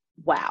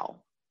 wow,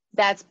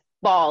 that's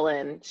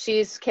ballin'.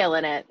 She's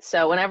killing it.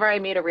 So whenever I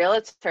meet a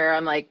realtor,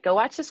 I'm like, go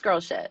watch this girl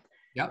shit.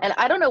 Yep. And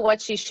I don't know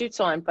what she shoots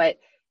on, but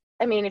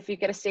I mean, if you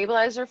get a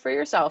stabilizer for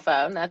your cell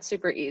phone, that's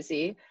super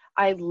easy.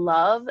 I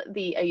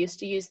used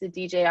to use the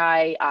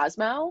DJI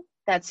Osmo.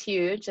 That's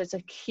huge. It's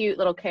a cute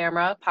little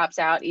camera, pops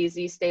out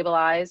easy,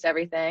 stabilized,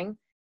 everything.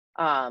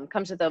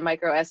 Comes with a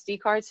micro SD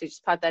card, so you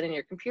just pop that in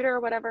your computer or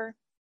whatever.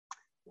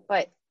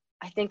 But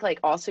I think like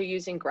also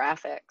using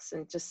graphics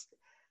and just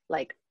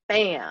like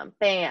bam,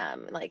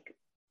 bam, like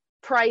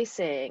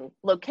pricing,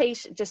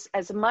 location, just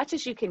as much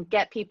as you can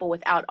get people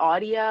without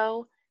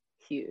audio,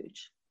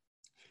 huge.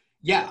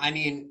 Yeah, I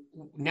mean,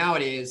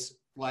 nowadays,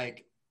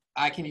 like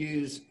I can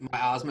use my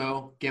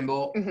Osmo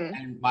gimbal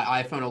and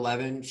my iPhone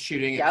 11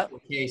 shooting at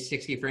 4K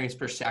 60 frames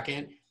per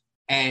second,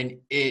 and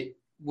it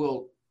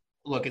will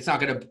look, it's not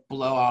going to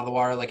blow out of the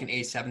water like an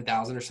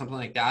A7000 or something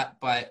like that,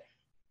 but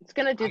it's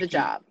going to do the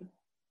job.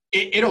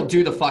 It'll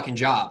do the fucking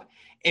job.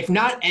 If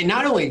not, and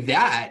not only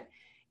that,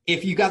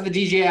 if you got the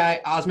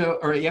DJI Osmo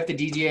or you have the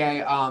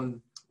DJI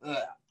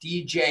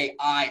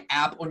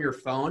app on your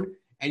phone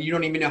and you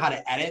don't even know how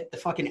to edit, the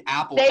fucking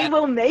app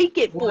will make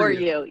it for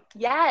you.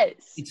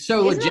 Yes. It's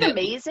so legit. Isn't it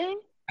amazing?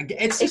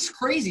 It's just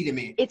crazy to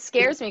me. It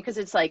scares me because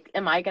it's like,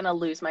 am I going to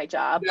lose my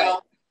job?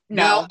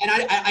 No, and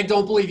I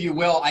don't believe you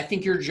will. I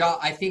think your job,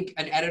 I think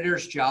an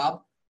editor's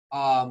job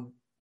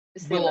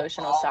is the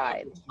emotional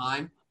side.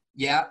 Time.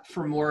 Yeah,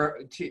 for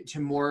more to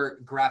more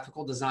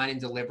graphical design and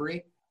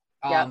delivery.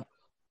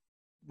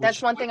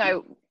 That's one thing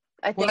I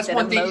think that's that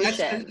one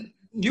emotion.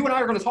 You and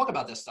I are going to talk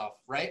about this stuff,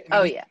 right?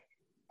 I mean,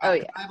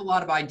 I have a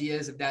lot of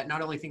ideas of that.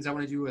 Not only things I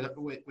want to do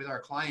with our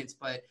clients,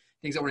 but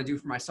things I want to do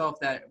for myself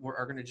that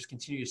are going to just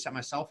continue to set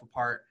myself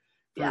apart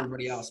from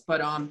everybody else.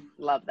 But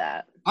love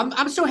that.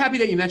 I'm so happy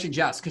that you mentioned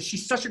Jess because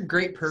she's such a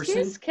great person.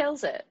 She just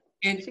kills it.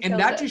 And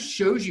that just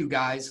shows you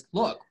guys.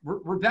 Look,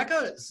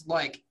 Rebecca is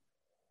like,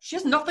 she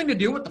has nothing to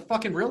do with the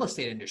fucking real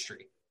estate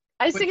industry.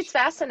 I just think it's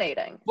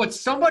fascinating. But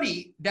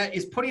somebody that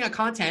is putting out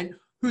content,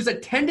 who's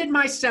attended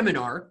my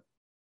seminar,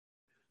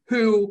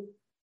 who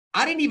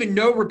I didn't even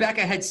know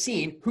Rebecca had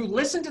seen, who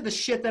listened to the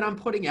shit that I'm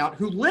putting out,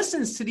 who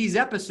listens to these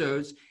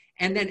episodes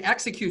and then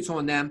executes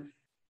on them,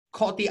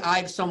 caught the eye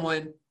of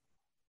someone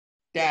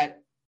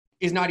that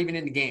is not even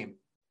in the game.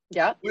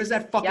 Yeah. What does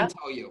that fucking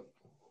tell you?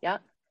 Yeah.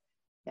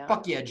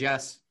 Fuck yeah,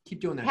 Jess. Keep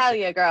doing that. Hell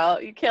yeah,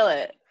 girl. You kill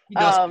it. He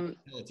does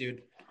kill it,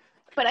 dude.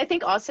 But I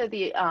think also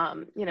the,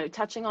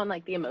 touching on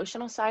like the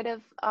emotional side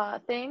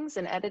of things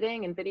and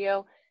editing and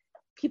video,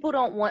 people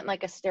don't want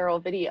like a sterile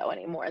video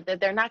anymore. That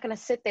they're not going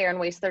to sit there and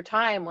waste their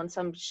time on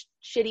some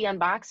shitty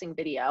unboxing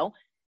video.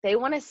 They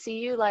want to see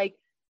you like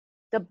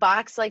the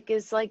box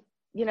is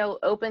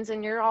opens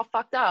and you're all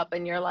fucked up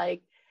and you're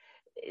like,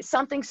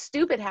 something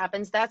stupid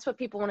happens. That's what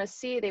people want to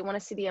see. They want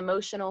to see the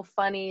emotional,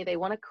 funny. They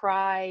want to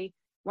cry.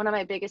 One of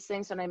my biggest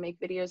things when I make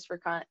videos for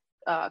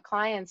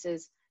clients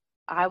is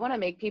I want to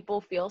make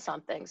people feel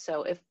something.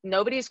 So if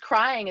nobody's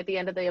crying at the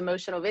end of the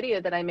emotional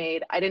video that I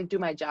made, I didn't do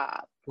my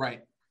job.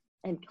 Right.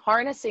 And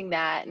harnessing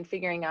that and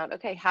figuring out,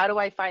 okay, how do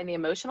I find the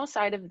emotional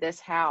side of this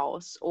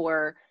house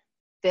or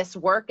this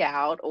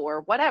workout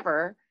or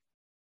whatever?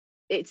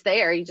 It's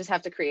there. You just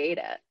have to create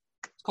it.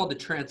 It's called the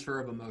transfer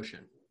of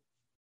emotion.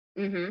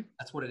 Mm-hmm.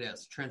 That's what it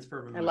is. Transfer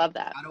of emotion. I love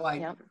that.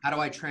 How do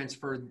I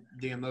transfer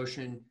the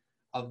emotion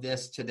of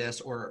this to this,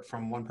 or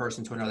from one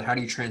person to another? How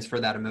do you transfer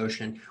that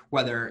emotion?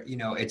 Whether,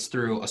 it's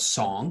through a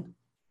song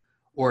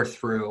or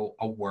through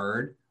a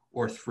word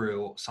or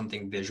through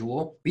something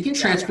visual. We can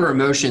transfer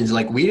emotions.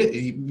 Like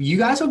you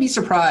guys will be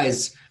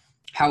surprised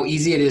how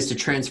easy it is to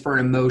transfer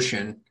an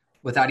emotion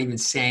without even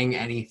saying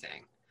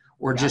anything,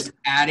 or just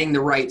adding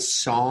the right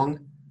song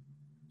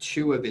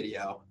to a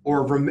video,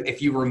 or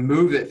if you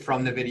remove it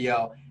from the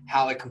video,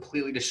 how it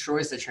completely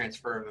destroys the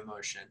transfer of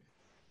emotion.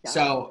 Yeah.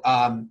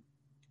 So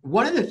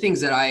one of the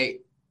things that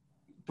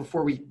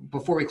before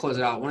we close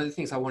it out, one of the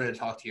things I wanted to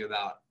talk to you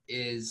about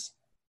is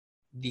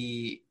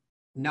the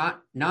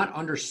not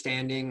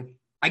understanding,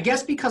 I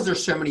guess, because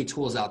there's so many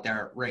tools out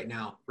there right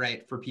now,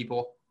 right, for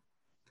people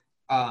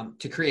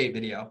to create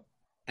video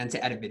and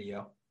to edit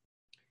video.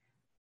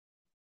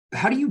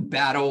 How do you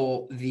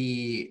battle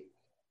the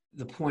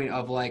point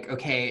of like,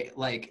 okay,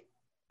 like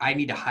I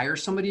need to hire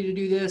somebody to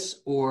do this,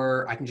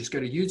 or I can just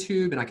go to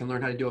YouTube and I can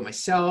learn how to do it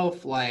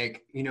myself?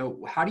 Like,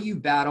 how do you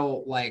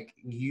battle like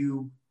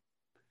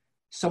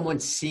someone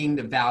seeing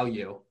the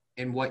value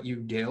in what you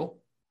do,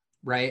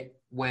 right?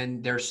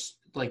 When there's,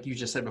 like you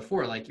just said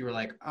before, like you were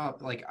like, oh,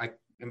 like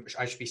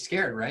I should be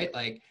scared, right?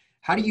 Like,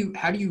 how do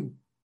you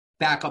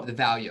back up the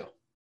value?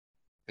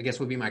 I guess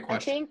would be my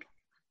question. I think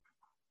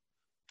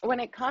when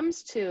it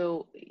comes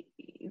to,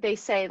 they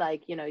say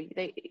like,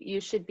 you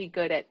should be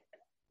good at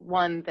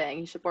one thing.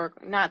 You should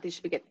work, not that you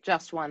should be good at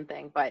just one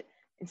thing, but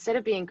instead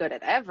of being good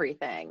at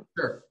everything.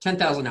 Sure.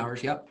 10,000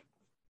 hours. Yep.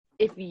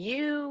 If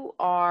you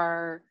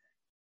are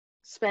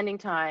spending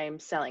time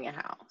selling a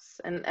house,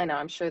 and I know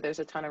I'm sure there's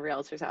a ton of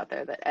realtors out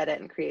there that edit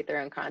and create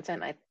their own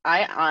content.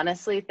 I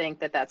honestly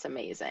think that that's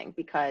amazing,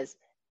 because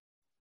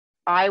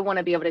I want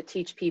to be able to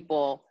teach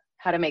people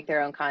how to make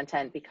their own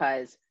content,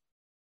 because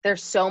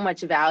there's so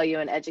much value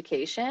in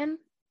education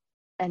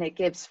and it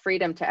gives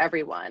freedom to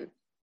everyone.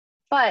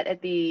 But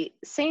at the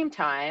same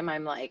time,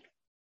 I'm like,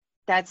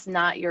 that's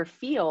not your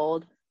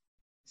field.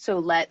 So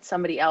let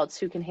somebody else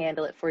who can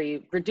handle it for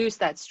you, reduce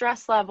that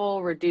stress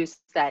level, reduce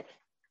that,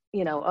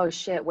 oh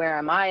shit, where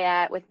am I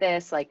at with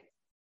this? Like,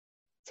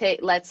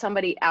 let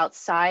somebody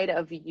outside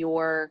of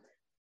your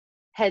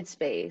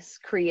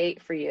headspace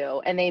create for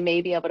you. And they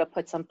may be able to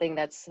put something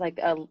that's like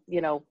a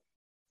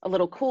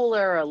little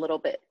cooler, or a little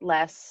bit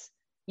less.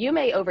 You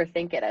may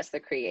overthink it as the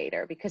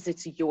creator because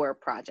it's your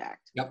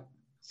project. Yep.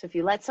 So if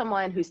you let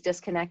someone who's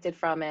disconnected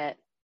from it,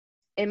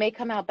 it may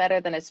come out better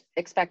than it's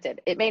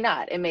expected. It may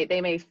not. They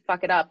may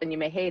fuck it up and you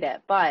may hate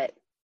it, but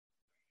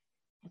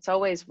it's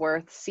always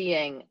worth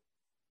seeing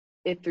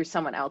it through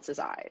someone else's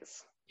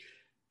eyes.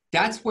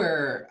 That's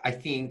where I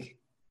think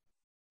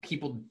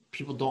people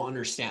don't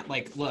understand.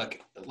 Like, look,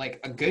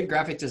 like a good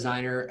graphic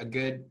designer, a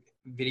good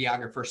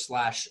videographer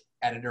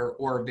 / editor,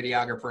 or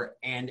videographer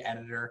and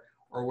editor,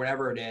 or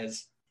whatever it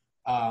is,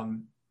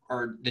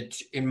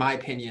 in my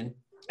opinion,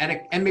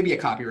 and maybe a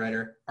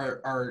copywriter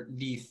are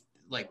the,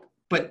 like,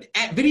 but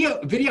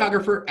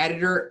videographer,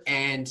 editor,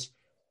 and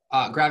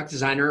graphic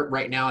designer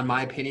right now, in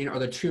my opinion, are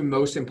the two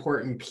most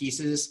important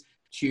pieces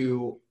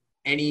to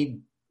any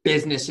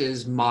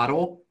business's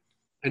model,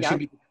 and should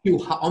be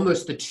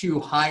almost the two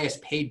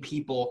highest paid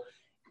people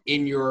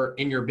in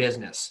your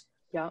business.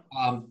 Yeah.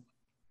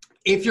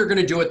 If you're going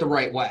to do it the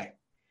right way.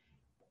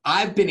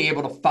 I've been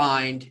able to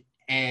find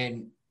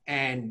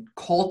and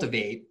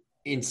cultivate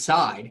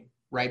inside,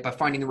 right, by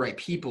finding the right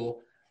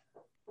people,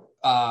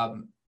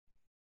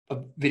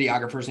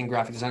 videographers and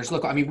graphic designers.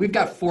 Look, I mean, we've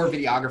got 4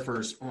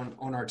 videographers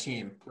on our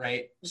team,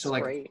 right? That's so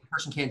like great. One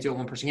person can't do it,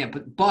 one person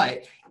can't,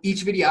 but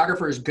each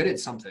videographer is good at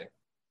something,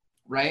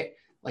 right?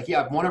 Like,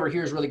 yeah, one over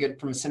here is really good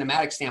from a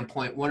cinematic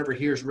standpoint. One over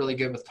here is really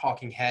good with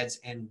talking heads,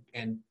 and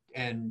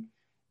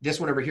this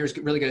one over here is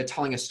really good at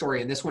telling a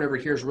story. And this one over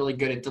here is really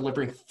good at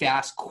delivering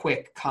fast,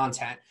 quick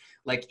content.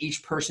 Like,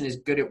 each person is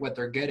good at what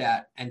they're good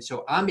at. And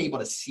so I'm able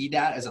to see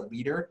that as a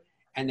leader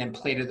and then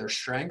play to their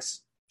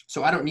strengths.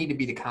 So I don't need to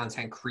be the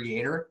content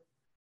creator.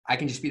 I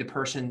can just be the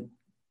person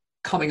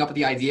coming up with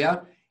the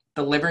idea,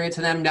 delivering it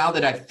to them. Now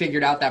that I've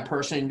figured out that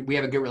person, we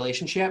have a good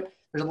relationship.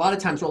 There's a lot of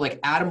times where like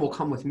Adam will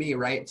come with me,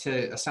 right,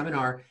 to a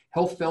seminar.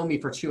 He'll film me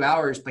for 2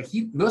 hours, but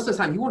most of the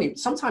time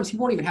sometimes he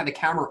won't even have the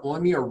camera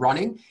on me or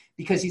running,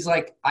 because he's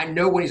like, I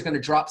know when he's going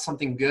to drop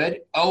something good.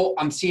 Oh,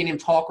 I'm seeing him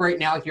talk right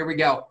now. Here we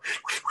go.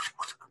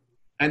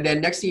 And then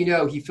next thing you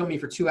know, he filmed me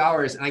for 2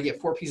 hours and I get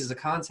 4 pieces of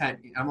content.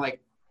 I'm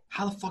like,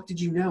 how the fuck did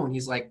you know? And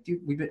he's like,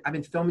 dude, I've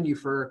been filming you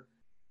for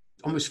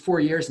almost 4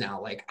 years now.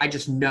 Like, I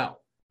just know.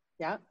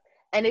 Yeah.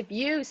 And if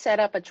you set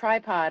up a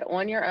tripod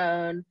on your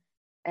own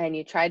and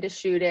you tried to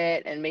shoot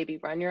it and maybe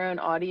run your own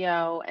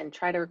audio and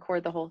try to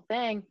record the whole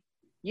thing,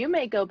 you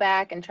may go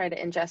back and try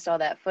to ingest all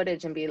that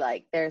footage and be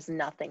like, there's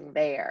nothing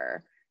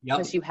there. Yep.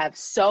 Because you have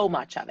so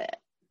much of it.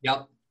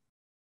 Yep.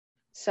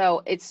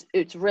 So it's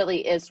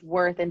really is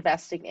worth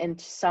investing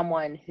into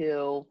someone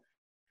who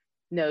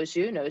knows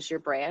you, knows your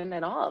brand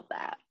and all of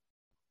that.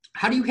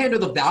 How do you handle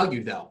the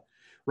value though?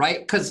 Right?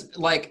 Because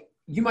like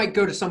you might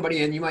go to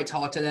somebody and you might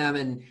talk to them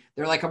and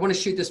they're like, I want to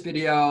shoot this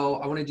video.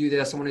 I want to do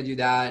this. I want to do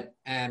that.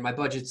 And my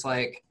budget's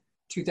like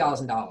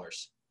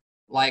 $2,000.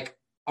 Like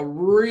a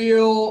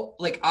real,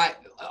 like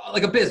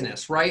a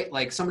business, right?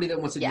 Like somebody that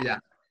wants to do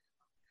that.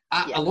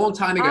 A long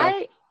time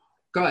ago.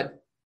 Go ahead.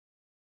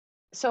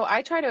 So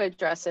I try to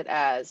address it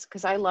as,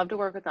 because I love to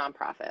work with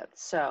nonprofits.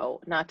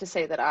 So not to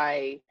say that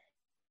I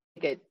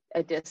get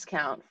a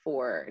discount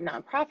for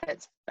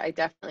nonprofits. I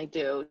definitely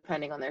do,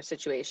 depending on their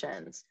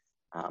situations.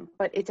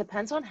 But it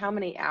depends on how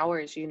many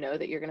hours you know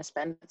that you're going to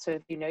spend. So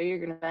if you know you're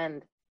going to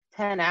spend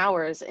 10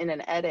 hours in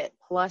an edit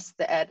plus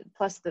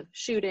the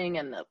shooting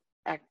and the,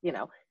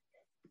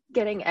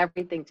 getting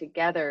everything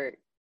together,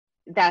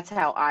 that's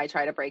how I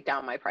try to break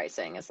down my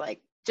pricing. It's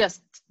like,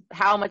 just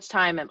how much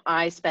time am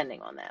I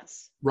spending on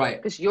this? Right.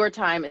 Because your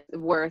time is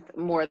worth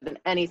more than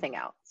anything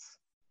else.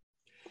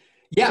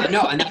 Yeah,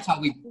 no, and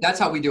that's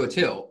how we do it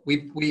too.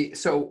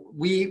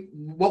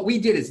 What we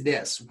did is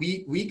this.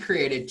 We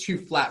created 2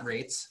 flat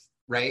rates,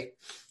 right?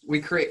 We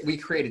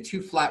created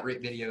 2 flat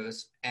rate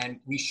videos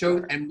and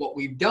what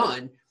we've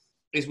done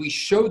is we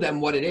show them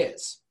what it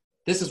is.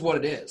 This is what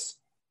it is.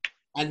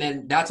 And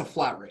then that's a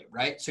flat rate,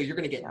 right? So you're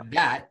going to get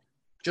that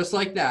just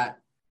like that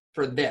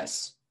for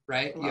this.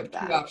 Right? You have 2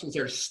 options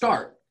there to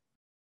start,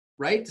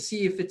 right? To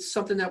see if it's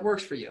something that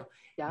works for you.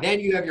 Yeah.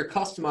 Then you have your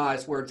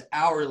customized where it's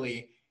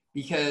hourly,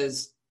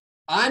 because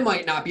I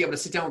might not be able to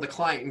sit down with a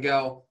client and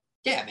go,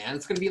 yeah, man,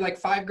 it's going to be like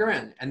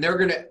 $5,000. And they're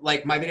going to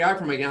like my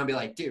videographer might be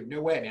like, dude,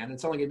 no way, man.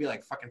 It's only going to be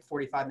like fucking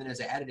 45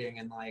 minutes of editing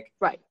and like,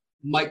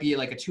 might be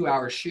like a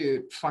 2-hour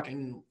shoot,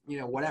 fucking,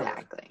 whatever,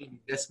 exactly.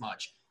 This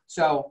much.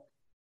 So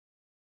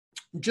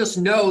just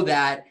know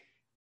that,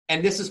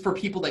 and this is for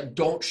people that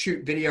don't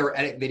shoot video or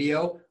edit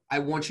video. I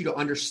want you to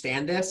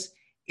understand this.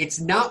 It's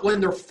not when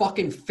they're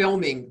fucking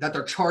filming that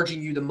they're charging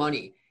you the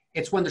money.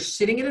 It's when they're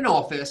sitting in an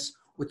office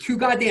with 2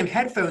 goddamn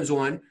headphones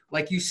on,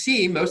 like you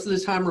see most of the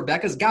time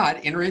Rebecca's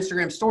got in her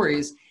Instagram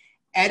stories,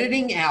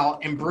 editing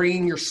out and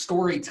bringing your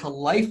story to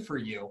life for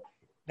you.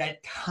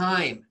 That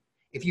time,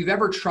 if you've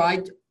ever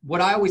tried,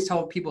 what I always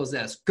tell people is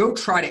this: go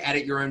try to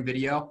edit your own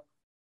video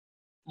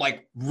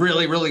like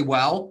really, really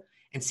well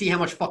and see how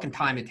much fucking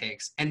time it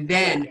takes. And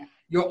then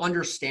you'll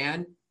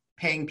understand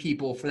paying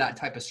people for that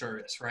type of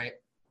service, right?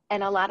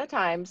 And a lot of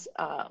times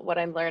what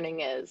I'm learning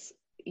is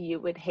you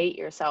would hate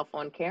yourself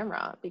on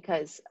camera,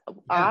 because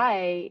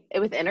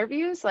with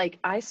interviews, like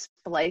I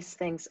splice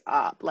things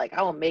up. Like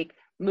I will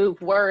move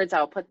words.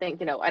 I'll put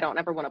things, I don't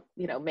ever want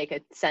to, make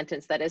a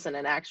sentence that isn't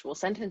an actual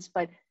sentence,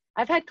 but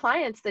I've had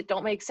clients that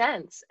don't make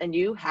sense and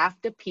you have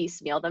to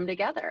piecemeal them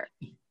together.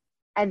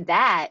 And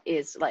that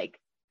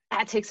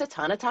takes a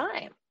ton of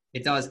time.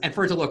 It does. And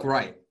for it to look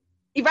right.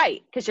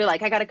 Right, because you're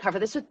like, I got to cover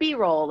this with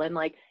B-roll, and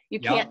like you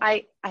can't.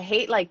 I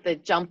hate like the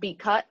jumpy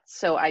cut,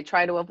 so I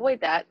try to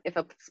avoid that. If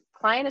a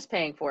client is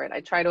paying for it,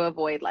 I try to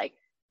avoid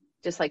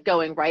just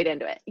going right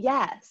into it.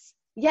 Yes,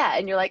 yeah,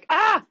 and you're like,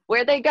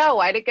 where'd they go?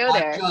 Why'd it go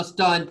there? I just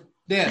done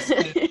this.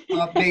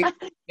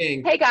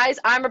 Hey guys,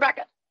 I'm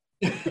Rebecca.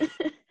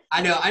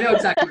 I know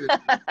exactly.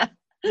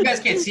 You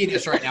guys can't see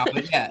this right now,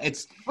 but yeah,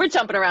 we're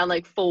jumping around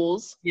like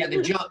fools. Yeah,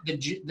 the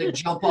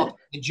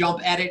jump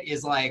edit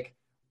is like.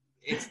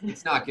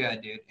 It's not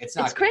good, dude. It's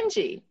not. It's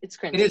cringy. It's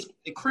cringy. It is.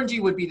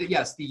 Cringy would be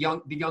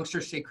the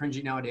youngsters say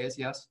cringy nowadays.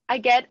 Yes. I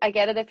get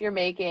it if you're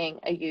making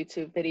a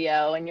YouTube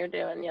video and you're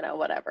doing,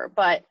 whatever,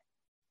 but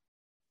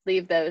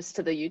leave those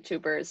to the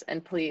YouTubers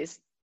and please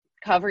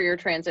cover your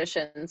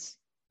transitions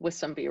with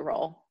some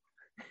B-roll.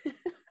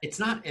 It's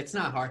not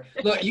hard.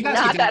 Look, you guys.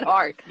 Not that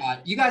hard.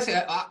 You guys,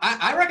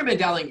 I recommend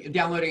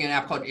downloading an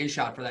app called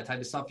InShot for that type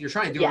of stuff. If you're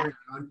trying to do it on your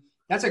own.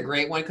 That's a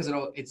great one because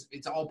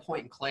it's all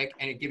point and click,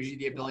 and it gives you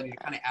the ability to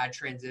kind of add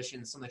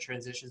transitions, some of the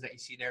transitions that you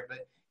see there. But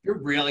if you're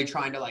really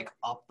trying to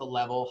up the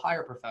level,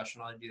 hire a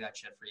professional to do that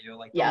shit for you.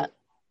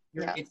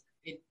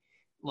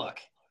 Look,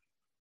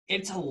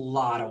 it's a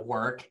lot of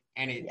work,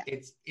 and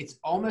it's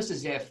almost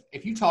as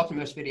if you talk to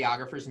most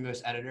videographers and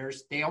most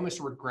editors, they almost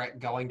regret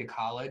going to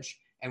college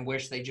and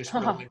wish they just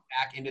would have went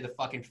back into the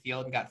fucking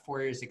field and got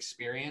 4 years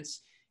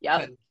experience.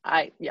 Yep.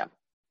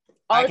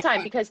 All the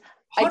time, because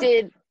I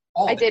did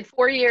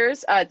 4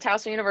 years,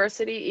 Towson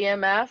University,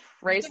 EMF,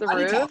 raised the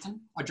roof.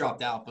 I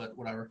dropped out, but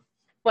whatever.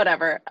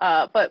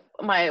 But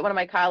one of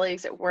my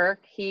colleagues at work,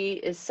 he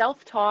is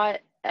self-taught,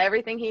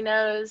 everything he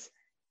knows,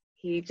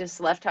 he just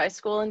left high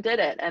school and did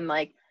it. And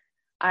like,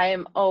 I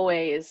am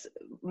always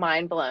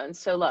mind blown.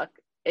 So look,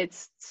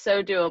 it's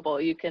so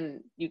doable. You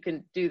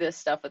can do this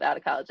stuff without a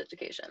college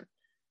education.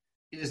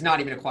 It's not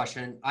even a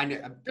question. I know.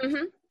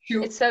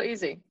 It's so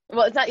easy.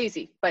 Well, it's not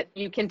easy, but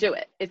you can do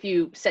it if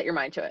you set your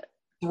mind to it.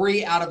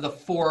 3 out of the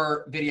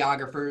 4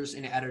 videographers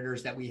and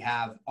editors that we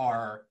have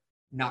are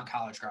not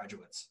college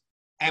graduates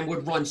and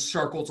would run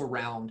circles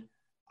around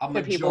a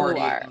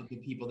majority of the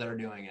people that are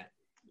doing it.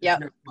 There's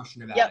no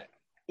question about it.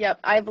 Yep.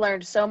 I've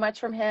learned so much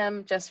from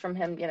him, just from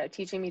him,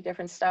 teaching me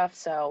different stuff.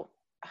 So,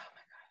 oh my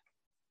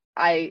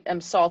God, I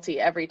am salty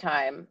every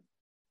time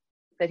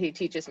that he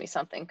teaches me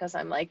something, because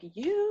I'm like,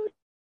 you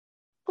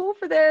cool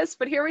for this,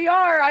 but here we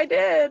are. I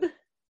did.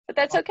 But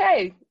that's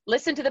okay.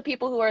 Listen to the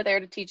people who are there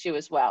to teach you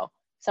as well.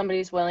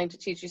 Somebody's willing to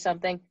teach you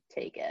something,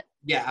 take it.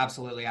 Yeah,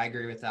 absolutely. I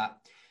agree with that.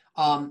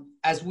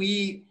 As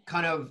we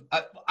kind of,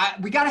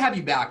 we got to have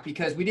you back,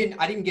 because I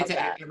didn't get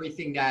to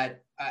everything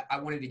that I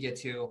wanted to get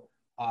to.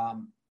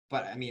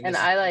 But I mean, and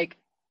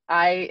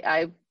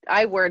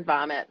I word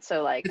vomit.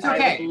 So like, it's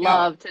okay. I would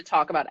love to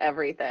talk about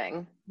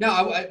everything.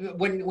 No,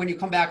 when you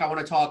come back, I want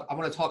to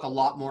talk a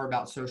lot more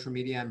about social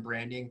media and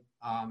branding,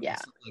 and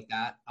stuff like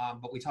that.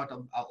 But we talked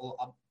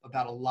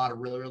about a lot of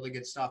really, really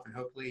good stuff, and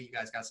hopefully you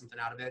guys got something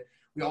out of it.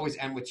 We always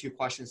end with 2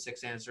 questions,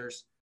 6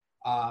 answers.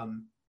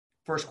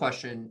 First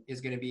question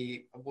is going to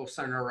be, we'll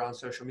center around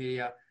social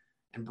media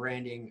and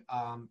branding.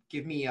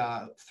 Give me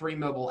 3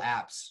 mobile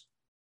apps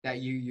that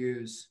you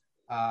use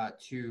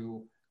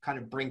to kind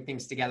of bring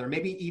things together.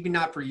 Maybe even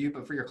not for you,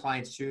 but for your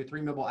clients too.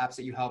 3 mobile apps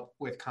that you help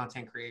with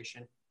content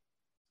creation.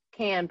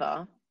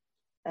 Canva.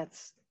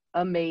 That's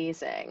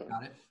amazing.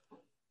 Got it.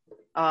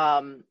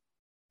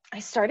 I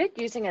started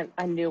using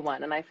a new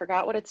one, and I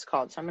forgot what it's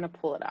called, so I'm going to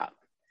pull it up.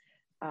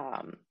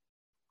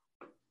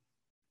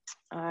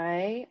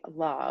 I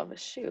love,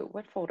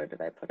 what folder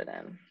did I put it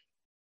in?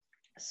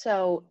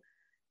 So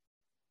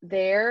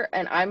there,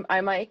 and I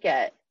might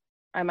get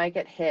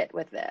hit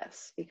with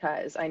this,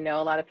 because I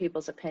know a lot of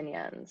people's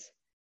opinions,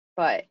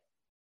 but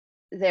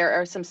there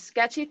are some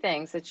sketchy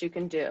things that you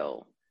can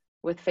do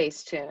with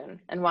Facetune.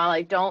 And while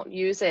I don't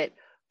use it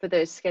for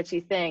those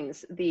sketchy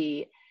things,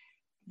 the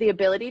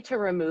ability to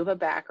remove a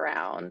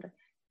background,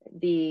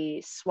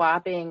 the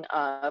swapping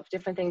of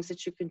different things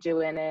that you can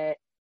do in it,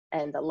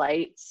 and the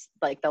lights,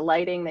 like the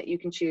lighting that you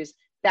can choose,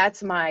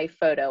 that's my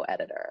photo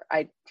editor.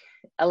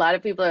 A lot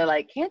of people are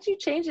like, can't you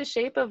change the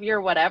shape of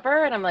your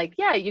whatever? And I'm like,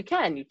 yeah, you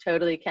can. You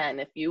totally can.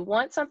 If you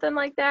want something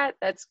like that,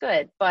 that's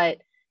good. But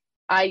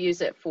I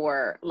use it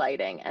for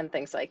lighting and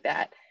things like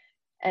that.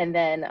 And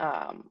then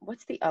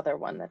what's the other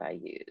one that I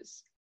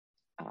use?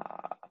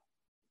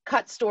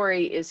 Cut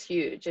Story is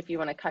huge. If you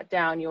want to cut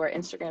down your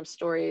Instagram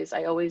stories,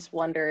 I always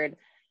wondered,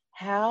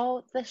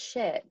 how the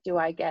shit do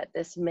I get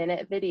this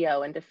minute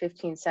video into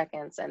 15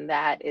 seconds? And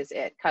that is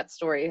it. Cut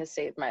Story has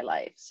saved my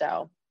life.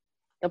 So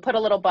you'll put a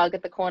little bug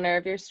at the corner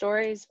of your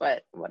stories,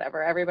 but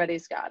whatever,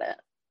 everybody's got it.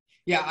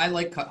 Yeah, I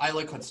like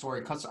Cut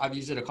Story. I've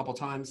used it a couple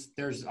times.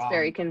 It's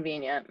very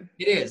convenient.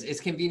 It is.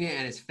 It's convenient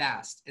and it's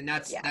fast, and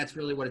that's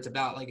really what it's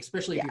about. Like,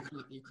 especially if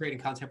you're creating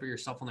content for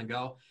yourself on the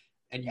go,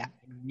 and you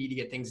need to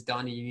get things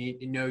done, and you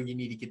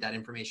need to get that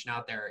information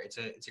out there. It's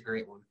a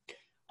great one.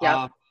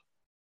 Yeah.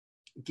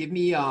 Give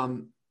me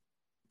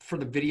for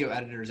the video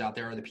editors out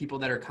there, or the people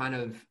that are kind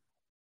of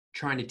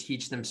trying to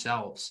teach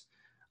themselves.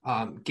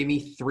 Give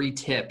me 3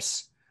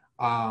 tips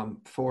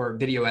for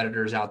video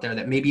editors out there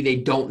that maybe they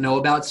don't know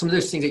about. Some of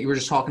those things that you were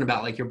just talking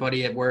about, like your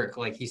buddy at work,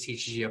 like he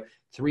teaches you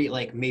 3,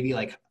 like maybe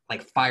like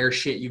fire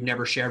shit you've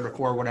never shared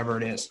before, whatever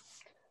it is.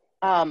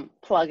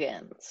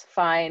 Plugins.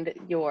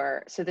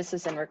 So this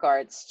is in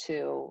regards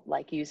to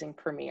like using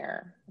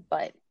Premiere,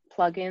 but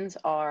plugins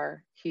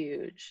are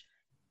huge.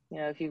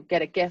 If you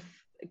get a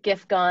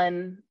GIF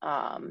gun,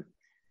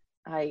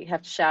 I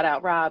have to shout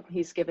out Rob.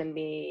 He's given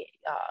me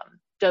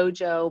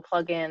Dojo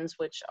plugins,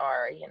 which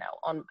are,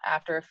 on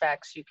After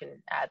Effects, you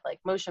can add like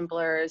motion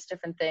blurs,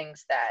 different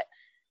things that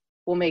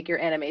will make your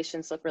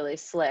animations look really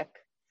slick.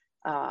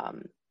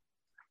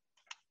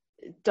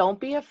 Don't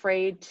be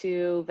afraid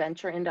to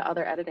venture into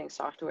other editing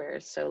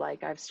softwares. So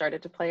like I've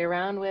started to play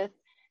around with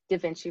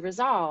DaVinci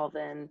Resolve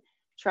and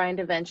trying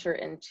to venture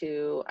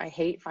into, I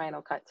hate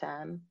Final Cut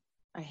 10.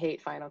 I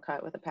hate Final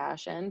Cut with a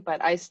passion,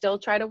 but I still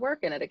try to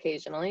work in it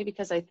occasionally,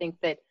 because I think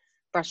that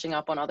brushing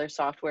up on other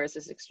softwares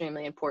is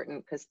extremely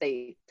important, because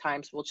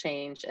times will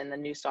change and the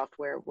new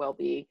software will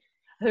be,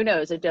 who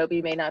knows,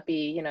 Adobe may not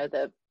be,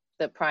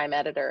 the prime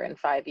editor in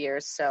 5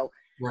 years. So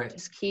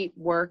just keep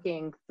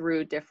working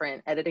through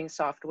different editing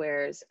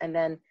softwares. And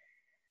then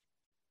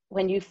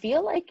when you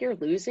feel like you're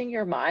losing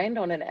your mind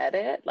on an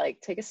edit,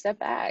 like take a step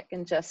back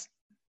and just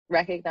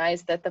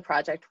recognize that the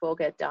project will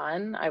get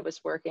done. I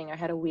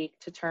had a week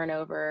to turn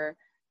over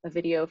a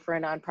video for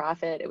a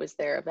nonprofit. It was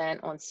their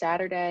event on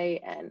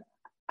Saturday, and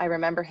I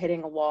remember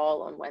hitting a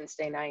wall on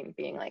Wednesday night and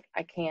being like,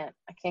 I can't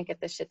get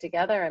this shit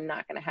together. I'm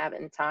not going to have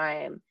it in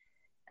time.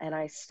 And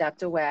I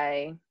stepped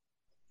away,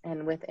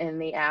 and within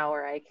the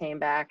hour I came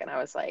back and I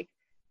was like,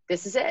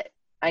 this is it.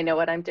 I know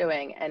what I'm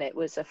doing. And it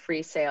was a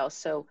free sale.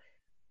 So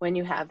when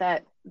you have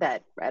that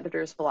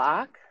editor's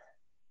block,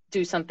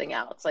 do something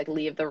else, like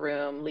leave the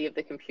room, leave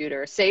the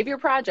computer, save your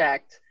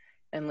project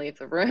and leave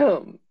the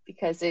room,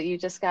 because you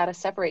just got to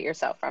separate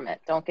yourself from it.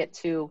 Don't get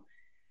too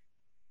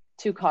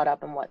caught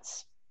up in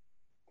what's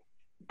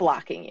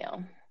blocking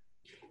you.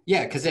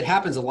 Yeah, because it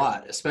happens a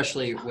lot,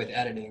 especially with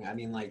editing. I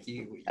mean, like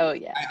oh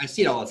yeah, I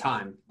see it all the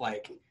time.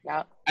 Like,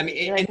 yeah. I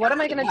mean, like, what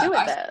am I going to do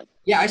with it?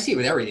 Yeah, I see it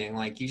with everything.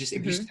 Like, you just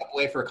if you step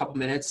away for a couple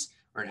minutes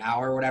or an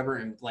hour or whatever,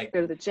 and like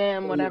go to the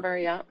gym, whatever.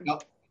 Yeah.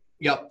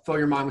 Yep. Fill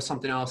your mind with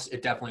something else.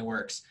 It definitely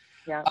works.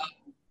 Yeah.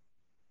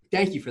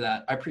 Thank you for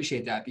that. I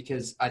appreciate that,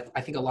 because I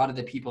think a lot of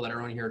the people that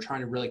are on here are trying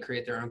to really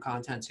create their own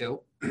content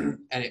too, and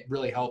it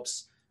really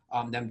helps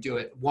them do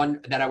it.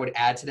 One that I would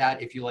add to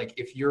that,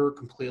 if you're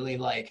completely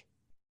like,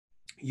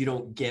 you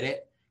don't get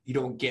it, you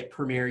don't get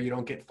Premiere, you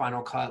don't get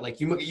Final Cut, like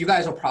you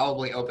guys will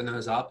probably open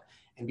those up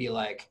and be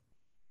like,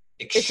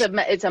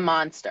 it's a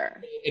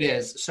monster. It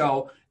is.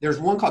 So there's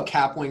one called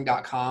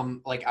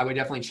capwing.com. Like, I would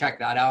definitely check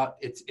that out.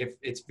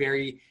 It's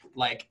very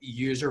like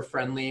user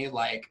friendly,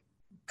 like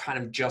kind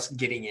of just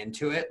getting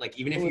into it. Like,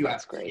 even if you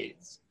have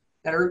kids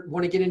that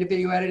want to get into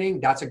video editing,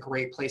 that's a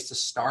great place to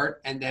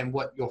start. And then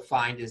what you'll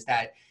find is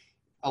that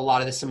a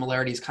lot of the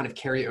similarities kind of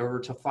carry over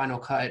to Final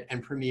Cut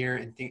and Premiere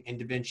and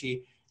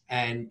DaVinci.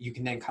 And you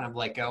can then kind of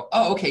like go,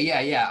 oh, okay,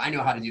 yeah, I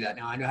know how to do that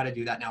now. I know how to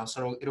do that now.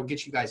 So it'll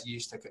get you guys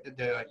used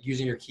to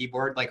using your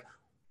keyboard, like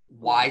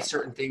why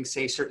certain things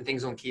say certain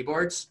things on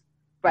keyboards.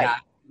 Right.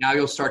 Now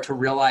you'll start to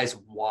realize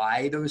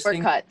why those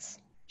things.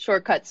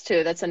 Shortcuts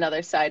too. That's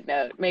another side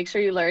note. Make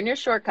sure you learn your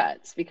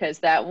shortcuts, because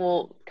that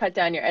will cut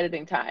down your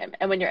editing time.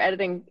 And when you're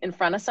editing in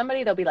front of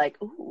somebody, they'll be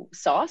like, ooh,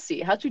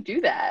 saucy. How'd you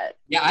do that?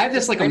 Yeah, I have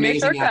this like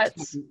amazing app.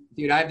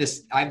 Dude, I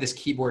have this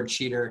keyboard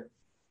cheater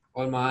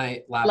on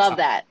my laptop. Love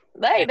that.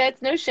 Hey,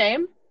 that's no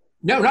shame.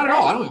 No, not at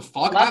all. I don't give a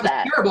fuck. Love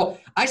that. Terrible.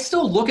 I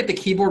still look at the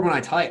keyboard when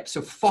I type,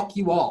 so fuck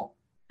you all.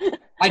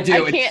 I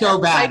do. It's so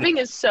bad. Typing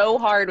is so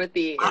hard with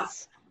these.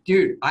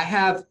 Dude, I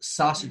have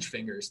sausage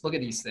fingers. Look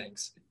at these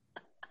things.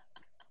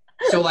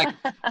 So like,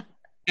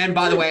 and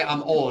by the way,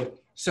 I'm old.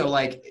 So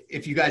like,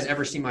 if you guys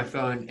ever see my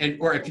phone,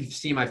 or if you've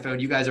seen my phone,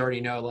 you guys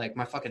already know, like,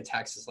 my fucking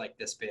text is like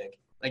this big.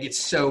 Like, it's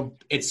so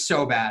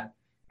bad.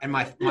 And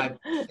my fat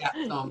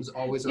thumbs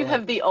always. You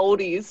have the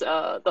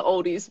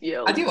oldies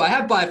view. I do. I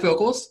have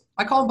bifocals.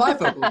 I call them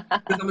bifocals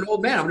because I'm an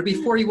old man. I'm going to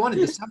be 41 in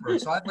December,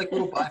 so I have like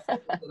little bifocals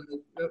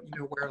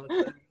that wear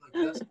like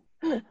this.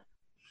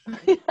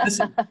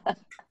 Listen,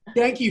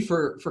 thank you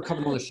for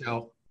coming on the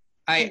show.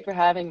 Thanks for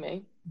having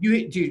me.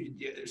 You,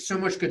 dude, so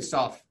much good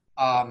stuff.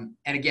 And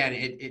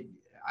again,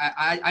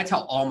 I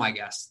tell all my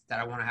guests that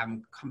I want to have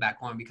them come back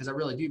on, because I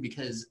really do,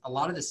 because a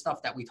lot of the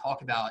stuff that we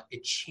talk about,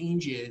 it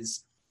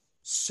changes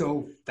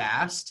so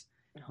fast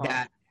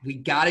that we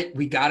got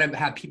to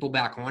have people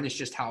back on. It's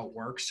just how it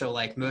works. So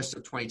like, most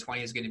of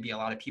 2020 is going to be a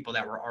lot of people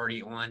that were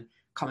already on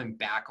coming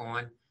back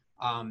on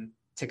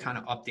to kind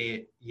of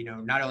update,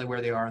 not only where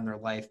they are in their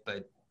life,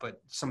 but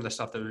some of the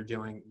stuff that they're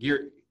doing.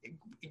 You're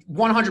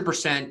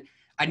 100%.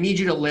 I need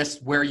you to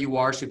list where you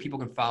are so people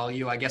can follow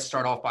you. I guess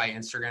start off by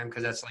Instagram,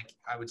 because that's like,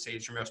 I would say,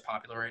 it's your most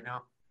popular right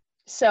now.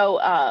 So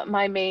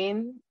my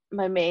main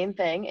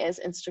thing is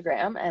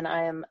Instagram, and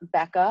I am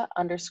Becca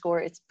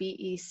 _ it's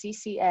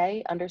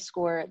BECCA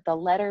 _ the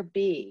letter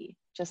B,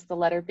 just the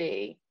letter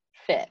B,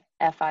 fit,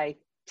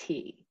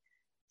 FIT.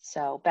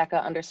 So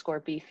Becca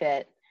 _ B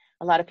fit.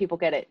 A lot of people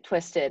get it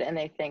twisted and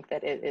they think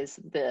that it is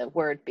the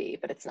word B,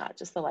 but it's not,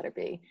 just the letter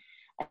B.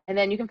 And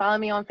then you can follow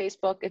me on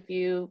Facebook if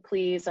you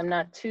please. I'm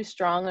not too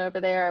strong over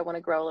there. I want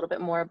to grow a little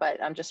bit more,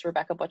 but I'm just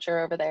Rebecca Butcher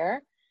over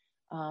there.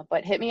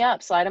 But hit me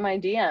up, slide in my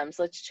DMs.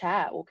 Let's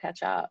chat. We'll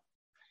catch up.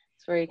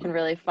 It's where you can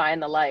really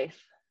find the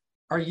life.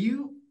 I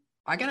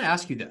got to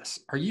ask you this.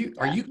 Are you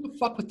going to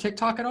fuck with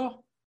TikTok at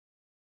all?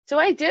 So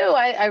I do.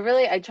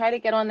 I try to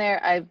get on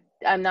there.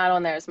 I'm not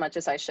on there as much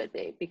as I should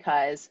be,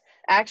 because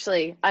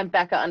actually I'm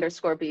Becca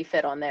 _ B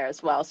fit on there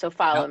as well. So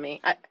follow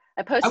me. I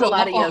post a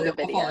lot of yoga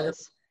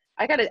videos.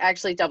 I got to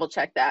actually double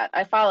check that.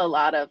 I follow a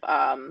lot of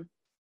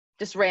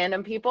just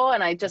random people,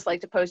 and I just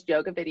like to post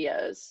yoga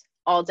videos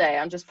all day.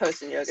 I'm just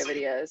posting yoga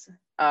videos.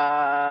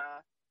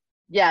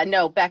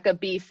 Becca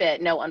B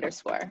fit, no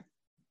 _.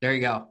 There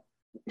you go.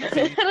 I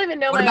don't even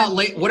know. What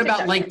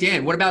about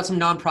LinkedIn? What about some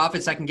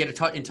nonprofits that can get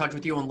in touch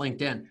with you on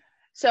LinkedIn?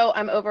 So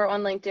I'm over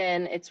on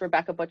LinkedIn. It's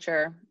Rebecca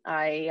Butcher.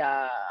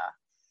 I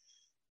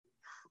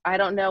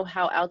don't know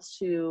how else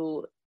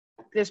to.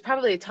 There's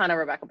probably a ton of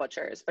Rebecca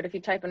Butchers, but if you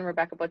type in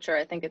Rebecca Butcher,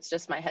 I think it's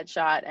just my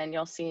headshot, and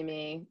you'll see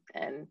me,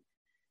 and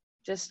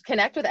just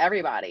connect with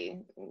everybody.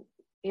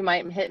 You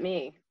might hit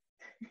me.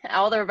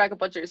 All the Rebecca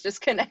Butchers,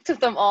 just connect with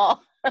them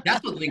all.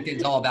 That's what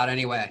LinkedIn's all about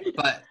anyway.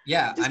 But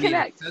yeah, just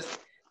connect.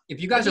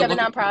 If you guys have a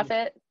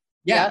nonprofit,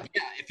 Yeah.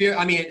 If you're,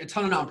 I mean, a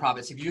ton of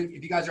nonprofits. If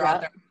you guys are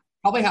out there,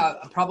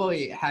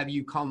 probably have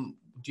you come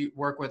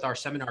work with our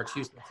seminar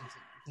too.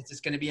 Since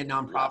it's going to be a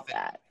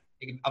nonprofit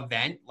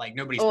event, like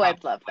nobody's. Oh,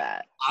 I'd love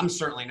that. I'm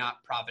certainly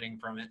not profiting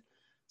from it.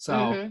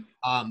 So,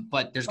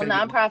 but there's going to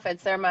be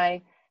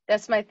nonprofits.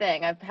 That's my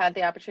thing. I've had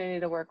the opportunity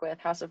to work with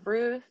House of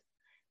Ruth,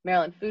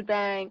 Maryland Food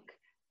Bank,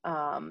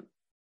 Cal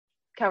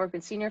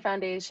Ripken Senior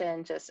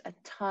Foundation, just a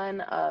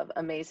ton of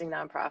amazing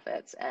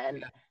nonprofits,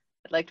 and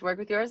I'd like to work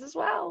with yours as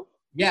well.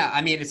 Yeah,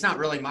 I mean, it's not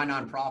really my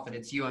nonprofit;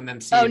 it's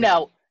UMMC. Oh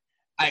no,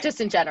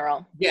 just in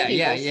general.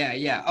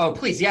 Yeah. Oh,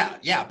 please,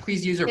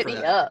 please use her for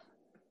that. Up.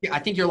 Yeah, I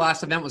think your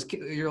last one was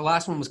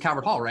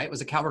Calvert Hall, right?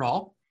 Was it Calvert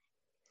Hall?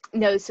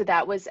 No, so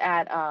that was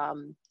at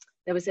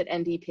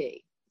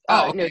NDP.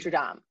 Okay. Notre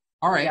Dame.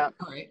 All right. All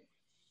right.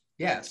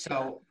 Yeah.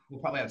 So we'll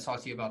probably have to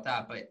talk to you about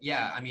that. But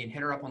yeah, I mean,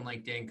 hit her up on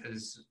LinkedIn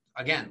because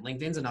again,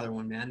 LinkedIn's another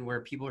one, man,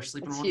 where people are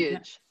sleeping on.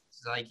 Huge.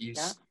 It's like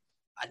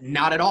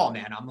not at all,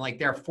 man. I'm like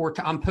there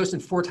I'm posting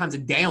 4 times a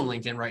day on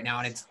LinkedIn right now,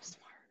 and it's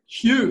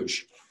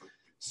huge.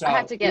 So I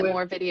have to get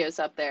more videos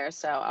up there,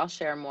 so I'll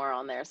share more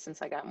on there since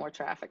I got more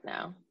traffic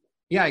now.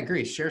 Yeah, I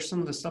agree. Share some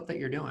of the stuff that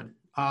you're doing.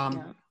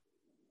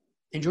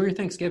 Enjoy your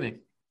Thanksgiving.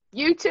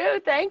 You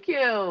too. Thank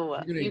you.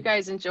 You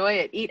guys enjoy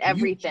it. Eat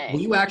everything. Will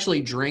you actually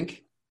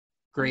drink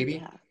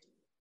gravy?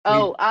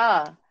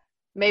 Yeah.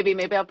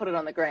 Maybe I'll put it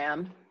on the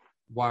gram.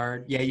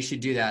 Wired. Yeah, you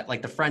should do that.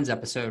 Like the Friends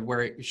episode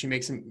where she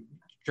makes him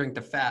drink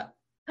the fat.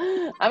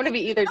 I'm going to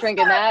be either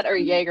drinking that or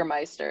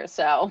Jägermeister.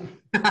 So. All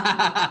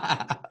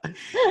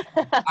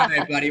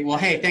right, buddy. Well,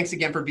 hey, thanks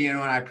again for being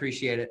on. I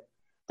appreciate it.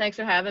 Thanks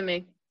for having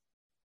me.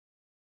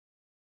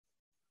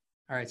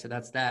 All right. So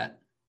that's that.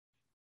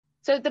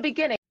 So at the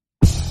beginning.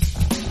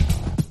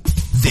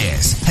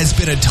 This has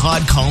been a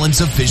Todd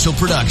Collins official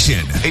production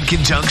in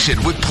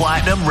conjunction with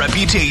Platinum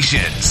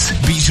Reputations.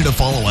 Be sure to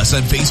follow us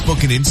on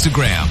Facebook and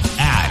Instagram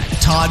at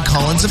Todd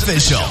Collins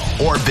Official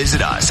or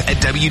visit us at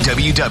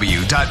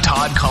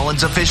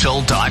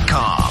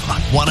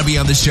www.toddcollinsofficial.com. Want to be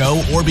on the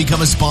show or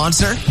become a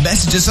sponsor?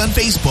 Message us on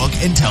Facebook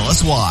and tell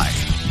us why.